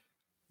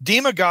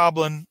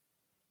 Demogoblin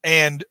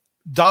and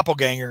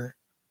Doppelganger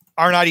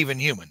are not even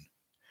human.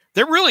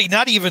 They're really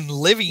not even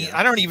living. Yeah.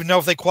 I don't even know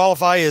if they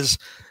qualify as,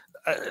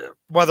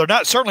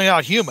 they're certainly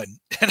not human.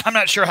 And I'm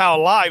not sure how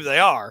alive they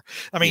are.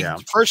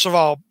 First of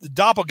all, the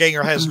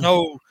Doppelganger has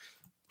no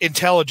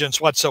intelligence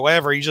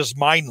whatsoever. He's just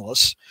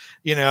mindless,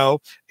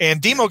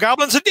 and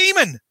Demogoblin's a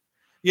demon,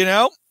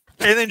 and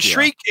then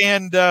Shriek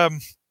and,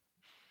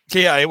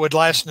 it would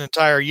last an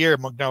entire year.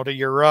 Magnota,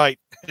 you're right.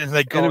 And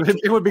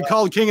it would be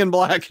called King in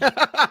Black.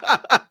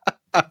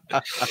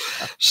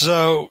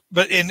 So,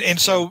 but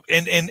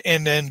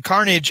and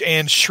Carnage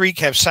and Shriek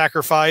have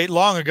sacrificed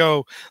long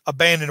ago,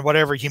 abandoned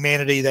whatever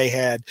humanity they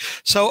had.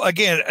 So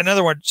again,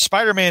 another one,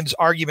 Spider-Man's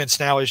arguments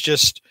now is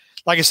just,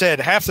 like I said,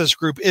 half this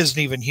group isn't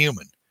even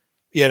human,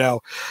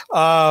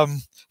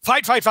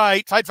 fight,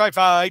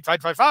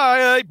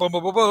 boom,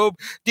 boom, boom, boom.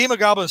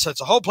 Demogoblin sets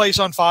the whole place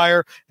on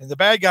fire, and the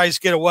bad guys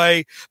get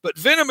away. But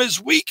Venom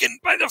is weakened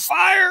by the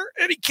fire,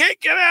 and he can't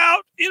get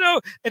out,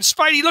 And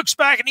Spidey looks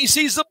back, and he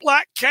sees the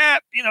Black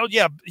Cat.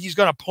 He's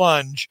going to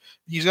plunge.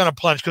 He's going to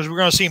plunge because we're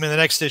going to see him in the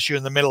next issue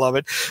in the middle of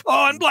it.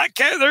 Oh, and Black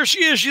Cat, there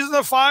she is. She's in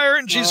the fire,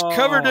 and she's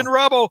covered in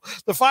rubble.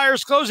 The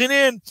fire's closing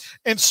in,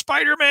 and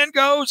Spider-Man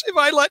goes, "If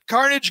I let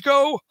Carnage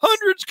go,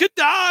 hundreds could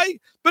die.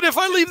 But if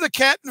I leave the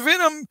Cat and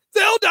Venom,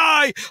 they'll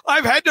die.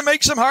 I've had to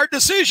make some hard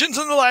decisions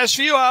in the last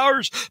few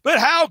hours, but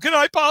how can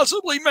I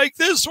possibly make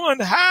this one?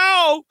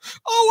 How?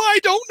 Oh, I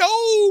don't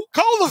know.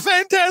 Call the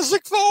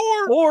Fantastic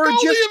Four. Or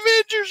call just the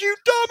Avengers, you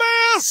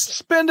dumbass.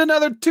 Spend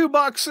another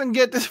 $2 and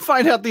get to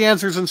find out the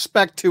answers in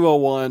Spec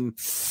 201.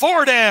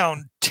 4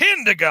 down,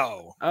 10 to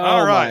go. Oh,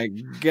 all right.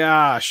 My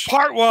gosh.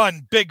 Part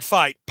 1, big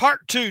fight.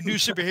 Part 2, new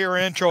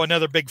superhero intro,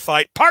 another big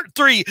fight. Part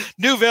 3,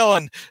 new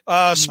villain,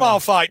 small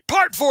fight.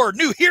 Part 4,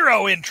 new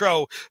hero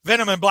intro,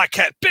 Venom and Black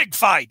Cat, big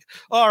fight.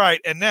 All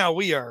right, and now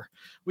we are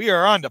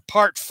on to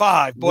part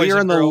 5, boys. We are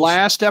in the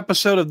last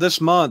episode of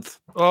this month.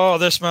 Oh,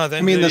 this month.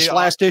 This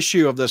last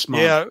issue of this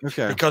month. Yeah,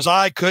 okay. Because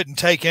I couldn't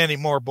take any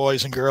more,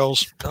 boys and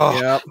girls. Oh,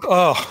 yeah.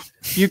 Oh.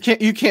 You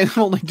can't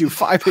only do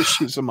 5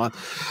 issues a month.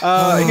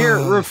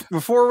 Here,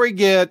 before we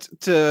get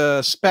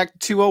to Spec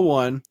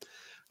 201,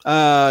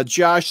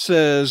 Josh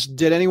says,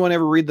 did anyone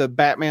ever read the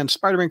Batman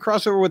Spider-Man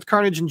crossover with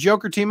Carnage and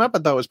Joker team up? I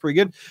thought it was pretty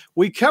good.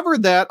 We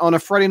covered that on a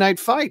Friday Night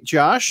Fight,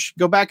 Josh.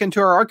 Go back into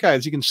our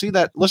archives. You can see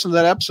that, listen to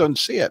that episode and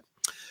see it.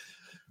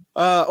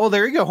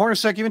 There you go.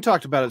 Hornacek even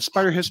talked about it.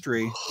 Spider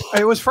history.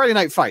 It was Friday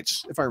Night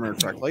Fights, if I remember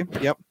correctly.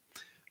 Yep.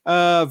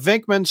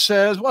 Vinkman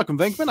says, welcome,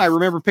 Vinkman. I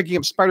remember picking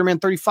up Spider-Man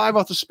 35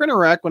 off the spinner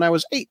rack when I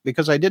was 8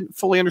 because I didn't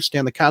fully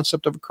understand the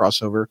concept of a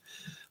crossover.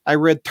 I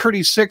read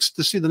 36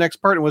 to see the next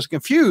part and was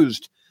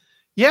confused.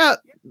 Yeah,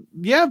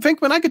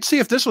 Vinkman, I could see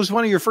if this was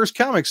one of your first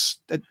comics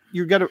that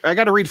I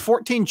got to read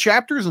 14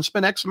 chapters and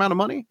spend X amount of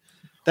money.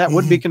 That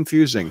would be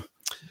confusing.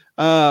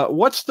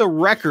 What's the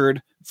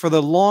record for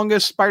the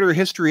longest Spider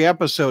history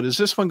episode? Is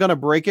this one going to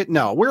break it?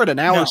 No, we're at an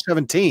hour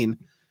 17.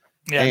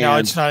 Yeah, no,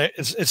 it's not.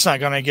 It's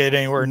not going to get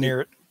anywhere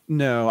near it.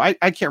 No, I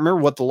can't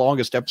remember what the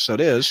longest episode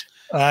is.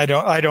 I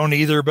don't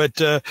either. But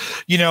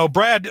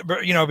Brad,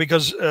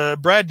 because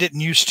Brad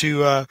didn't used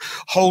to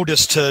hold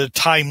us to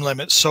time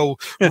limits so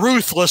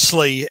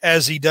ruthlessly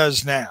as he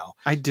does now.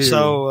 I do.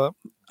 So,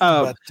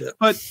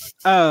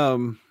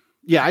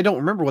 yeah, I don't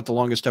remember what the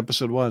longest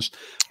episode was.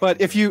 But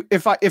if you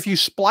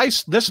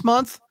splice this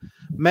month,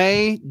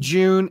 May,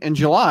 June, and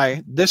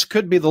July, this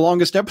could be the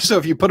longest episode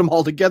if you put them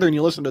all together and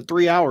you listen to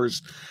 3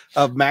 hours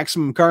of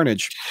Maximum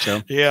Carnage.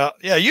 So yeah,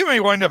 you may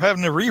wind up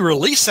having to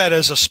re-release that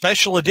as a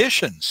special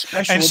edition.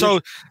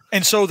 So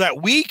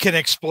that we can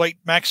exploit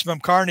Maximum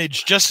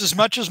Carnage just as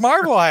much as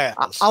Marvel has.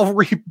 I'll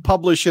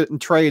republish it in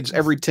trades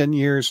every 10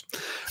 years.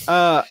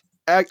 I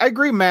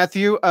agree,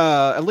 Matthew.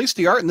 At least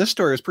the art in this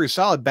story is pretty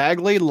solid.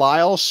 Bagley,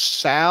 Lyle,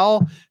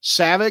 Sal,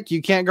 Savick,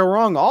 you can't go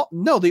wrong.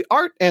 The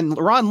art and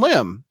Ron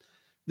Lim.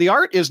 The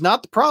art is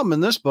not the problem in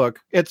this book.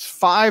 It's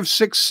 5,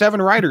 6,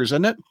 7 writers,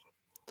 isn't it?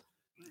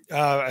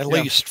 At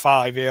least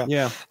 5, yeah.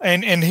 Yeah.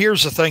 And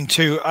here's the thing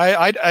too.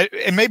 I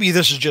and maybe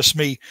this is just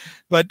me,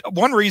 but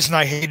one reason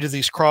I hated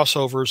these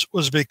crossovers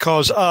was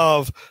because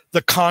of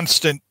the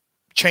constant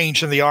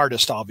change in the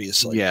artist,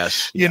 obviously.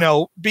 Yes.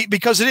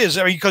 Because it is.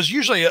 I mean, because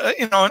usually,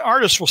 an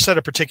artist will set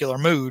a particular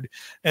mood,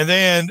 and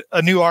then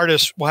a new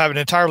artist will have an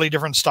entirely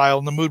different style,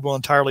 and the mood will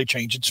entirely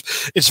change.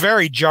 It's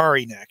very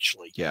jarring,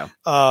 actually. Yeah.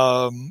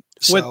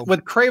 So.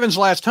 With Craven's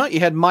Last Hunt,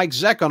 you had Mike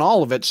Zeck on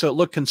all of it, so it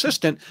looked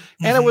consistent,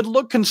 and it would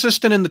look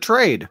consistent in the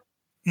trade.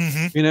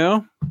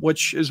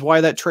 Which is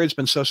why that trade's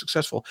been so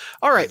successful.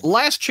 All right,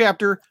 last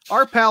chapter.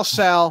 Our pal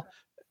Sal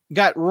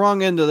got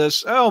rung into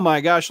this. Oh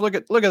my gosh, look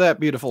at that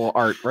beautiful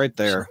art right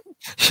there.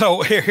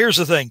 So here's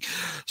the thing.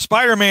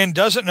 Spider-Man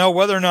doesn't know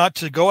whether or not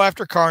to go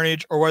after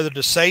Carnage or whether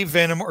to save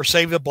Venom or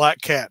save the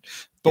Black Cat.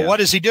 But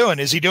what is he doing?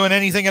 Is he doing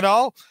anything at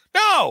all?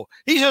 No,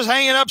 he's just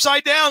hanging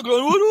upside down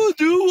going, what do I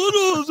do? What do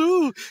I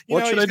do?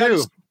 What should I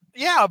do?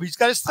 He's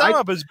got his thumb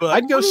up his butt.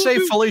 I'd go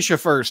save Felicia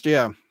first.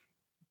 Yeah.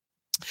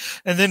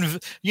 And then,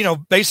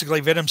 basically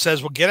Venom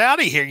says, well, get out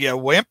of here, you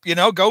wimp,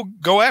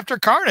 go after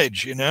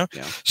Carnage, Yeah.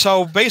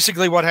 So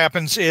basically what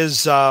happens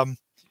is Venom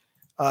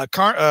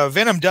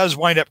does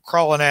wind up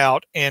crawling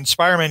out and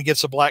Spider-Man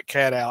gets a Black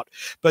Cat out,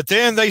 but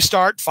then they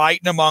start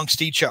fighting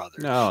amongst each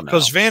other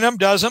because Venom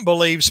doesn't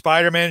believe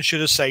Spider-Man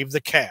should have saved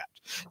the cat.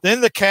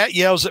 Then the cat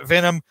yells at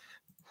Venom.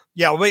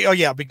 Venom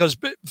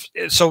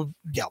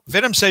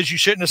says you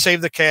shouldn't have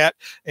saved the cat,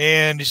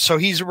 and so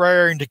he's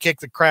raring to kick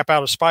the crap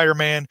out of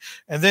Spider-Man.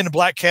 And then the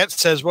Black Cat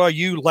says, well,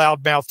 you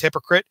loudmouth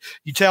hypocrite,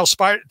 you tell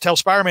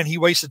Spider-Man he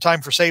wasted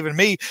time for saving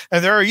me,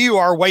 and there you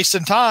are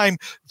wasting time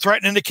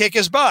threatening to kick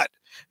his butt.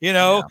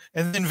 And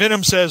then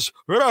Venom says,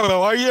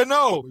 well,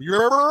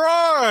 you're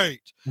right.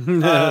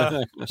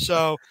 Mary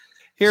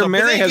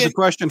has a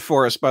question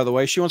for us, by the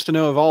way. She wants to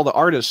know, of all the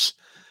artists,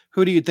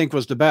 who do you think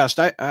was the best?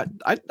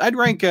 I'd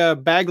rank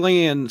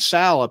Bagley and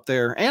Sal up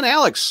there, and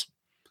Alex.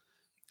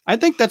 I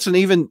think that's an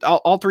even,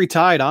 all three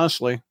tied,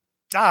 honestly.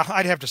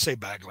 I'd have to say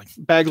Bagley.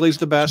 Bagley's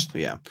the best.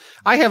 Yeah.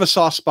 I have a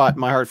soft spot in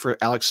my heart for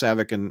Alex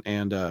Savick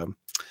and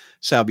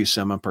Sal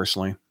Buscema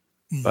personally,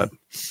 but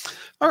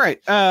all right,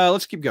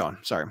 let's keep going.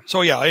 Sorry.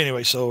 So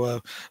anyway,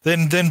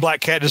 then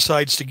Black Cat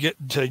decides to get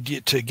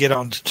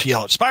on to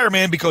yell at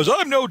Spider-Man because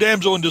I'm no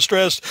damsel in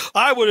distress.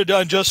 I would have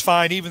done just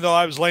fine, even though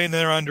I was laying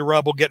there under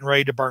rubble, getting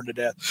ready to burn to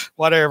death.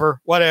 Whatever.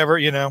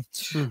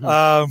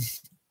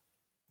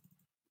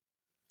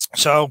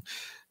 So.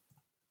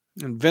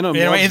 And Venom.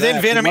 And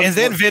then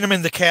Venom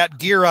and the Cat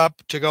gear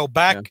up to go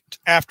back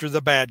after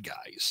the bad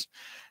guys,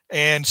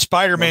 and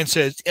Spider-Man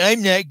says,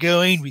 "I'm not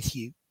going with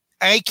you.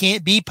 I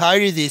can't be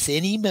part of this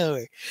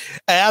anymore.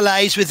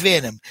 Allies with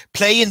Venom,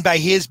 playing by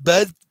his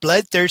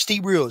bloodthirsty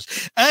rules.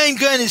 I'm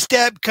going to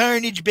stop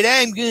Carnage, but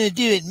I'm going to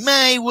do it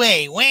my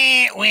way.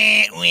 Wah,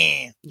 wah,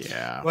 wah."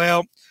 Yeah.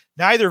 Well,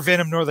 neither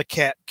Venom nor the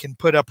Cat can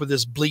put up with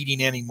this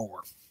bleeding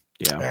anymore.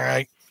 Yeah. All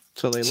right.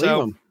 So they leave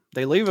him.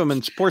 They leave him,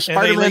 and poor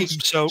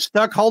Spider-Man's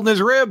stuck holding his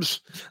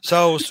ribs.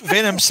 So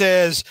Venom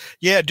says,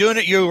 doing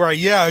it you right.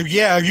 Yeah,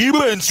 you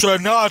in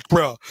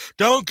Sinatra.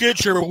 Don't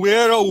get your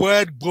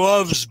wet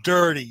gloves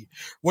dirty.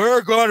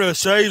 We're going to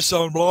save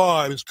some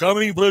lives.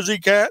 Coming, Blizzy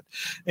Cat.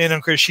 And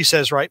of course, she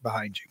says right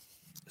behind you.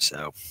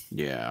 So,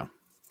 yeah.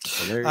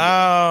 So there you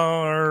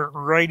go.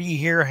 Righty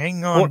here.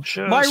 Hang on.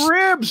 My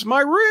ribs.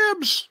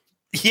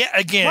 Yeah,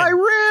 again. My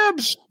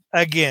ribs.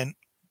 Again.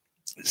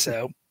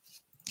 So,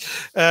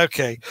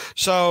 okay.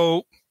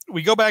 So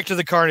we go back to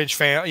the Carnage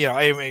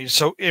family.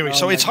 So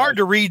it's hard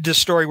to read this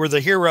story where the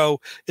hero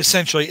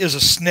essentially is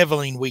a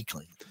sniveling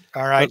weakling.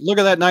 All right. But look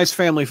at that nice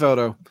family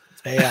photo.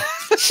 Yeah.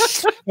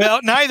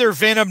 Well, neither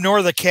Venom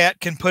nor the cat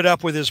can put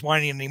up with his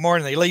whining anymore,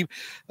 and they leave.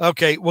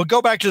 Okay, we'll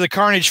go back to the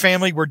Carnage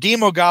family, where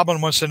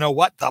Demogoblin wants to know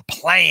what the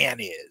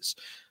plan is.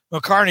 Well,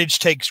 Carnage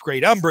takes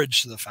great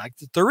umbrage to the fact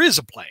that there is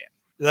a plan,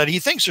 that he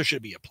thinks there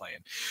should be a plan.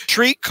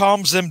 Shriek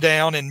calms them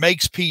down and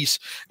makes peace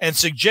and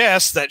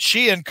suggests that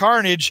she get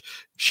Carnage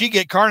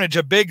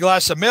a big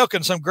glass of milk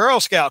and some Girl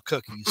Scout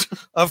cookies.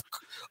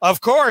 Of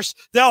course,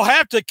 they'll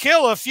have to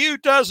kill a few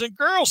dozen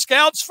Girl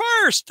Scouts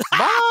first.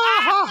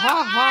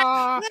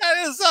 That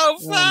is so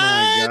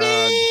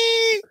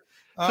funny.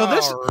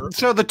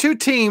 So the two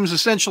teams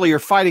essentially are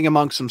fighting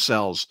amongst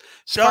themselves.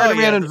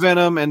 Spider-Man and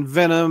Venom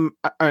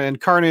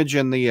and Carnage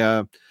and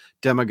the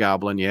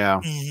Demogoblin. Yeah.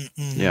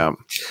 Mm-hmm. Yeah.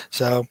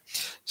 So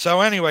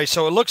anyway,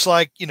 so it looks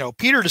like,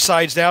 Peter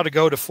decides now to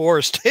go to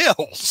Forest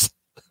Hills.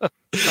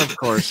 Of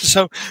course.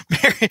 So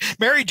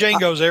Mary Jane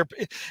goes there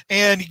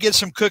and he gets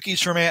some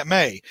cookies from Aunt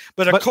May.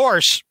 But of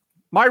course,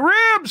 my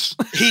ribs.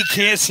 He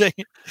can't say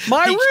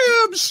my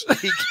ribs.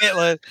 He can't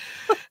let.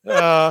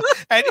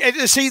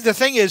 And see, the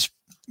thing is,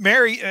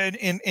 Mary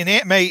and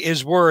Aunt May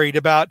is worried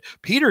about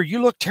Peter.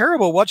 You look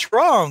terrible. What's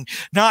wrong?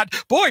 Not,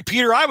 boy,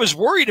 Peter, I was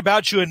worried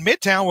about you in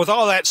Midtown with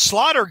all that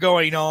slaughter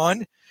going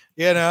on.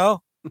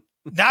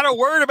 Not a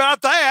word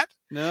about that.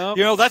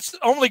 No, that's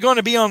only going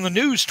to be on the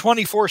news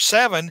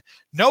 24/7.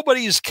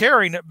 Nobody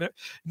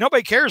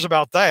cares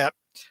about that.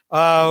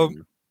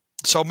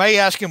 So May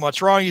asks him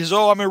what's wrong. He says,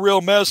 "Oh, I'm a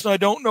real mess and I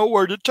don't know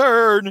where to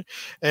turn."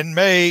 And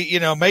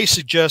May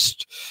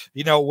suggests,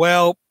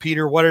 well,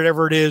 Peter,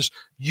 whatever it is,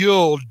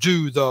 you'll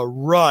do the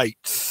right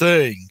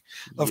thing.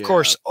 Of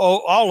course,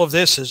 all of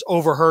this is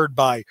overheard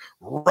by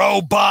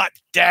Robot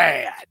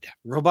Dad.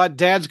 Robot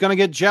Dad's going to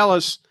get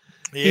jealous.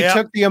 Yep. He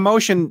took the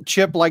emotion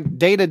chip like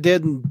Data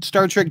did in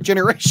Star Trek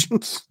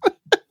Generations.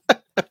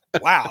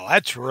 Wow,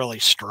 that's really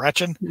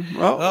stretching.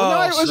 Well,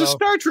 no, it was a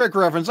Star Trek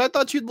reference. I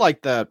thought you'd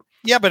like that.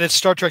 Yeah, but it's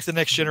Star Trek The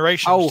Next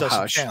Generation, which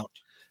doesn't count.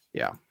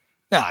 Yeah.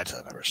 No, it's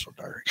never so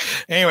dark.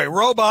 Anyway,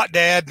 Robot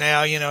Dad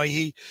now,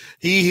 he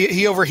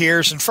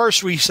overhears, and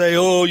first we say,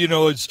 oh,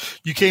 it's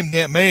you came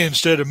to Aunt May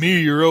instead of me,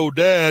 your old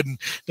dad. And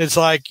it's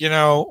like, you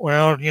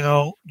weren't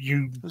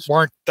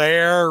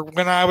there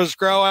when I was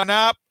growing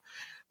up.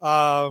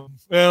 And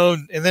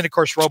then of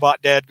course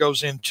Robot Dad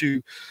goes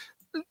into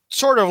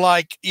sort of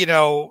like, he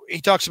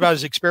talks about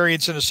his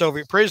experience in a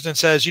Soviet prison and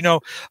says,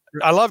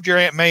 I loved your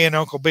Aunt May and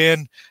Uncle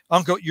Ben.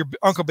 Your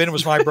Uncle Ben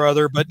was my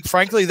brother, but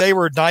frankly, they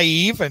were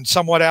naive and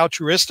somewhat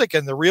altruistic.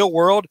 In the real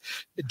world,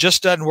 it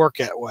just doesn't work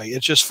that way.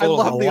 It's just full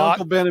of a lot.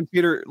 Uncle Ben and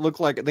Peter look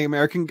like the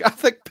American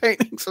Gothic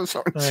paintings. I'm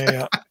sorry.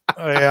 Yeah.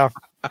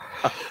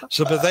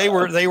 So, but they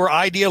were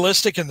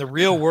idealistic, and the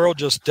real world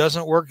just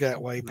doesn't work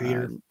that way,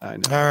 Peter. I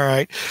know. All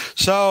right.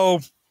 So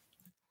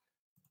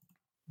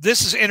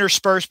this is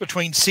interspersed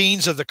between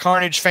scenes of the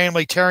Carnage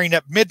family tearing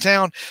up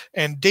Midtown,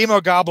 and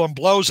Demogoblin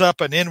blows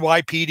up an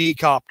NYPD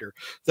copter.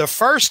 The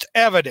first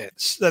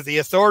evidence that the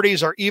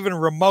authorities are even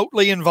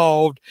remotely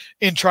involved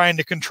in trying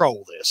to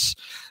control this.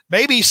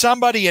 Maybe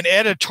somebody in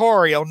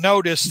editorial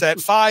noticed that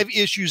 5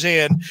 issues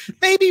in,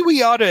 maybe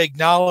we ought to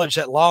acknowledge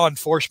that law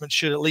enforcement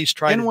should at least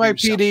try to do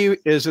something. NYPD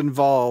is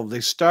involved.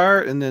 They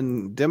start, and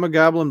then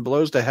Demogoblin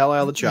blows the hell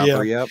out of the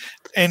chopper. Yeah.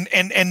 Yep.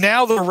 And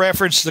now the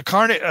reference to the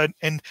Carnage,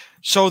 and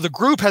so the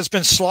group has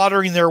been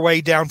slaughtering their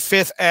way down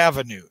 5th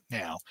Avenue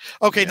now.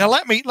 Okay, Now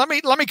let me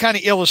kind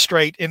of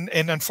illustrate, and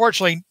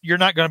unfortunately you're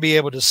not going to be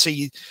able to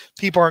see.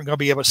 People aren't going to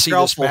be able to see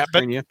this map.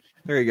 But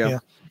there you go. Yeah.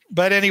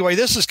 But anyway,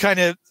 this is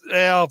kind of,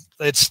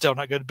 it's still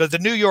not good. But the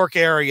New York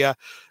area,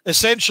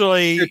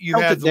 essentially, you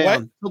have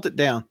the tilt it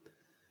down.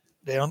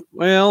 Down.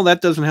 Well,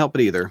 that doesn't help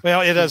it either.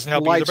 Well, it doesn't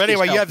help either. But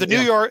anyway, you have the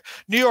New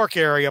York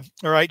area.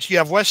 All right. So you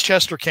have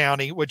Westchester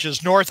County, which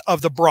is north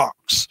of the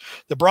Bronx.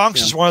 The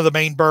Bronx is one of the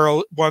main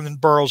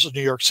boroughs of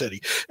New York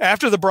City.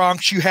 After the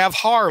Bronx, you have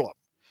Harlem,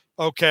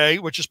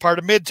 which is part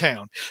of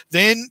Midtown.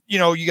 Then,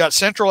 you got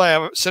Central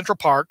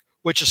Park,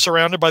 which is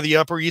surrounded by the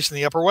Upper East and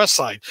the Upper West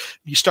Side.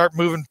 You start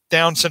moving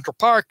down Central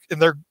Park,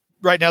 and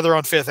right now they're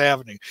on 5th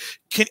Avenue.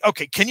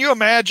 Can you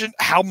imagine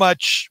how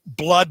much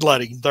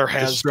bloodletting there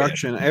has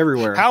destruction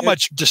everywhere? How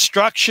much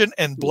destruction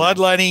and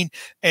bloodletting,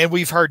 and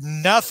we've heard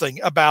nothing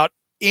about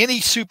any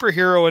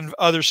superhero and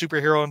other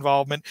superhero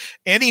involvement,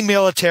 any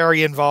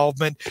military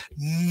involvement,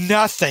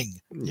 nothing.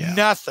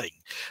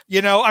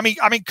 I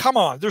mean, come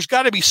on. There's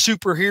got to be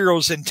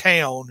superheroes in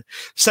town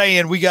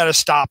saying we got to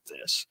stop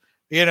this.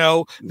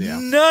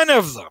 None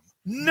of them,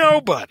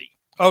 nobody.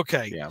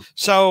 Okay. Yeah.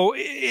 So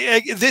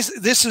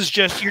this is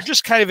just, you're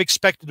just kind of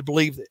expected to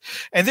believe it.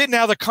 And then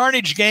now the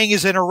Carnage gang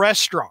is in a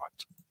restaurant.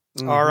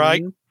 Mm-hmm. All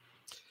right.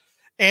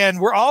 And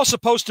we're all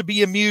supposed to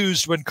be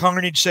amused when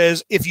Carnage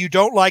says, if you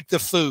don't like the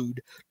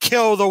food,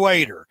 kill the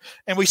waiter.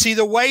 And we see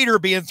the waiter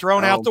being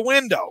thrown out the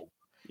window.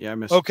 Yeah, I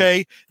missed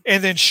it.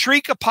 And then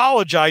Shriek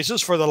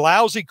apologizes for the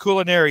lousy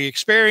culinary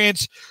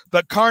experience,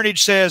 but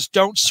Carnage says,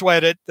 don't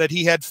sweat it, that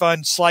he had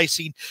fun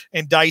slicing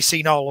and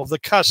dicing all of the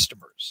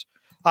customers.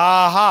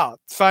 Aha,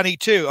 funny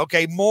too.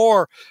 Okay,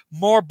 more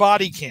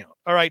body count.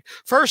 All right.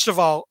 First of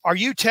all, are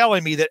you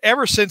telling me that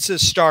ever since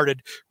this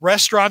started,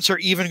 restaurants are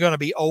even going to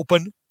be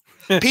open?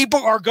 People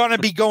are going to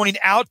be going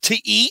out to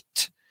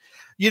eat,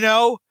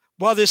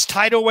 while this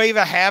tidal wave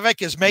of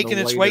havoc is making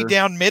its way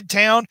down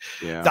Midtown.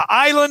 Yeah. The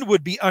island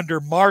would be under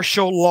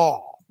martial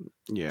law.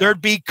 Yeah.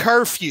 There'd be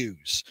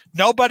curfews.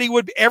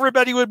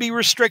 Everybody would be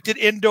restricted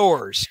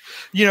indoors,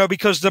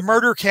 because the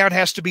murder count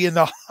has to be in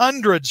the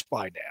hundreds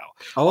by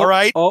now. All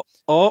right.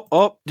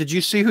 Oh, did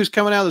you see who's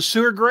coming out of the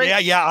sewer grate?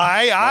 Yeah.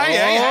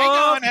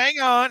 Hang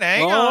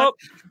on.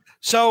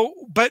 So,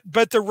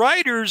 but the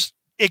writers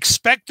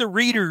expect the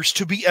readers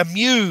to be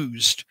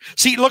amused.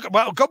 See,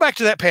 go back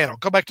to that panel.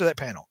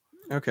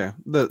 Okay.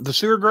 The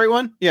sewer grate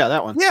one? Yeah,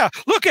 that one. Yeah.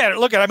 Look at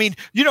it. I mean,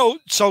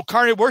 so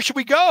Carnage, where should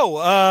we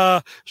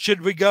go?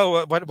 Should we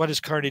go? What does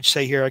Carnage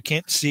say here? I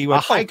can't see. A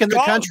hike in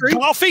the country?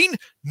 Golfing?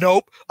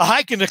 Nope. A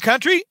hike in the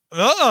country?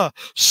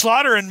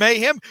 Slaughter and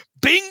mayhem?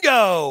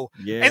 Bingo.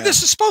 Yeah. And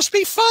this is supposed to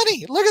be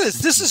funny. Look at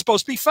this. This is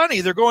supposed to be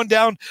funny. They're going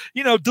down,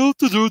 do.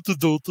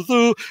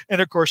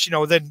 And of course,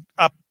 then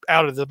up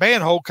out of the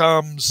manhole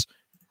comes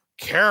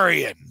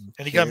Carrion.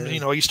 And he comes,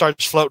 he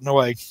starts floating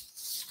away.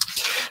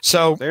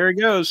 So there he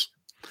goes.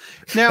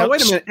 Now,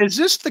 wait a minute. Is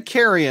this the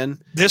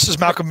Carrion? This is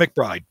Malcolm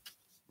McBride.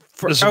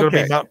 This is going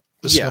to be Malcolm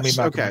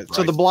McBride.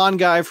 So the blonde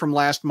guy from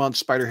last month's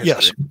Spider History.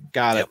 Yes.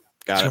 Got it.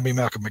 It's going to be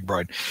Malcolm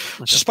McBride.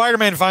 Okay. So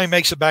Spider-Man finally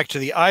makes it back to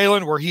the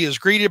island, where he is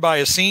greeted by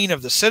a scene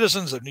of the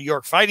citizens of New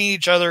York fighting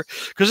each other,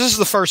 because this is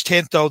the first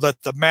hint, though,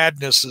 that the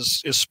madness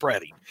is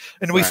spreading.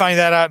 And we find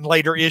that out in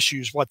later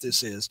issues what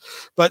this is.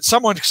 But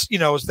someone,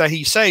 that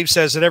he saves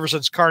says that ever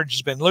since Carnage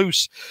has been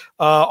loose,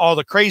 all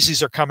the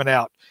crazies are coming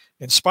out.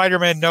 And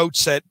Spider-Man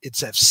notes that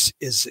it's as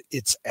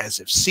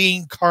if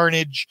seeing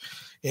Carnage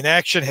in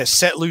action has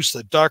set loose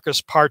the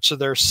darkest parts of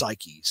their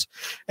psyches.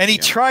 And he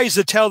tries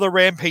to tell the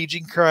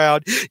rampaging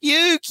crowd,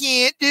 you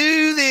can't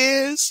do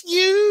this.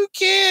 You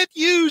can't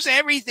use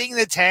everything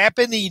that's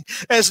happening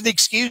as an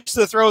excuse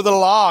to throw the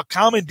law,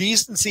 common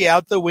decency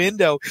out the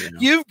window. Yeah.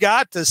 You've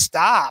got to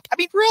stop. I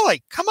mean,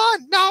 really, come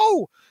on.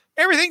 No,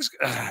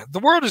 the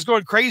world is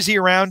going crazy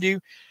around you.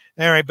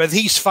 All right, but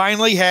he's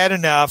finally had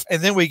enough.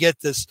 And then we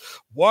get this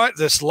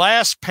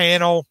last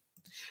panel,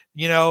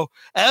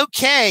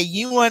 okay,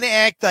 you want to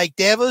act like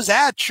devils?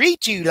 I'll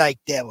treat you like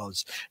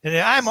devils. And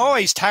I'm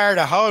always tired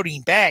of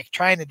holding back,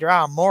 trying to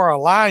draw a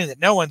moral line that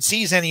no one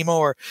sees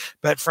anymore.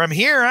 But from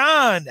here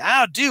on,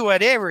 I'll do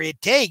whatever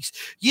it takes.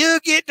 You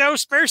get no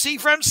mercy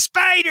from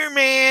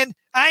Spider-Man.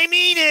 I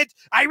mean it.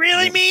 I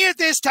really mean it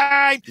this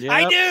time. Yep.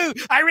 I do.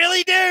 I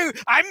really do.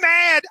 I'm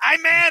mad.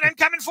 I'm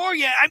coming for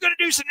you. I'm going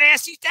to do some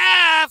nasty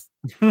stuff.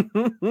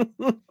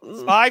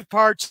 5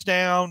 parts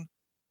down,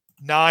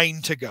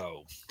 9 to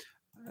go.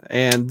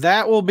 And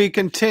that will be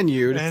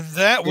continued. And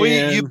that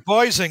you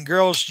boys and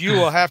girls, you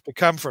will have to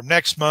come for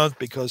next month,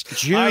 because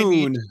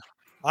June.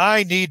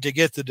 I need to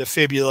get the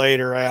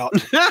defibrillator out.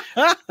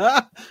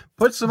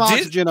 Put some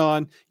oxygen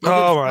on.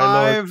 Oh, my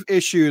 5 Lord.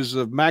 issues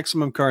of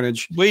Maximum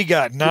Carnage. We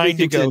got 9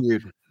 to go.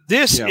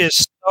 This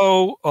is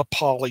so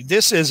appalling.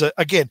 This is,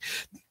 again,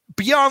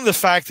 beyond the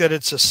fact that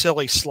it's a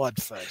silly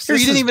sludfest.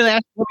 Let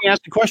me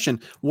ask the question.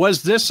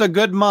 Was this a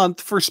good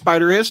month for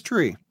Spider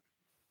History?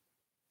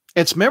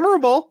 It's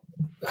memorable.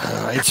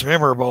 It's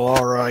memorable,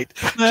 all right.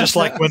 Just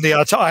like when the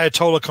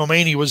Ayatollah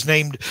Khomeini was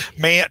named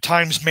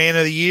Times Man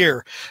of the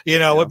Year.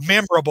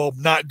 Memorable,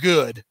 not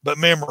good, but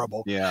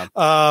memorable. Yeah.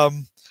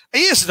 It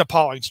is an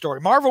appalling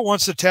story. Marvel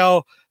wants to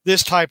tell they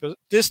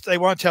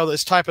want to tell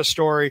this type of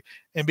story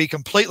and be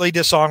completely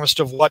dishonest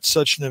of what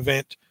such an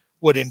event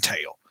would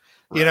entail.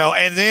 Right.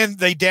 And then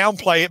they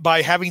downplay it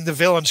by having the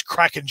villains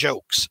cracking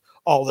jokes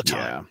all the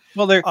time.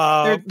 Yeah. Well,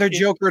 they're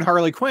Joker and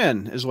Harley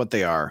Quinn is what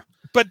they are.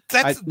 But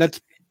that's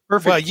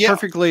perfect. Well,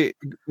 perfectly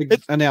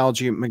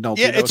analogy, McNulty.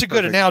 Yeah, it's a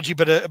good analogy,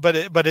 but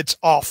it's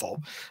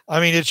awful. I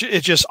mean, it's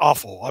just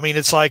awful. I mean,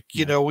 it's like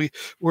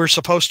we're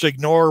supposed to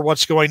ignore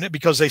what's going on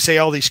because they say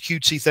all these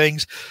cutesy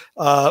things.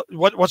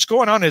 What's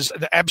going on is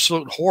an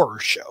absolute horror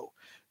show.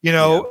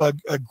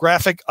 A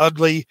graphic,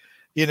 ugly.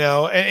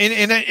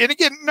 And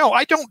again, no,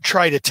 I don't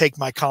try to take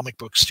my comic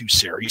books too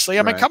seriously.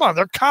 I mean, come on,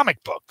 they're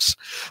comic books.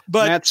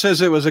 But Matt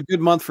says it was a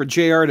good month for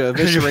JR to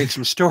eviscerate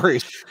some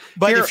stories.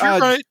 But if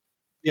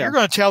you're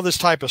going to tell this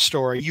type of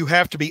story, you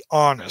have to be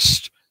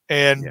honest.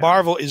 And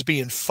Marvel is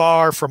being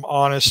far from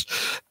honest,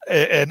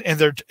 and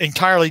they're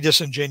entirely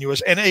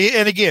disingenuous. And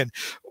again,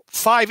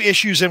 5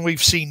 issues, and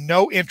we've seen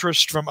no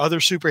interest from other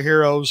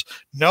superheroes,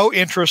 no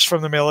interest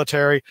from the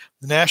military,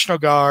 the National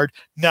Guard,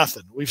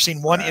 nothing. We've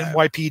seen one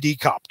NYPD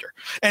copter.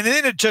 And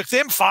then it took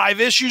them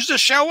 5 issues to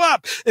show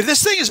up. And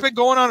this thing has been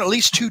going on at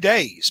least 2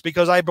 days,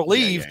 because I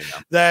believe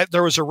that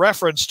there was a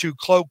reference to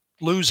Cloak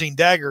losing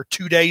dagger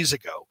 2 days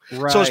ago.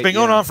 Right, so it's been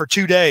going on for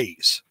 2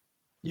 days.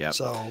 Yeah.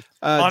 So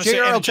honestly,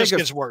 JR, it just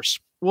gets worse.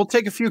 We'll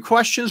take a few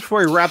questions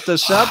before we wrap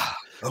this up.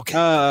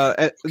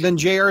 Okay. Then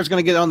JR is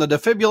going to get on the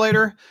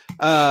defibrillator.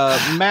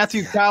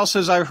 Matthew Kyle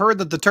says, I've heard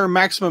that the term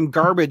maximum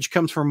garbage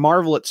comes from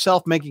Marvel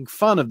itself making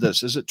fun of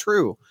this. Is it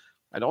true?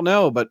 I don't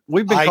know, but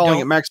we've been calling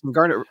it maximum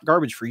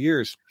garbage for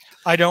years.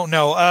 I don't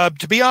know.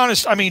 To be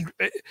honest, I mean,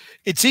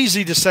 it's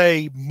easy to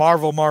say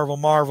Marvel,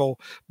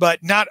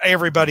 but not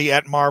everybody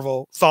at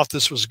Marvel thought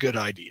this was a good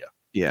idea.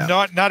 Yeah.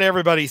 Not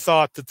everybody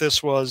thought that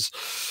this was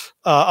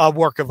a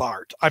work of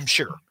art, I'm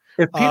sure.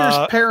 If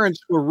Peter's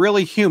parents were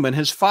really human,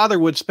 his father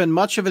would spend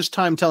much of his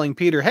time telling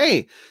Peter,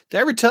 hey, did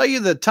I ever tell you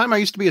the time I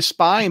used to be a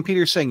spy? And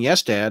Peter's saying,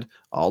 yes, Dad,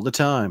 all the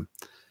time.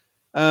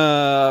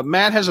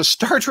 Matt has a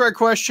Star Trek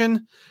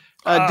question.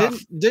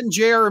 Didn't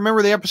JR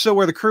remember the episode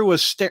where the crew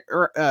was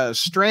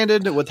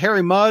stranded with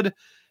Harry Mudd,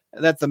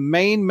 that the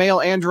main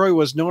male android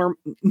was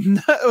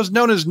was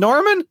known as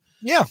Norman?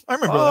 Yeah, I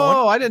remember that one.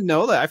 Oh, I didn't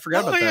know that. I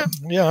forgot about that.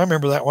 Yeah, I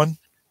remember that one.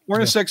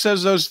 Warnisek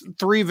says those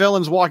 3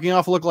 villains walking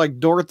off look like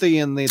Dorothy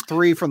and the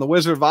 3 from the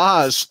Wizard of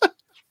Oz.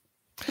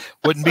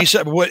 Wouldn't be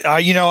so.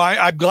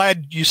 I'm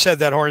glad you said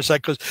that, Hornacek,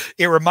 because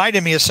it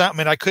reminded me of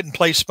something, and I couldn't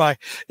place my.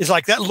 It's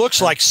like that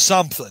looks like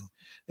something.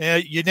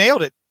 You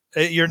nailed it.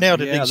 You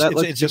nailed it. Yeah,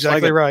 it's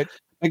exactly like right.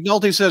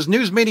 McNulty says,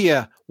 news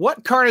media,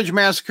 what Carnage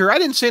massacre? I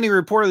didn't see any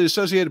report of the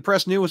Associated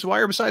Press News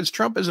Wire besides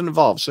Trump isn't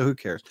involved, so who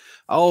cares?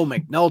 Oh,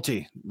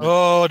 McNulty.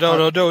 Oh,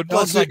 no.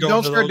 Don't start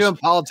doing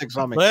politics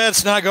on me.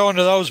 Let's not go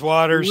into those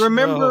waters.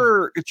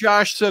 Remember,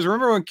 Josh says,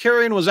 remember when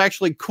Carrion was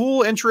actually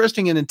cool,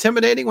 interesting, and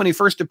intimidating when he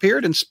first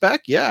appeared in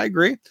Spec? Yeah, I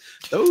agree.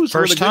 Those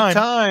were the good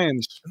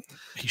times.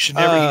 He should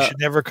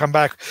never come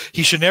back.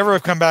 He should never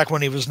have come back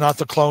when he was not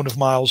the clone of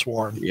Miles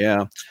Warren.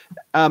 Yeah.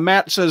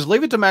 Matt says,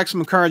 leave it to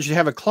Maximum Carnage to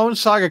have a Clone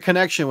Saga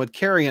connection with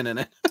Carrion in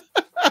it.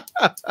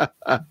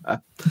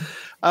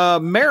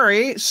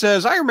 Mary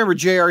says, I remember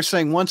JR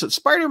saying once that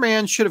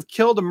Spider-Man should have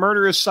killed a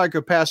murderous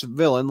psychopath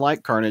villain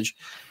like Carnage.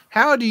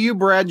 How do you,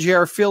 Brad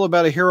JR, feel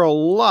about a hero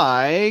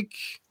like,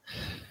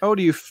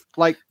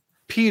 like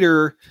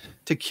Peter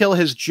to kill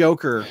his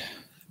Joker?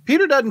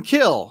 Peter doesn't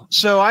kill,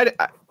 so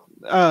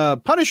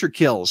Punisher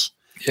kills.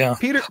 Yeah.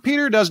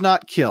 Peter does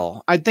not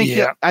kill. I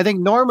think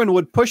Norman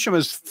would push him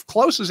as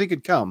close as he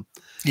could come.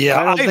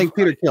 Yeah. I don't think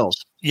Peter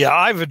kills. Yeah,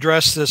 I've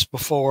addressed this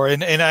before,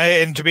 and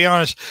to be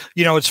honest,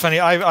 it's funny.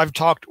 I've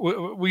talked.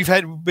 We've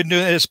been doing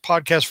this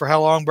podcast for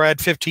how long, Brad?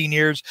 15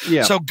 years.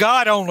 Yeah. So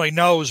God only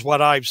knows what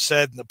I've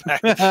said in the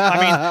past. I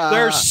mean,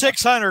 there's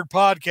 600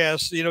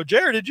 podcasts.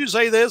 Jared, did you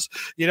say this?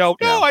 No,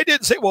 I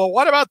didn't say. Well,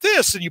 what about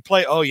this? And you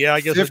play. Oh yeah,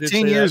 I guess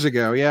 15 years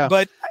ago. Yeah.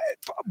 But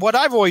what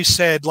I've always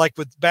said, like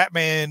with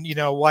Batman,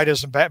 why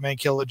doesn't Batman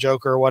kill the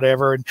Joker or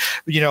whatever? And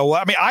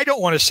I mean, I don't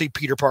want to see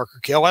Peter Parker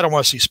kill. I don't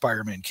want to see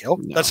Spider-Man kill.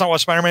 No. That's not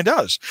what Spider-Man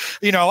does.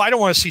 I don't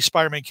want to see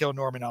Spider-Man kill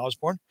Norman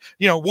Osborn.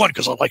 One,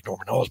 because I like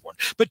Norman Osborn,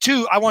 but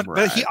 2, I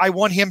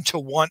want him to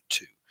want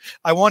to.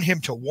 I want him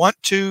to want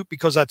to,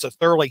 because that's a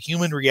thoroughly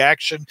human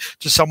reaction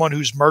to someone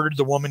who's murdered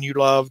the woman you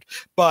loved.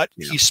 But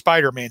he's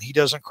Spider-Man. He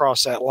doesn't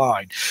cross that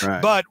line. Right.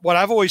 But what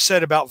I've always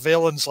said about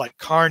villains like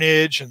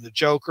Carnage and the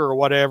Joker or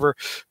whatever,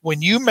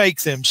 when you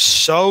make them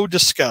so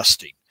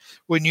disgusting,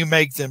 when you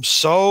make them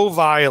so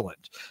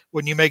violent,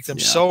 when you make them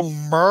so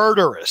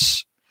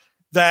murderous,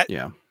 that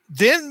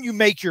then you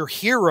make your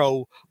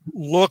hero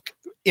look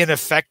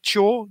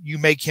ineffectual. You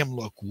make him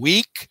look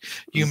weak.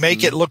 You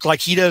make it look like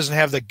he doesn't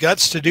have the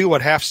guts to do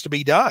what has to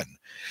be done.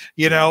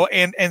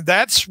 And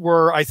that's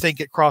where I think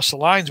it crossed the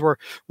lines, where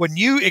when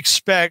you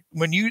expect,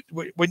 when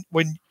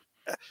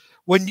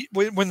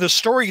the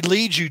story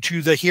leads you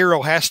to the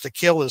hero has to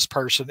kill this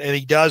person and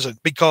he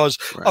doesn't because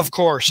of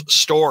course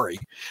story,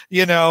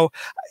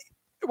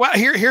 Well,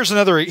 here's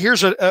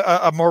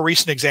a more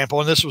recent example,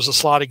 and this was a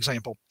slot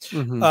example.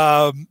 Mm-hmm.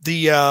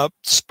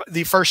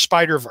 The first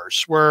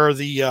Spider-Verse, where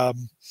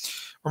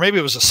or maybe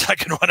it was the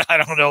second one. I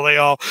don't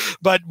know.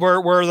 But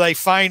where they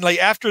finally,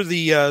 after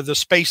the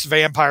space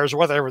vampires or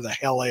whatever the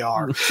hell they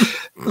are,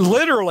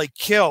 literally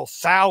kill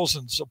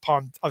thousands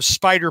of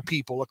spider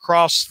people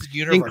across the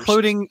universe,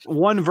 including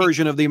one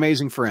version of the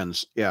Amazing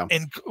Friends. Yeah,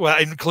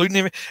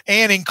 including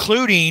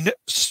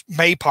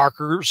May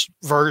Parker's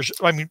version.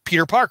 I mean,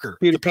 Peter Parker,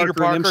 Peter Parker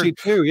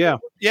MC2.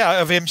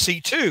 Yeah, of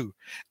MC2,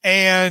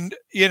 and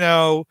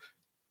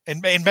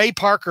and May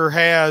Parker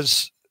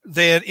has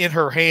then in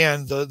her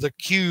hand the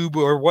cube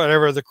or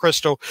whatever, the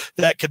crystal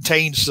that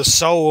contains the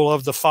soul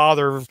of the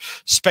father of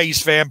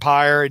space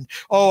vampire, and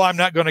I'm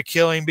not going to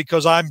kill him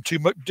because I'm too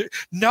much.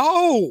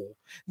 No,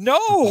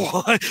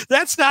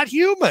 that's not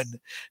human.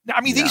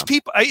 I mean, these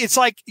people, it's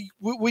like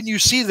when you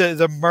see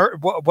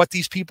what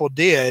these people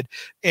did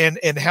and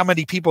how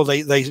many people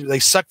they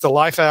sucked the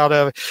life out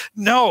of.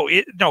 No,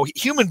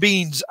 human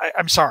beings,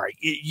 I'm sorry.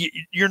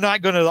 You're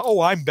not going to,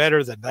 I'm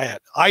better than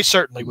that. I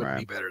certainly wouldn't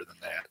be better than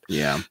that.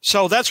 Yeah.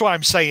 So that's what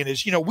I'm saying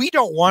is, we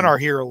don't want our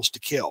heroes to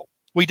kill.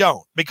 We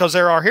don't, because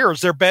they're our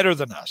heroes. They're better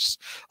than us.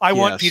 I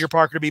want Peter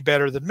Parker to be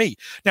better than me.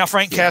 Now,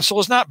 Frank Castle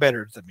is not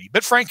better than me,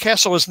 but Frank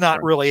Castle is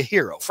not really a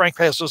hero. Frank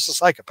Castle is a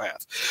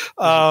psychopath.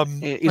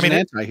 He's an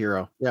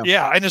anti-hero.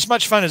 Yeah. And as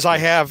much fun as I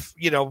have,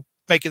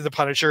 making the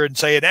Punisher and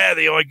saying,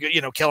 they only,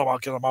 kill them all.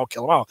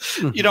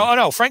 Mm-hmm.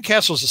 No, Frank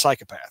Castle is a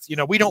psychopath.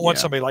 We don't want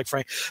somebody like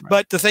Frank. Right.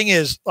 But the thing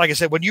is, like I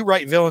said, when you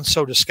write villains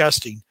so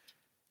disgusting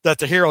that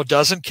the hero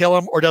doesn't kill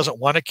him or doesn't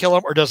want to kill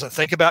him or doesn't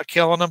think about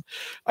killing him,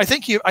 I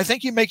think you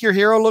make your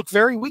hero look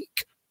very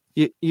weak.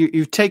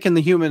 You've taken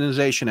the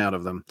humanization out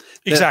of them.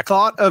 Exactly. The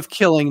thought of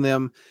killing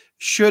them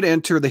should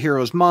enter the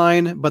hero's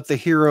mind, but the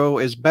hero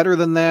is better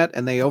than that,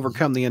 and they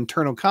overcome the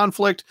internal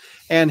conflict,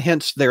 and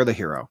hence they're the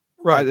hero.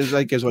 Right. I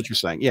think is what you're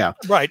saying. Yeah.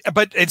 Right.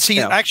 But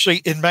actually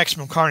in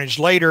Maximum Carnage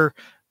later,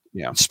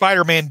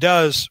 Spider-Man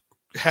does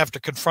have to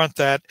confront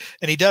that,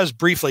 and he does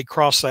briefly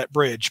cross that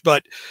bridge.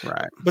 But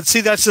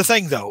see, that's the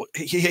thing, though.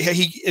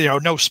 He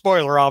no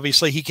spoiler,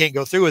 obviously, he can't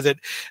go through with it.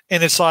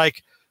 And it's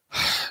like,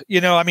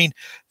 the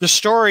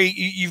story,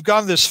 you've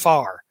gone this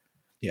far.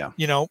 Yeah.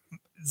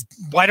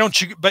 Why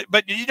don't you? But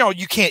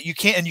you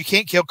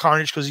can't kill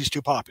Carnage because he's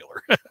too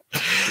popular.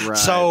 Right.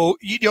 So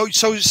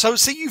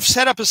see, you've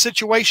set up a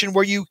situation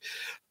where you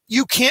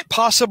can't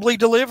possibly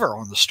deliver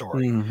on the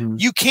story. Mm-hmm.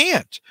 You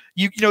can't.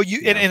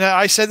 And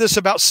I said this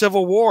about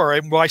Civil War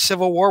and why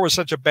Civil War was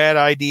such a bad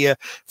idea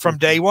from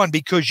day one,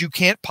 because you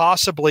can't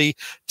possibly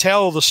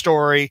tell the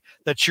story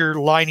that you're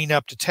lining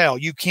up to tell.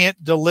 You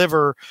can't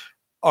deliver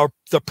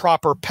the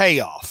proper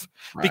payoff.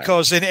 Right.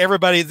 Because then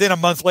a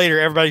month later,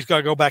 everybody's got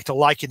to go back to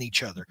liking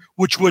each other,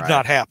 which would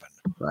not happen.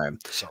 Right.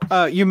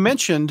 So, you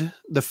mentioned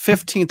the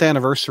 15th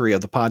anniversary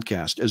of the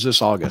podcast is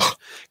this August.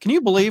 Can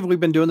you believe we've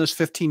been doing this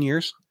 15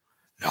 years?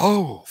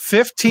 No.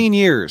 15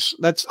 years.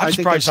 I'm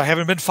surprised I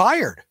haven't been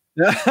fired.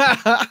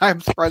 I'm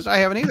surprised I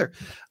haven't either.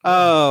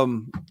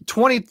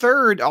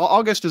 23rd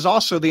August is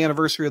also the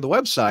anniversary of the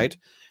website.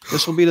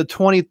 This will be the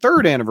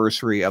 23rd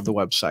anniversary of the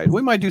website.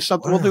 We might do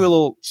something. Wow. We'll do a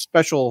little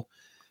special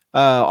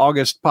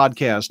August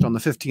podcast on the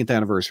 15th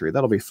anniversary.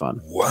 That'll be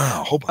fun.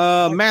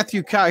 Wow.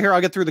 Matthew Kyle, here,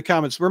 I'll get through the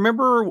comments.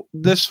 Remember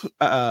this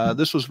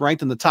was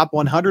ranked in the top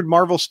 100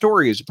 Marvel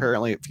stories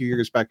apparently a few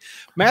years back.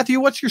 Matthew,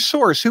 what's your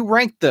source? Who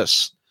ranked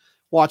this?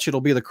 Watch,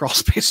 it'll be the crawl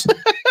space.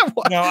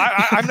 No,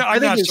 I'm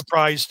not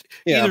surprised.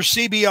 Either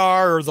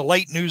CBR or the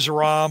late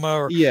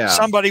Newsarama or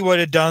somebody would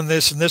have done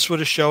this and this would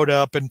have showed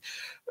up. And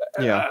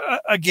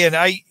again,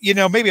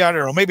 maybe I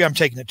don't know, maybe I'm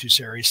taking it too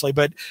seriously,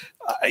 but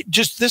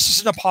this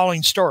is an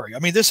appalling story. I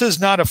mean, this is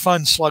not a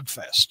fun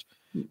slugfest.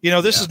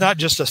 This is not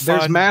just a fun.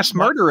 There's mass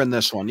murder in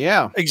this one.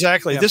 Yeah,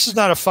 exactly. Yeah. This is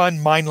not a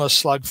fun,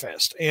 mindless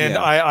slugfest.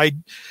 And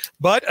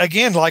but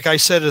again, like I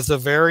said at the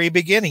very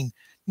beginning,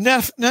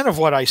 none of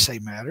what I say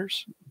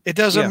matters. It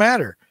doesn't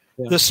matter.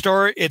 Yeah. The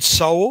story, it's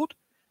sold.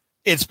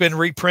 It's been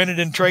reprinted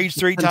in trades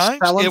 3 times.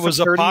 It was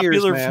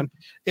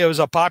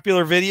a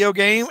popular video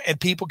game, and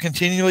people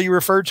continually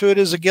refer to it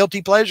as a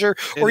guilty pleasure,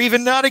 or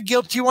even not a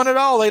guilty one at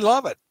all. They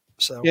love it.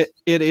 So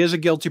it is a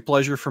guilty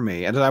pleasure for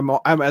me. And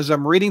as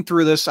I'm reading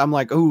through this, I'm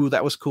like, oh,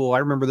 that was cool. I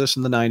remember this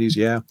in the 90s.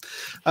 Yeah.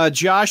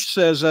 Josh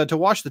says, to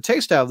wash the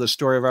taste out of the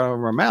story of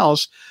our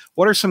mouths,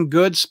 what are some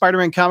good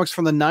Spider-Man comics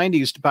from the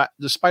 90s?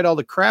 Despite all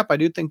the crap, I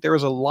do think there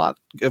was a lot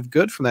of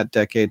good from that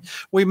decade.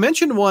 We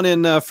mentioned one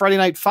in Friday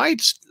Night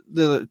Fights,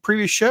 the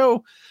previous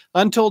show.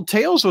 Untold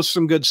Tales was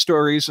some good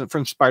stories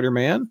from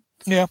Spider-Man.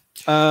 Yeah.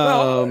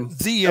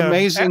 The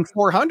Amazing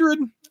 400.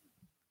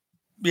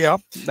 Yeah,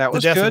 that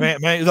was good.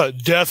 The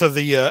death of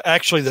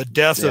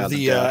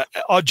the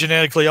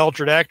genetically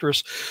altered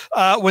actress.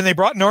 When they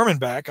brought Norman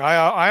back,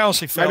 I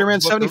honestly felt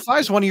Spider-Man 75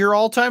 is one of your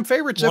all-time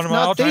favorites, if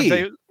not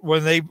the.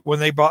 When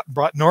they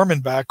brought Norman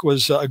back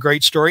was a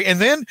great story,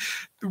 and then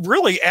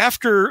really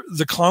after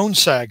the Clone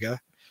Saga,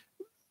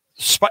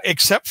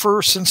 except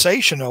for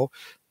Sensational,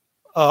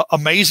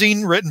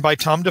 Amazing, written by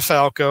Tom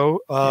DeFalco.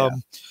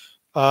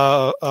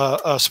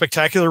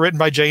 Spectacular, written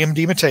by J.M.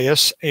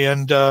 DeMatteis,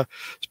 and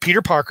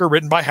Peter Parker,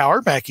 written by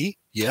Howard Mackie.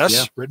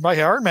 Yes, written by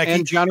Howard Mackie.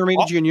 And John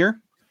Romita Jr.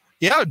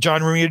 Yeah,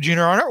 John Romita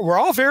Jr. on it. We're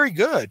all very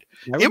good.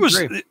 It was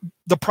great.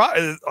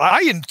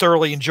 I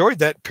thoroughly enjoyed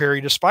that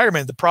period of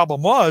Spider-Man. The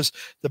problem was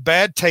the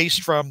bad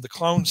taste from the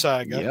Clone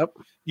Saga,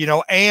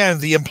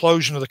 and the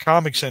implosion of the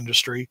comics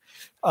industry.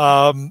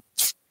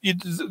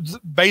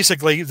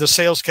 Basically the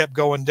sales kept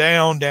going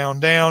down,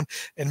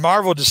 and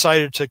Marvel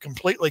decided to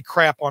completely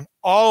crap on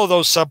all of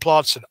those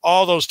subplots and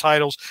all those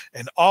titles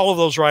and all of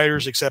those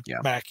writers except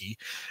Mackie.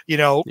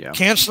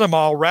 Canceled them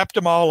all, wrapped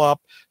them all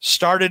up,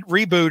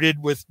 rebooted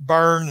with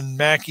Byrne and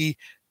Mackie,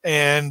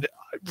 and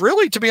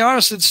really, to be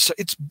honest,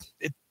 it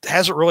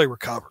hasn't really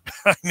recovered.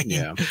 I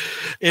mean,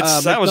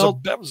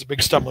 that was a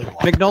big stumbling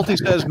block. McNulty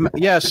says,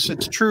 yes,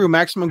 it's true.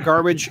 Maximum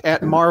garbage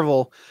at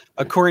Marvel,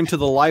 according to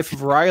the Life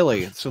of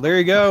Riley. So there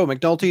you go.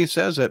 McNulty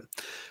says it.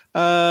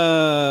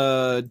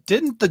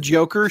 Didn't the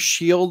Joker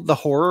shield the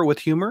horror with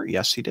humor?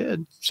 Yes, he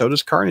did. So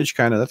does Carnage,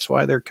 kind of. That's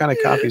why they're kind of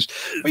copies.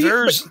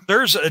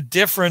 There's a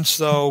difference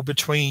though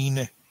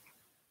between.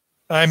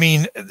 I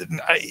mean,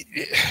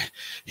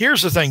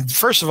 here's the thing.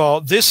 First of all,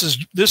 this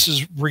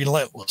is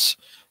relentless.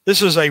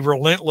 This is a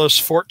relentless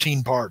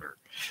 14-parter.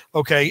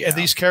 Okay. And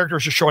these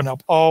characters are showing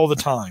up all the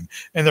time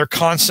and they're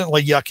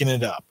constantly yucking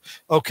it up.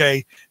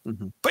 Okay.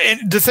 Mm-hmm. But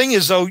and the thing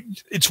is, though,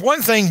 it's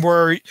one thing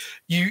where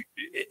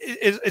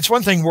it's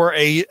one thing where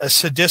a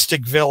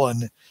sadistic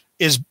villain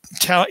is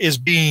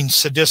being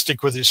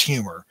sadistic with his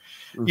humor,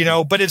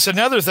 mm-hmm. But it's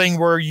another thing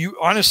where you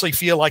honestly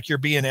feel like you're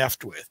being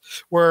effed with,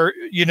 where,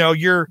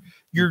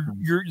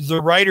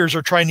 the writers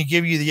are trying to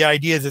give you the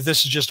idea that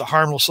this is just a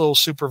harmless little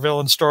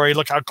supervillain story.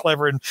 Look how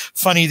clever and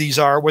funny these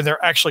are, when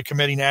they're actually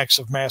committing acts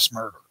of mass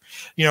murder.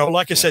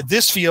 Like I said,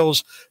 this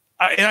feels,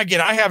 and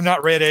again, I have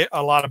not read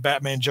a lot of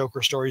Batman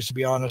Joker stories, to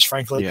be honest,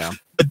 frankly,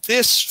 but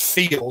this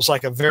feels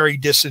like a very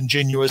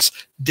disingenuous,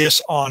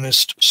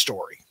 dishonest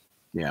story.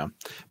 Yeah.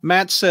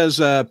 Matt says,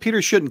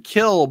 Peter shouldn't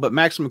kill, but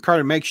Maximum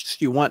Carnage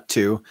makes you want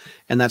to,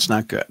 and that's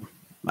not good.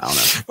 I don't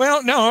know.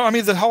 Well, no, I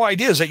mean, the whole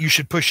idea is that you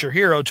should push your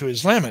hero to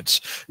his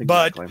limits.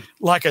 Exactly. But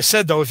like I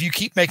said, though, if you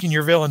keep making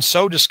your villain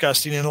so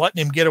disgusting and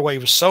letting him get away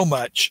with so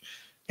much,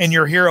 and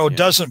your hero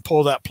doesn't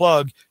pull that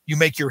plug, you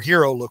make your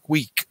hero look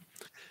weak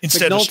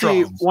instead of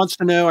strong. Wants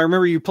to know, I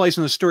remember you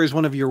placing the story as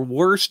one of your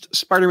worst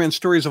Spider-Man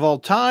stories of all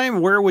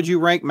time. Where would you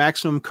rank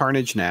Maximum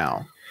Carnage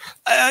now?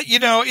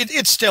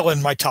 It's still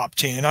in my top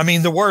 10. I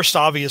mean, the worst,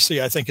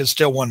 obviously, I think, is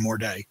still One More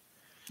Day.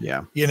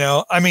 Yeah.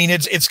 I mean,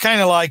 it's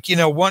kind of like,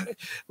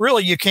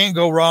 really, you can't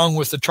go wrong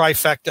with the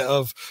trifecta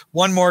of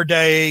One More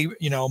Day,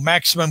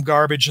 Maximum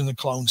Garbage, and the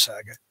Clone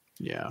Saga.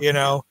 Yeah.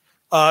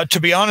 To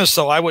be honest,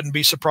 though, I wouldn't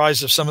be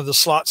surprised if some of the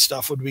slot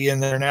stuff would be in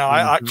there now.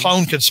 Mm-hmm.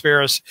 Clone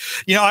Conspiracy,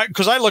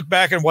 because I look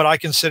back at what I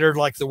considered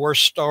like the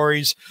worst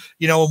stories,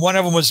 and one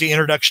of them was the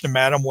introduction to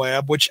Madam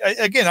Web, which,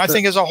 again, I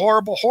think is a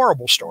horrible,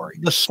 horrible story.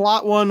 The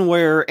slot one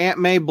where Aunt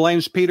May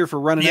blames Peter for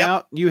running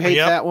out. You hate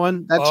that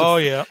one?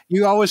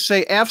 You always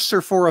say F's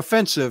are for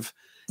offensive,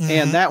 mm-hmm.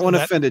 and that one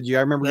offended you.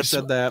 I remember you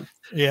said that.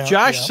 Yeah.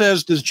 Josh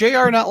says, does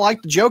JR not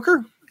like the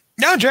Joker?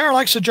 No, JR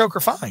likes the Joker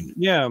fine.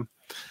 Yeah.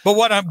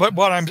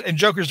 And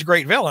Joker's a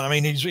great villain. I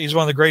mean, he's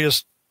one of the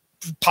greatest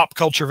pop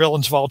culture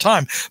villains of all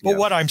time. But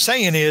what I'm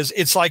saying is,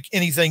 it's like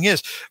anything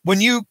is,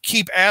 when you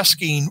keep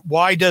asking,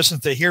 why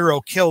doesn't the hero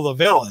kill the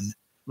villain?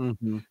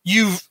 Mm-hmm.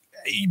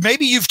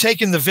 You've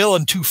taken the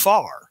villain too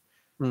far,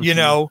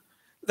 mm-hmm.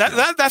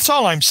 That's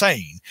all I'm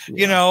saying.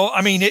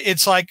 I mean,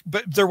 it's like,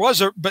 but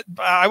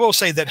I will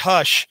say that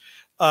Hush,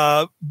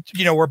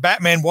 where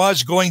Batman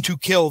was going to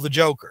kill the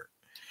Joker,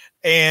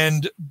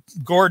 and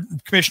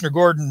Commissioner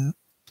Gordon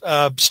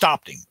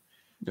stopped him,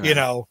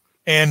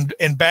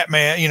 and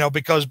Batman,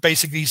 because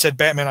basically he said,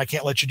 Batman, I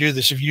can't let you do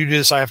this. If you do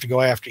this, I have to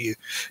go after you.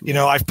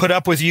 I've put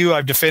up with you.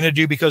 I've defended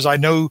you because I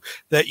know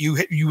that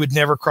you would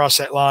never cross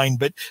that line.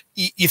 But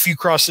if you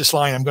cross this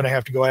line, I'm going to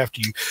have to go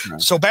after you.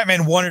 Right. So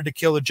Batman wanted to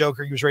kill the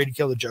Joker. He was ready to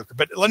kill the Joker.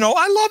 But no,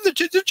 I love the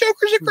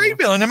Joker's a great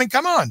villain. I mean,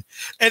 come on.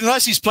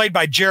 Unless he's played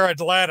by Jared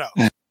Leto.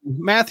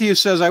 Matthew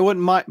says, I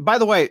wouldn't mind. By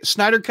the way,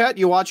 Snyder Cut,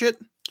 you watch it?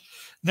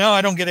 No,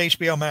 I don't get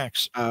HBO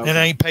Max. And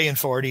I ain't paying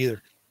for it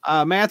either.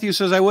 Matthew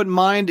says, I wouldn't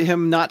mind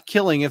him not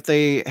killing if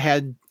they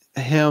had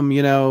him,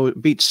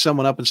 beat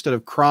someone up instead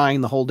of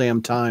crying the whole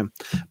damn time.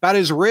 About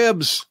his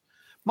ribs.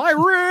 My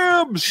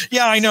ribs.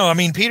 Yeah, I know. I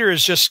mean,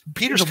 Peter's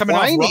coming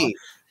off wrong.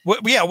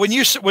 Yeah,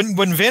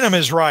 when Venom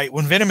is right,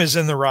 when Venom is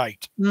in the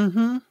right,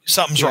 mm-hmm.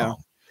 something's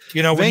wrong.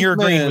 When you're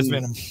agreeing with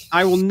Venom.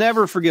 I will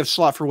never forgive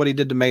Slott for what he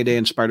did to Mayday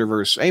in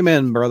Spider-Verse.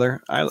 Amen,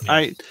 brother.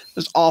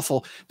 It's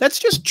awful. That's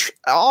just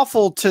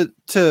awful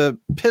to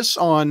piss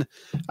on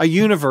a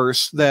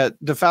universe that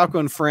DeFalco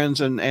and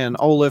friends and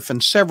Olaf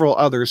and several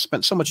others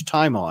spent so much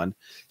time on,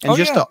 and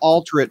to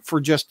alter it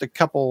for just a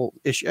couple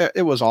issues.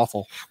 It was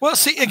awful. Well,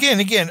 see,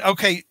 again,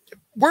 okay,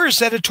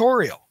 where's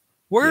editorial?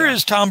 Where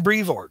is Tom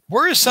Brevoort?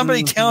 Where is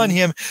somebody telling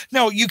him,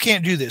 no, you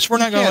can't do this. We're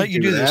not going to let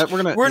you do this.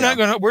 We're not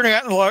going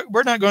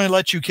to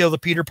let you kill the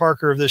Peter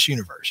Parker of this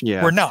universe.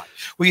 Yeah. We're not.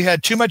 We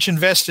had too much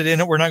invested in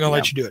it. We're not going to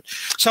let you do it.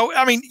 So,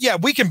 I mean,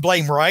 we can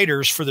blame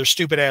writers for their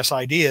stupid ass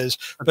ideas,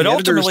 but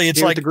ultimately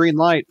it's like the green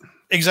light.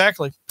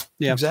 Exactly.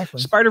 Yeah, exactly.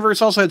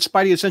 Spider-Verse also had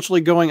Spidey essentially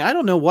going, I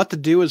don't know what to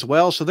do as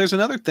well. So there's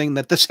another thing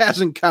that this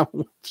hasn't come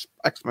with.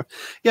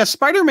 Yeah,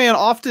 Spider-Man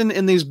often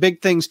in these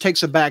big things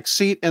takes a back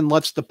seat and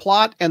lets the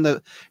plot and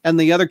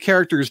the other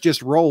characters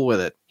just roll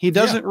with it. He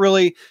doesn't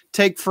really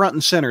take front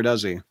and center,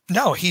 does he?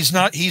 No, he's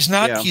not. He's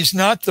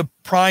not the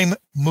prime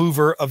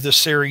mover of the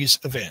series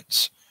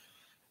events.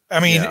 I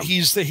mean,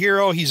 he's the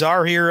hero. He's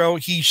our hero.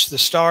 He's the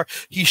star.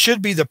 He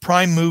should be the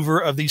prime mover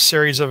of these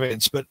series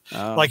events. But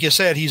like you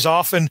said, he's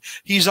often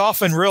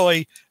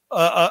really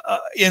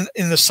in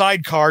the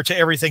sidecar to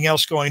everything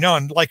else going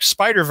on. Like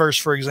Spider-Verse,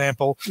 for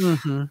example,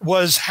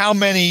 was how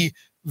many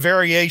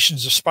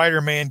variations of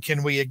Spider-Man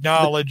can we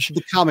acknowledge?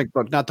 The comic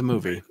book, not the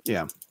movie.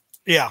 Yeah.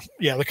 Yeah,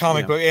 the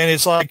comic book. And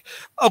it's like,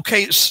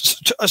 okay,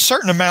 a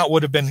certain amount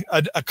would have been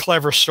a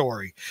clever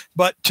story,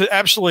 but to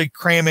absolutely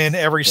cram in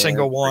every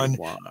single one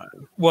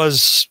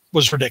was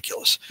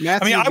ridiculous.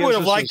 Matthew, I would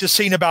have liked to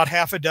seen about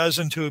half a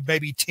dozen to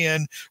maybe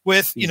 10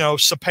 with,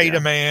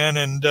 Cepeda Man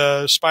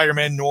and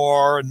Spider-Man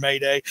Noir and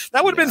Mayday.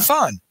 That would have been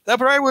fun. That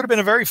probably would have been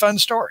a very fun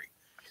story.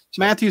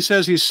 Matthew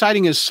says he's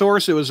citing his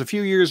source. It was a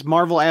few years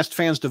Marvel asked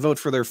fans to vote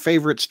for their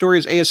favorite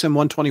stories. ASM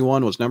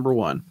 121 was number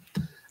one.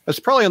 It's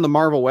probably on the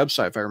Marvel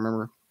website, if I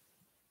remember.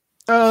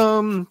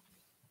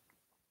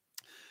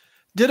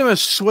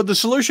 Didymus, would the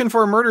solution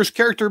for a murderous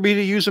character be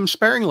to use him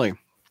sparingly?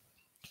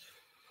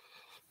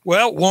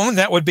 Well,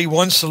 that would be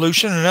one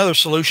solution. Another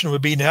solution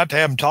would be not to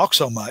have them talk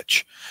so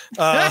much.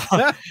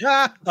 And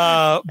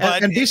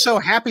be so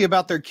happy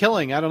about their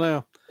killing. I don't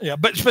know. Yeah,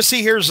 but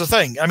see, here's the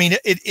thing. I mean,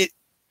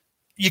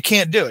 you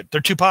can't do it.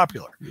 They're too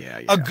popular.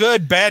 Yeah. A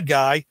good bad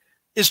guy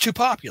is too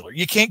popular.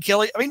 You can't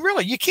kill it. I mean,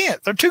 really, you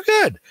can't. They're too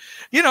good.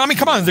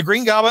 Come on, the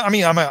Green Goblin. I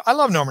mean, I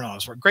love Norman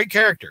Osborn. Great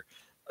character.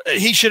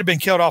 He should have been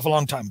killed off a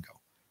long time ago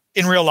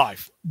in real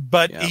life,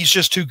 but he's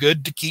just too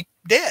good to keep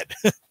dead.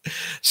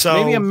 So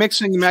maybe I'm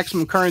mixing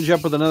Maximum Carnage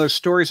up with another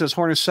story, says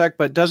Hornacek,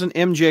 but doesn't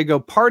MJ go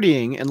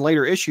partying in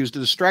later issues to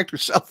distract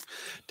herself?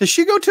 Does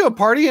she go to a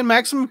party in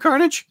Maximum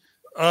Carnage?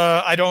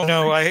 I don't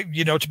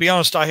know. To be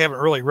honest, I haven't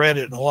really read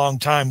it in a long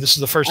time. This is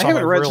the first time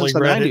I've really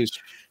read it.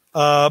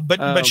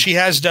 But she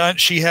has gone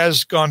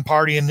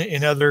partying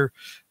in other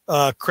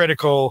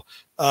critical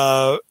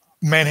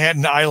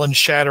Manhattan Island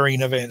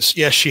shattering events.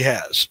 Yes, she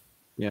has.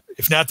 Yeah.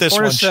 If not this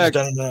one, she's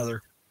done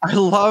another. I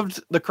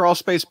loved the Crawl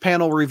Space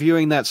panel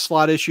reviewing that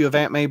slot issue of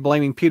Aunt May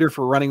blaming Peter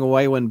for running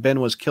away when Ben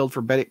was killed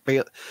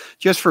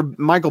just for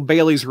Michael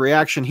Bailey's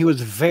reaction. He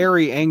was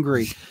very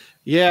angry.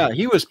 Yeah,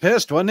 he was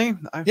pissed, wasn't he?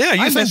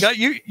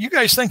 You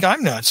guys think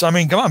I'm nuts? I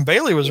mean, come on,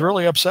 Bailey was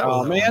really upset.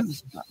 Oh man,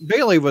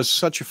 Bailey was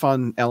such a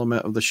fun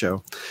element of the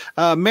show.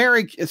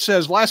 Mary, it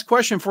says, last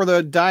question for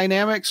the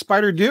dynamic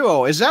spider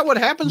duo. Is that what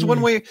happens when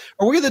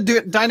are we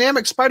the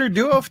dynamic spider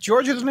duo if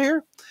George isn't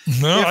here?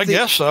 No, I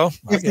guess so.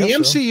 If the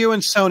MCU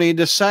and Sony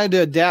decide to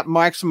adapt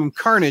Maximum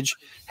Carnage,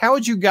 how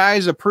would you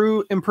guys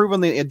improve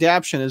on the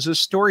adaptation? Is this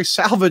story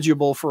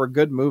salvageable for a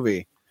good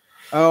movie?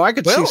 Oh, I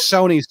could see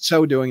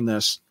Sony doing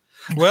this.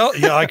 Well,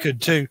 yeah, I could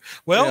too.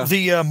 Well,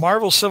 the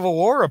Marvel Civil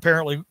War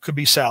apparently could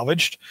be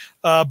salvaged,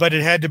 but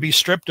it had to be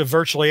stripped of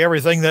virtually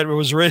everything that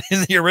was written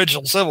in the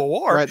original Civil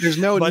War. Right. There's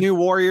no new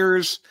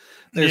warriors.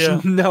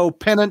 There's no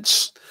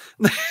penance.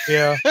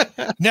 Yeah.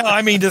 No,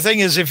 I mean, the thing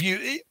is,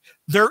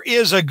 there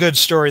is a good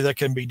story that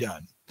can be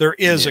done. There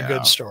is a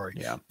good story.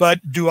 Yeah. But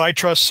do I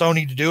trust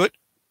Sony to do it?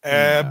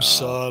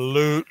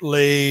 Absolutely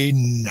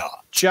not.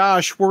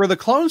 Josh, were the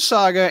Clone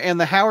Saga and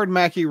the Howard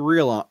Mackie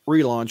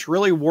relaunch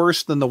really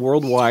worse than the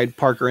worldwide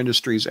Parker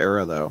Industries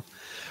era, though?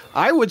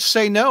 I would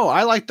say no.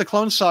 I like the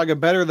Clone Saga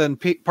better than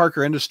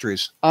Parker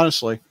Industries,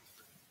 honestly.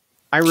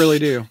 I really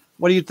do.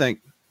 What do you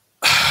think?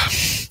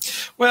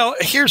 Well,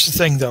 here's the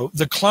thing, though.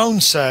 The Clone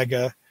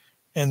Saga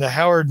and the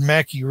Howard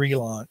Mackie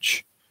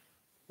relaunch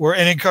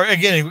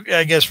again,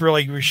 I guess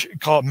really we should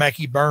call it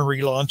Mackie Byrne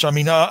relaunch. I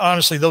mean,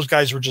 honestly, those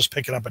guys were just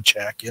picking up a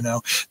check.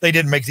 They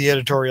didn't make the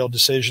editorial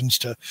decisions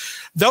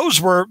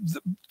those were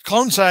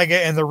Clone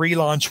Saga and the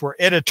relaunch were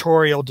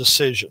editorial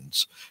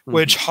decisions,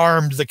 which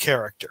harmed the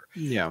character.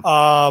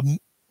 Yeah.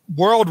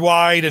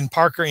 Worldwide and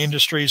Parker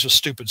Industries was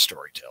stupid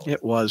storytelling.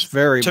 It was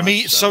very to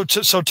me. So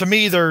to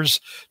me, there's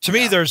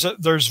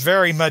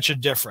very much a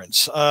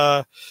difference.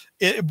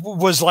 It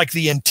was like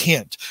the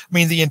intent. I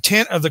mean, the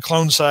intent of the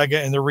Clone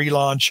Saga and the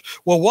relaunch.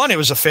 Well, one, it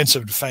was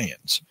offensive to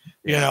fans.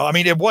 I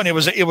mean, it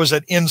was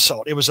an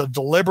insult. It was a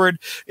deliberate,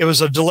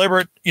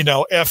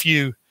 F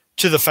you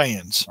to the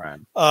fans. Right.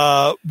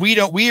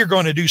 We are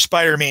going to do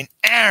Spider-Man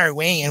our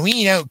way, and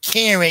we don't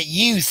care what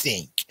you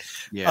think.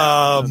 Yeah.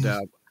 No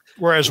doubt.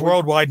 Whereas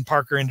Worldwide and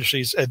Parker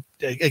Industries,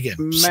 again,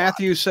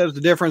 Matthew says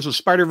the difference with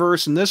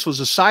Spider-Verse and this was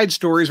the side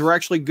stories were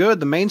actually good.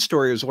 The main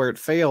story is where it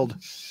failed.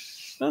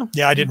 Oh.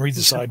 Yeah, I didn't read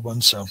the side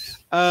one. So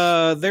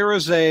there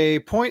was a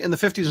point in the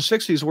 50s and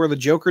 60s where the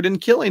Joker didn't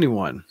kill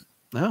anyone.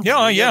 No.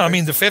 Yeah. I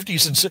mean, the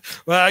 50s and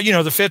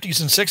the 50s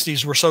and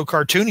 60s were so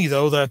cartoony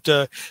though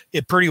that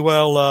it pretty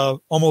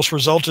well almost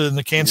resulted in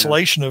the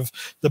cancellation of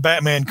the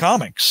Batman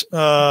comics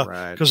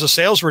because the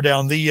sales were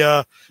down.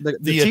 The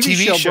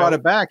TV show brought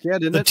it back,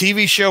 didn't it? The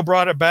TV show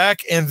brought it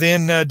back, and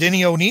then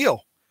Denny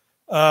O'Neil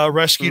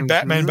rescued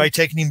Batman by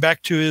taking him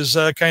back to his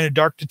kind of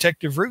dark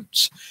detective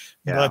roots.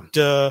 Yeah.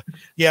 But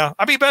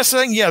I mean, best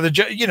thing,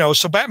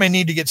 so Batman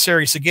need to get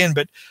serious again,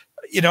 but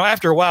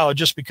after a while, it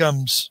just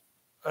becomes.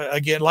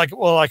 Again, like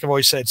I've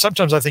always said,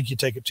 sometimes I think you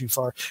take it too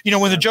far.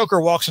 When the Joker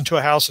walks into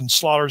a house and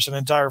slaughters an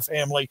entire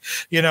family,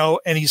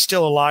 and he's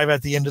still alive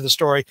at the end of the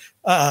story.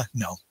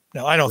 No,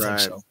 I don't think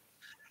so.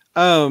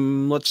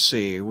 Let's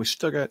see. We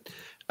still got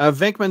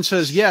Venkman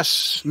says,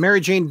 yes, Mary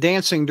Jane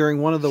dancing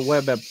during one of the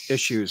web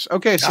issues.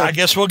 Okay, so I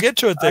guess we'll get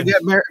to it then.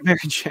 Mary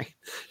Jane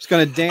is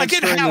going to dance.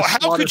 Again,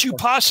 how could you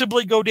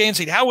possibly go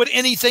dancing? How would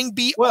anything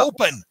be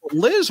open?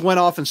 Liz went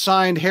off and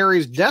signed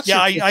Harry's death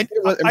certificate.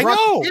 I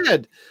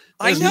know.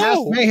 I There's mass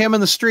know. mayhem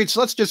in the streets.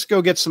 Let's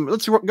go get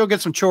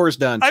some chores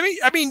done.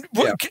 I mean,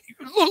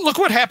 look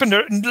what happened.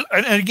 And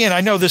again,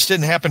 I know this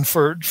didn't happen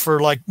for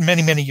like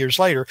many, many years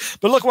later,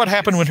 but look what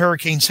happened when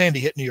Hurricane Sandy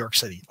hit New York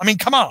City. I mean,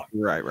 come on.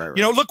 Right.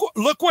 You know,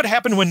 look what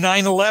happened when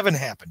 9/11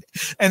 happened.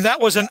 And that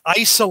was an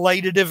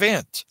isolated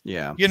event.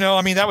 Yeah. You know,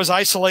 I mean, that was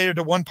isolated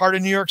to one part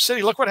of New York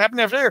City. Look what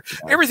happened after there.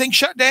 Yeah. Everything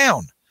shut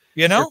down,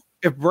 you know?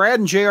 If Brad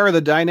and JR are the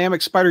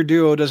dynamic spider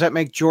duo, does that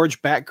make George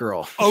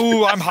Batgirl?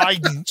 Oh, I'm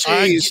hiding.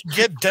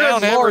 Get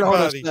down,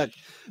 everybody.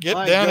 Get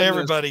down,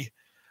 everybody.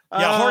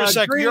 Yeah,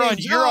 Hornacek,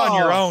 you're on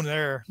your own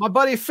there. My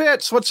buddy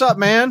Fitz, what's up,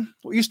 man?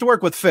 We used to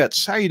work with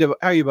Fitz. How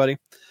you, buddy?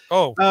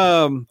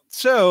 Oh.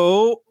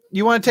 So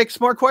you want to take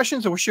some more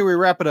questions, or should we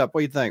wrap it up?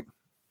 What do you think?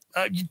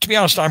 To be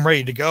honest, I'm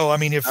ready to go. I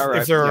mean, if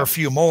there are a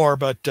few more,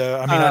 but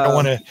I mean, I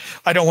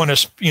don't want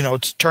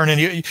to, turn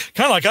any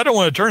kind of like I don't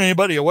want to turn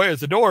anybody away at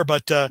the door,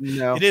 but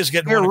no. It is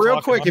getting here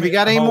real quick. If you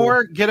got any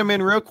more, get them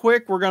in real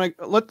quick. We're gonna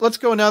let's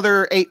go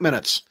another 8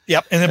 minutes.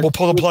 Yep, and then we'll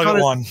pull the plug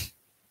at 1.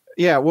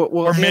 Yeah, we'll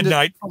or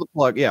midnight. Pull the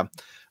plug. Yeah.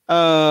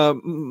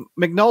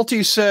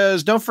 McNulty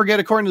says, don't forget,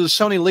 according to the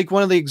Sony leak,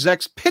 one of the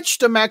execs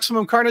pitched a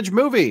Maximum Carnage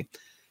movie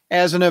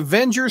as an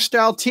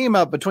Avengers-style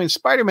team-up between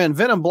Spider-Man,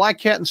 Venom, Black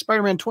Cat, and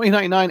Spider-Man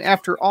 2099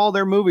 after all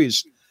their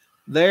movies.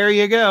 There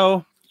you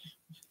go.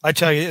 I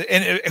tell you,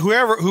 and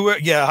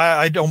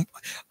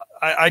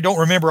I don't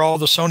remember all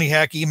the Sony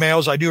hack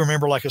emails. I do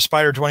remember like a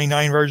Spider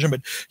 29 version,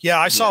 but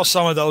I saw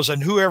some of those,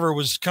 and whoever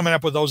was coming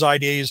up with those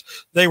ideas,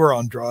 they were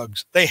on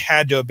drugs. They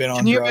had to have been on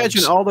drugs. Can you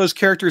imagine all those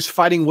characters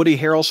fighting Woody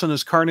Harrelson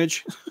as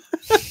Carnage?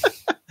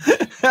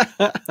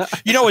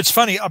 You know, it's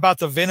funny about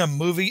the Venom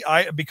movie,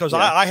 because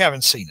I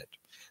haven't seen it.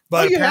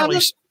 But apparently,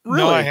 really?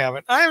 No, I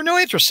haven't. I have no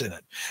interest in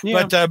it.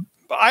 Yeah. But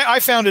I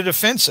found it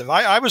offensive.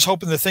 I was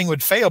hoping the thing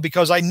would fail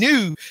because I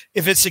knew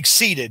if it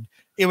succeeded,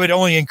 it would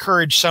only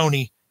encourage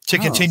Sony to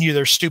continue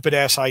their stupid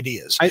ass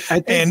ideas. I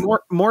think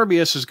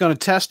Morbius is going to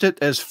test it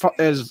as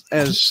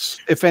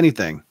if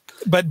anything.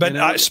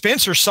 But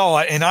Spencer saw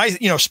it,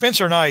 and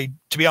Spencer and I,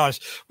 to be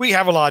honest, we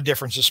have a lot of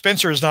differences.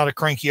 Spencer is not a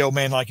cranky old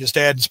man like his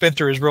dad, and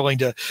Spencer is willing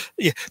to,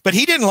 but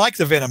he didn't like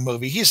the Venom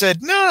movie. He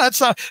said, no, that's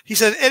not, he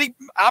said,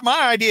 my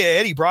idea of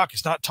Eddie Brock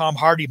is not Tom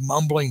Hardy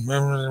mumbling.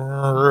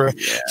 Yeah.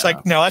 It's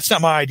like, no, that's not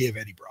my idea of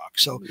Eddie Brock.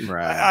 So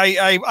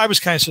I was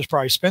kind of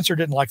surprised. Spencer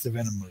didn't like the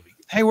Venom movie.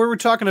 Hey, we were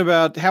talking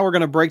about how we're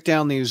going to break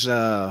down these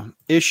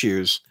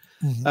issues.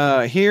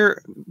 Mm-hmm.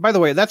 Here, by the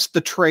way, that's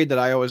the trade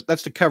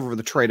that's the cover of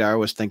the trade I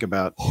always think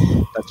about.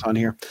 That's on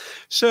here.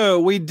 So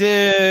we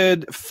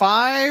did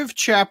 5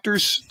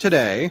 chapters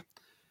today.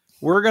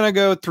 We're going to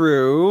go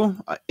through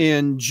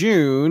in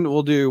June.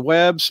 We'll do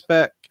web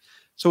spec.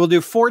 So we'll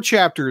do 4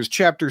 chapters,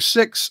 chapter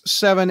 6,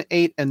 7,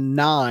 8, and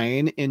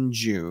 9 in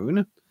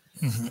June.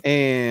 Mm-hmm.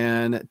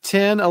 And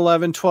 10,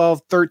 11,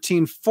 12,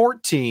 13,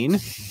 14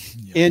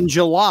 in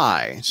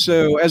July.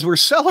 So as we're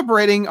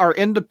celebrating our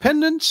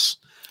independence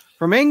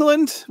from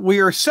England, we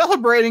are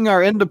celebrating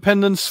our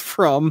independence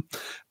from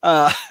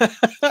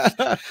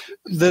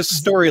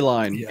this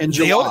storyline in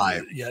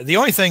July. The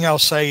only thing I'll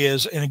say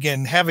is, and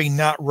again, having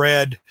not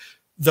read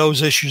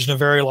those issues in a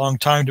very long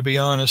time, to be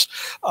honest,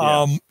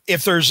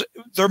 if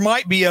there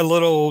might be a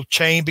little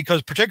change,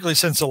 because particularly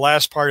since the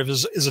last part of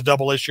it is a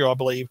double issue, I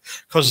believe,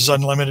 because it's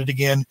unlimited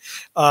again.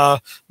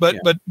 But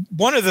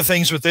one of the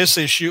things with this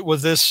issue,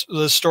 with this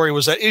story,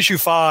 was that issue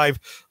 5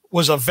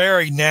 was a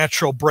very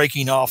natural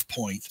breaking off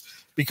point,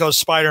 because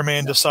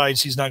Spider-Man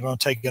decides he's not going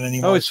to take it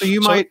anymore. Oh, so you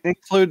might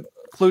include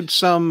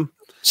some.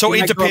 So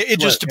it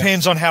just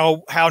depends on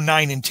how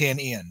 9 and 10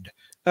 end.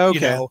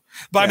 Okay.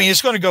 But I mean,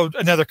 it's going to go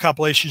another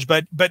couple issues,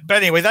 but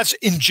anyway, that's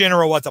in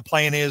general what the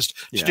plan is,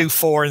 to do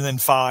 4 and then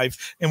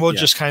 5, and we'll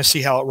just kind of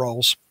see how it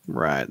rolls.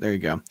 Right. There you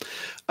go.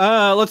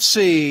 Let's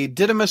see.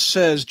 Didymus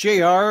says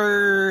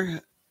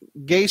J.R.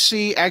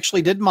 Gacy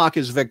actually did mock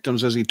his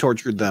victims as he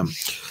tortured them.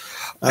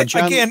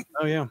 John, again.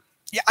 Oh yeah.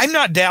 Yeah, I'm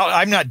not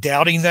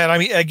doubting that. I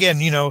mean,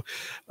 again,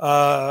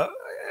 I'm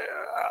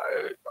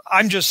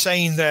just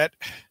saying that,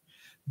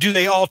 do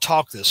they all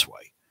talk this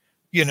way?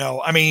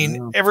 I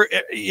mean,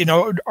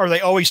 are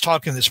they always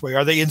talking this way?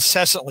 Are they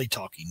incessantly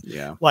talking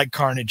like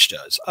Carnage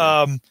does?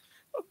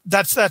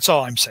 That's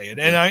all I'm saying.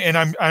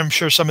 And I'm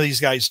sure some of these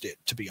guys did,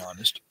 to be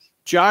honest.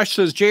 Josh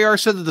says, JR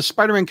said that the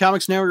Spider-Man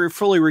comics now are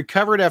fully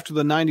recovered after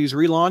the 90s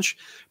relaunch,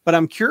 but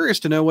I'm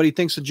curious to know what he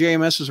thinks of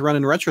JMS's run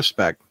in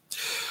retrospect.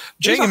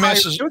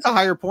 It was a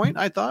higher point,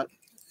 I thought.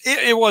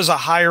 It was a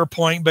higher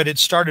point, but it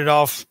started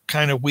off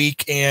kind of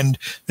weak, and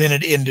then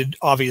it ended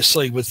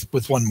obviously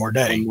with one more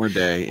day. One more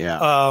day,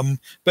 yeah.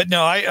 But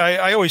no,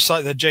 I always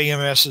thought that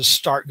JMS's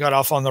start got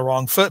off on the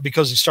wrong foot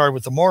because he started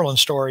with the Moreland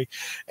story,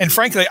 and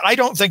frankly, I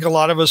don't think a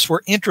lot of us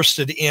were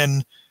interested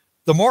in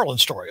the Moreland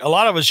story. A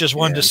lot of us just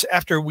wanted to,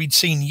 after we'd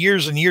seen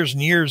years and years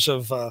and years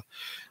of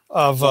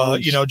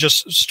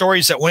just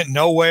stories that went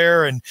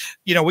nowhere. And,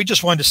 we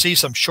just wanted to see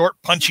some short,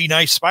 punchy,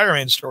 nice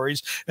Spider-Man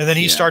stories. And then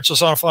he starts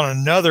us off on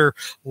another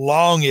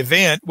long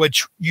event,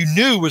 which you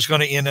knew was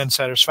going to end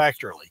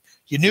unsatisfactorily.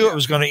 You knew it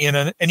was going to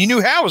end, and you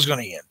knew how it was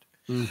going to end.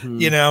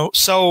 You know,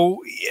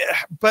 so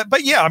yeah,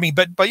 but yeah, I mean,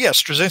 but yeah,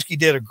 Straczynski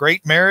did a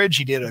great marriage.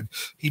 He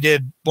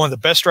did one of the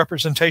best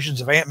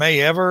representations of Aunt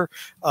May ever.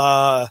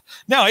 No,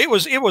 it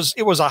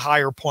was a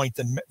higher point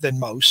than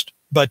most,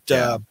 but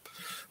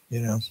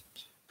you know,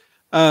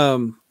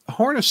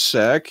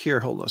 Hornacek here.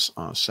 Hold us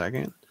on a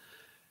second.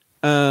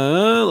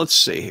 Let's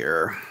see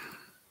here.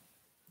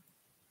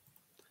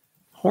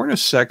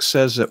 Hornacek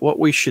says that what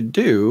we should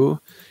do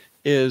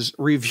is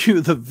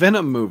review the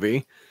Venom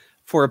movie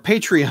for a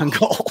Patreon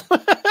goal.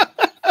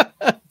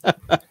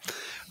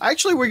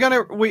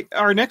 Actually,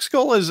 our next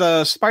goal is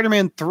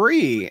Spider-Man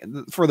 3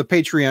 for the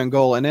Patreon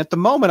goal, and at the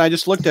moment I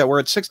just looked at, we're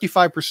at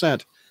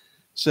 65%.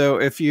 So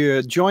if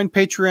you join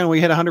Patreon,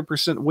 we hit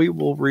 100%. We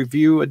will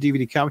review a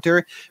DVD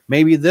commentary.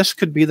 Maybe this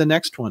could be the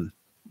next one.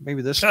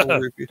 Maybe this will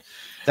review.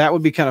 That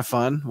would be kind of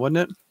fun,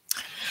 wouldn't it?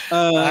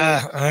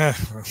 You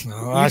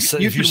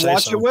could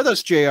watch it with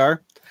us,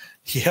 JR.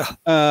 Yeah.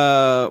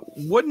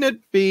 Wouldn't it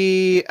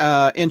be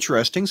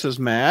interesting, says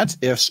Matt,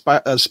 if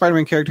a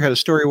Spider-Man character had a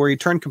story where he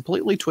turned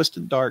completely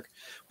twisted dark?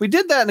 We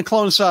did that in the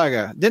Clone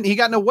Saga. Didn't he?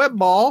 Got in a web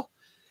ball,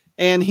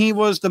 and he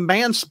was the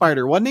Man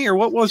Spider, wasn't he? Or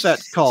what was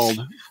that called?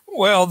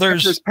 Well, after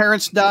his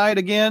parents died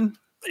again.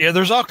 Yeah,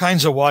 there's all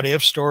kinds of what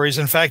if stories.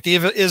 In fact,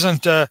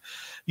 isn't Chip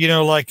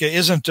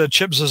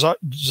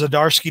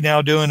Zdarsky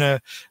now doing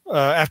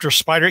after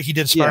Spider? He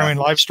did Spider-Man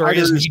Life Story,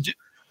 isn't he?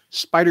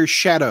 Spider's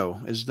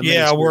Shadow is the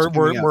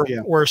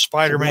where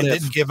Spider-Man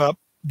didn't give up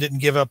the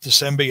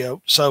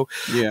symbiote. So,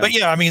 but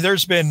yeah, I mean,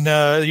 there's been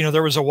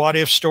there was a what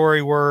if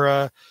story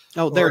where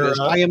there it is.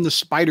 I am the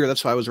Spider.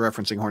 That's why I was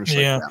referencing Hornacek.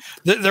 Yeah,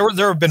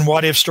 there have been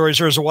what if stories.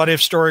 There was a what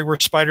if story where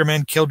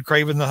Spider-Man killed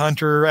Kraven the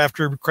Hunter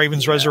after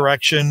Kraven's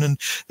resurrection, and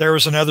there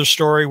was another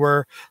story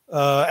where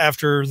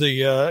after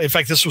in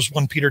fact, this was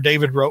one Peter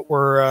David wrote,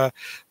 where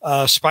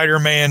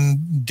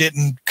Spider-Man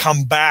didn't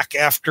come back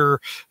after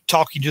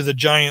talking to the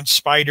giant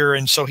spider,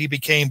 and so he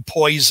became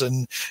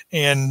poison,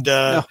 and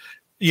he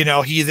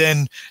was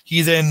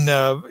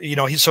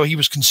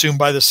consumed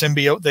by the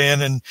symbiote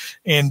then,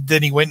 and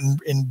then he went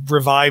and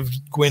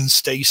revived Gwen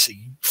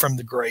Stacy from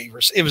the grave.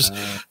 It was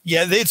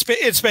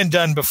it's been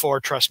done before,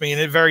 trust me, and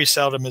it very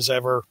seldom is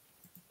ever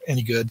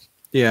any good.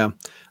 Yeah.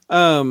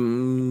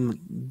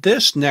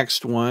 This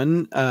next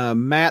one,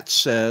 Matt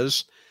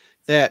says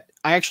that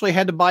I actually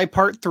had to buy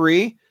part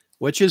 3,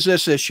 which is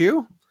this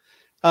issue.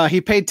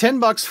 He paid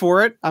 $10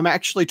 for it. I'm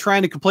actually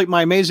trying to complete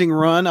my amazing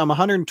run. I'm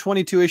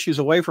 122 issues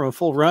away from a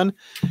full run,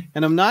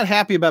 and I'm not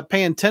happy about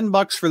paying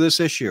 $10 for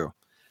this issue.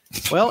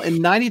 Well, in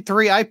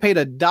 '93, I paid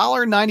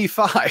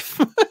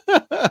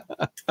 $1.95.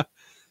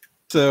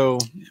 So,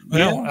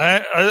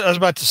 I was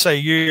about to say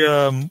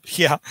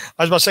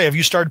have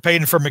you started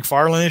paying for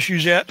McFarlane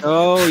issues yet?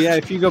 Oh yeah,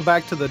 if you go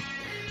back to the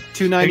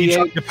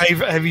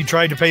 $2.98, have you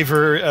tried to pay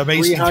for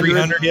Amazing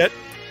 300 yet?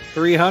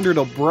 300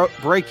 will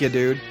break you,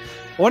 dude.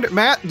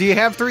 Matt, do you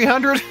have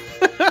 300?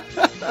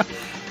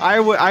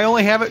 I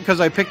only have it because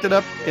I picked it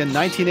up in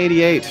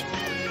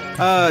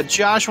 1988.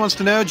 Josh wants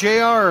to know,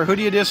 JR, who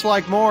do you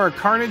dislike more,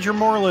 Carnage or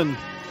Moreland?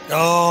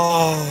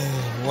 Oh,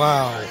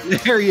 wow!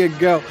 There you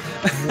go.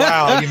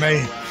 Wow, you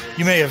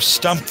may have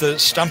stumped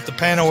the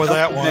panel with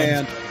that one.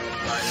 Man.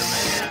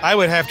 I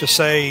would have to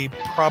say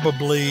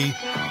probably.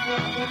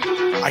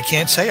 I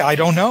can't say. I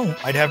don't know.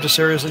 I'd have to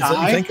seriously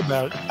think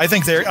about it. I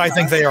think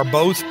they are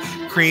both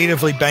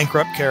creatively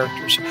bankrupt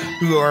characters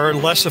who are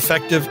less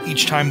effective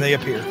each time they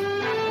appear.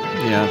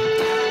 Yeah.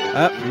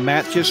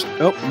 Matt just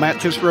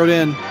wrote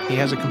in. He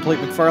has a complete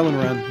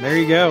McFarlane run. There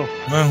you go.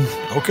 Well,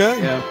 okay.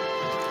 Yeah.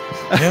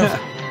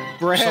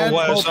 Brad,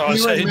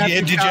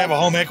 did you have a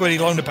home equity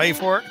loan to pay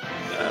for it?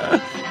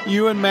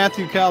 You and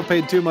Matthew Kyle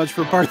paid too much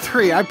for part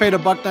 3. I paid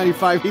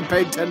 $1.95. He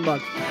paid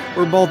 $10.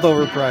 We're both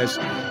overpriced.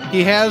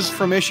 He has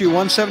from issue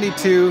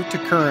 172 to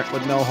current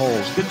with no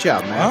holes. Good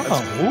job, man.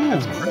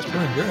 That's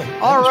pretty good.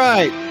 All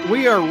right.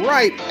 We are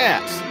right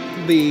at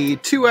the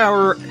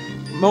 2-hour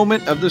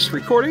moment of this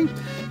recording.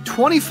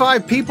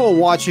 25 people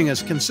watching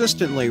us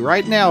consistently.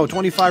 Right now,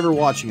 25 are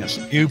watching us.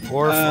 You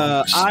poor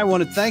folks. I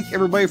want to thank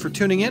everybody for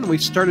tuning in. We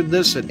started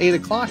this at 8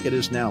 o'clock. It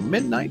is now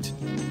midnight.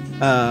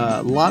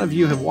 A lot of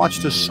you have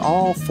watched us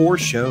all 4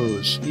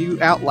 shows.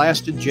 You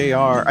outlasted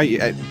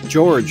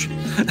George.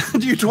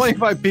 You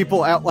 25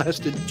 people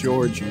outlasted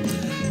George.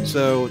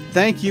 So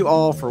thank you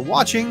all for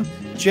watching.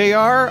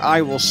 JR,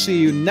 I will see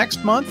you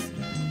next month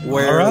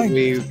where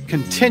we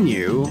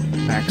continue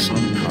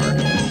Maximum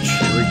Carnage.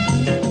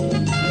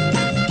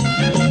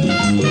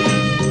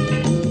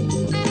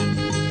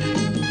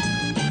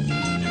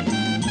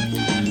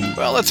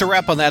 Well, that's a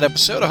wrap on that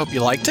episode. I hope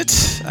you liked it.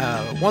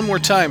 One more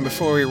time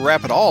before we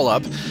wrap it all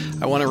up,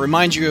 I want to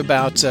remind you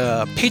about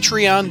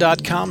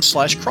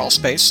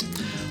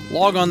patreon.com/crawlspace.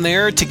 Log on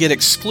there to get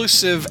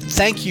exclusive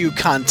thank you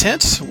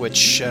content,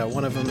 which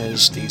one of them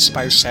is the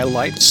Spire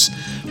Satellites,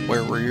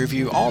 where we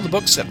review all the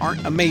books that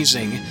aren't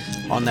amazing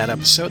on that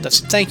episode.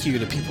 That's thank you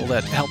to people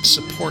that help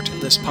support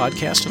this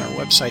podcast and our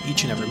website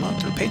each and every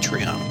month through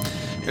Patreon.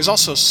 There's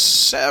also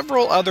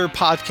several other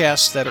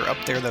podcasts that are up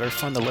there that are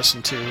fun to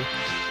listen to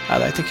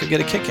that I think you'll get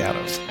a kick out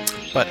of.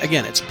 But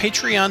again, it's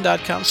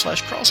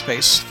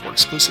patreon.com/crawlspace for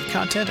exclusive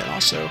content and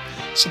also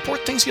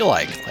support things you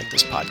like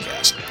this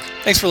podcast.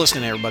 Thanks for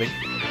listening, everybody.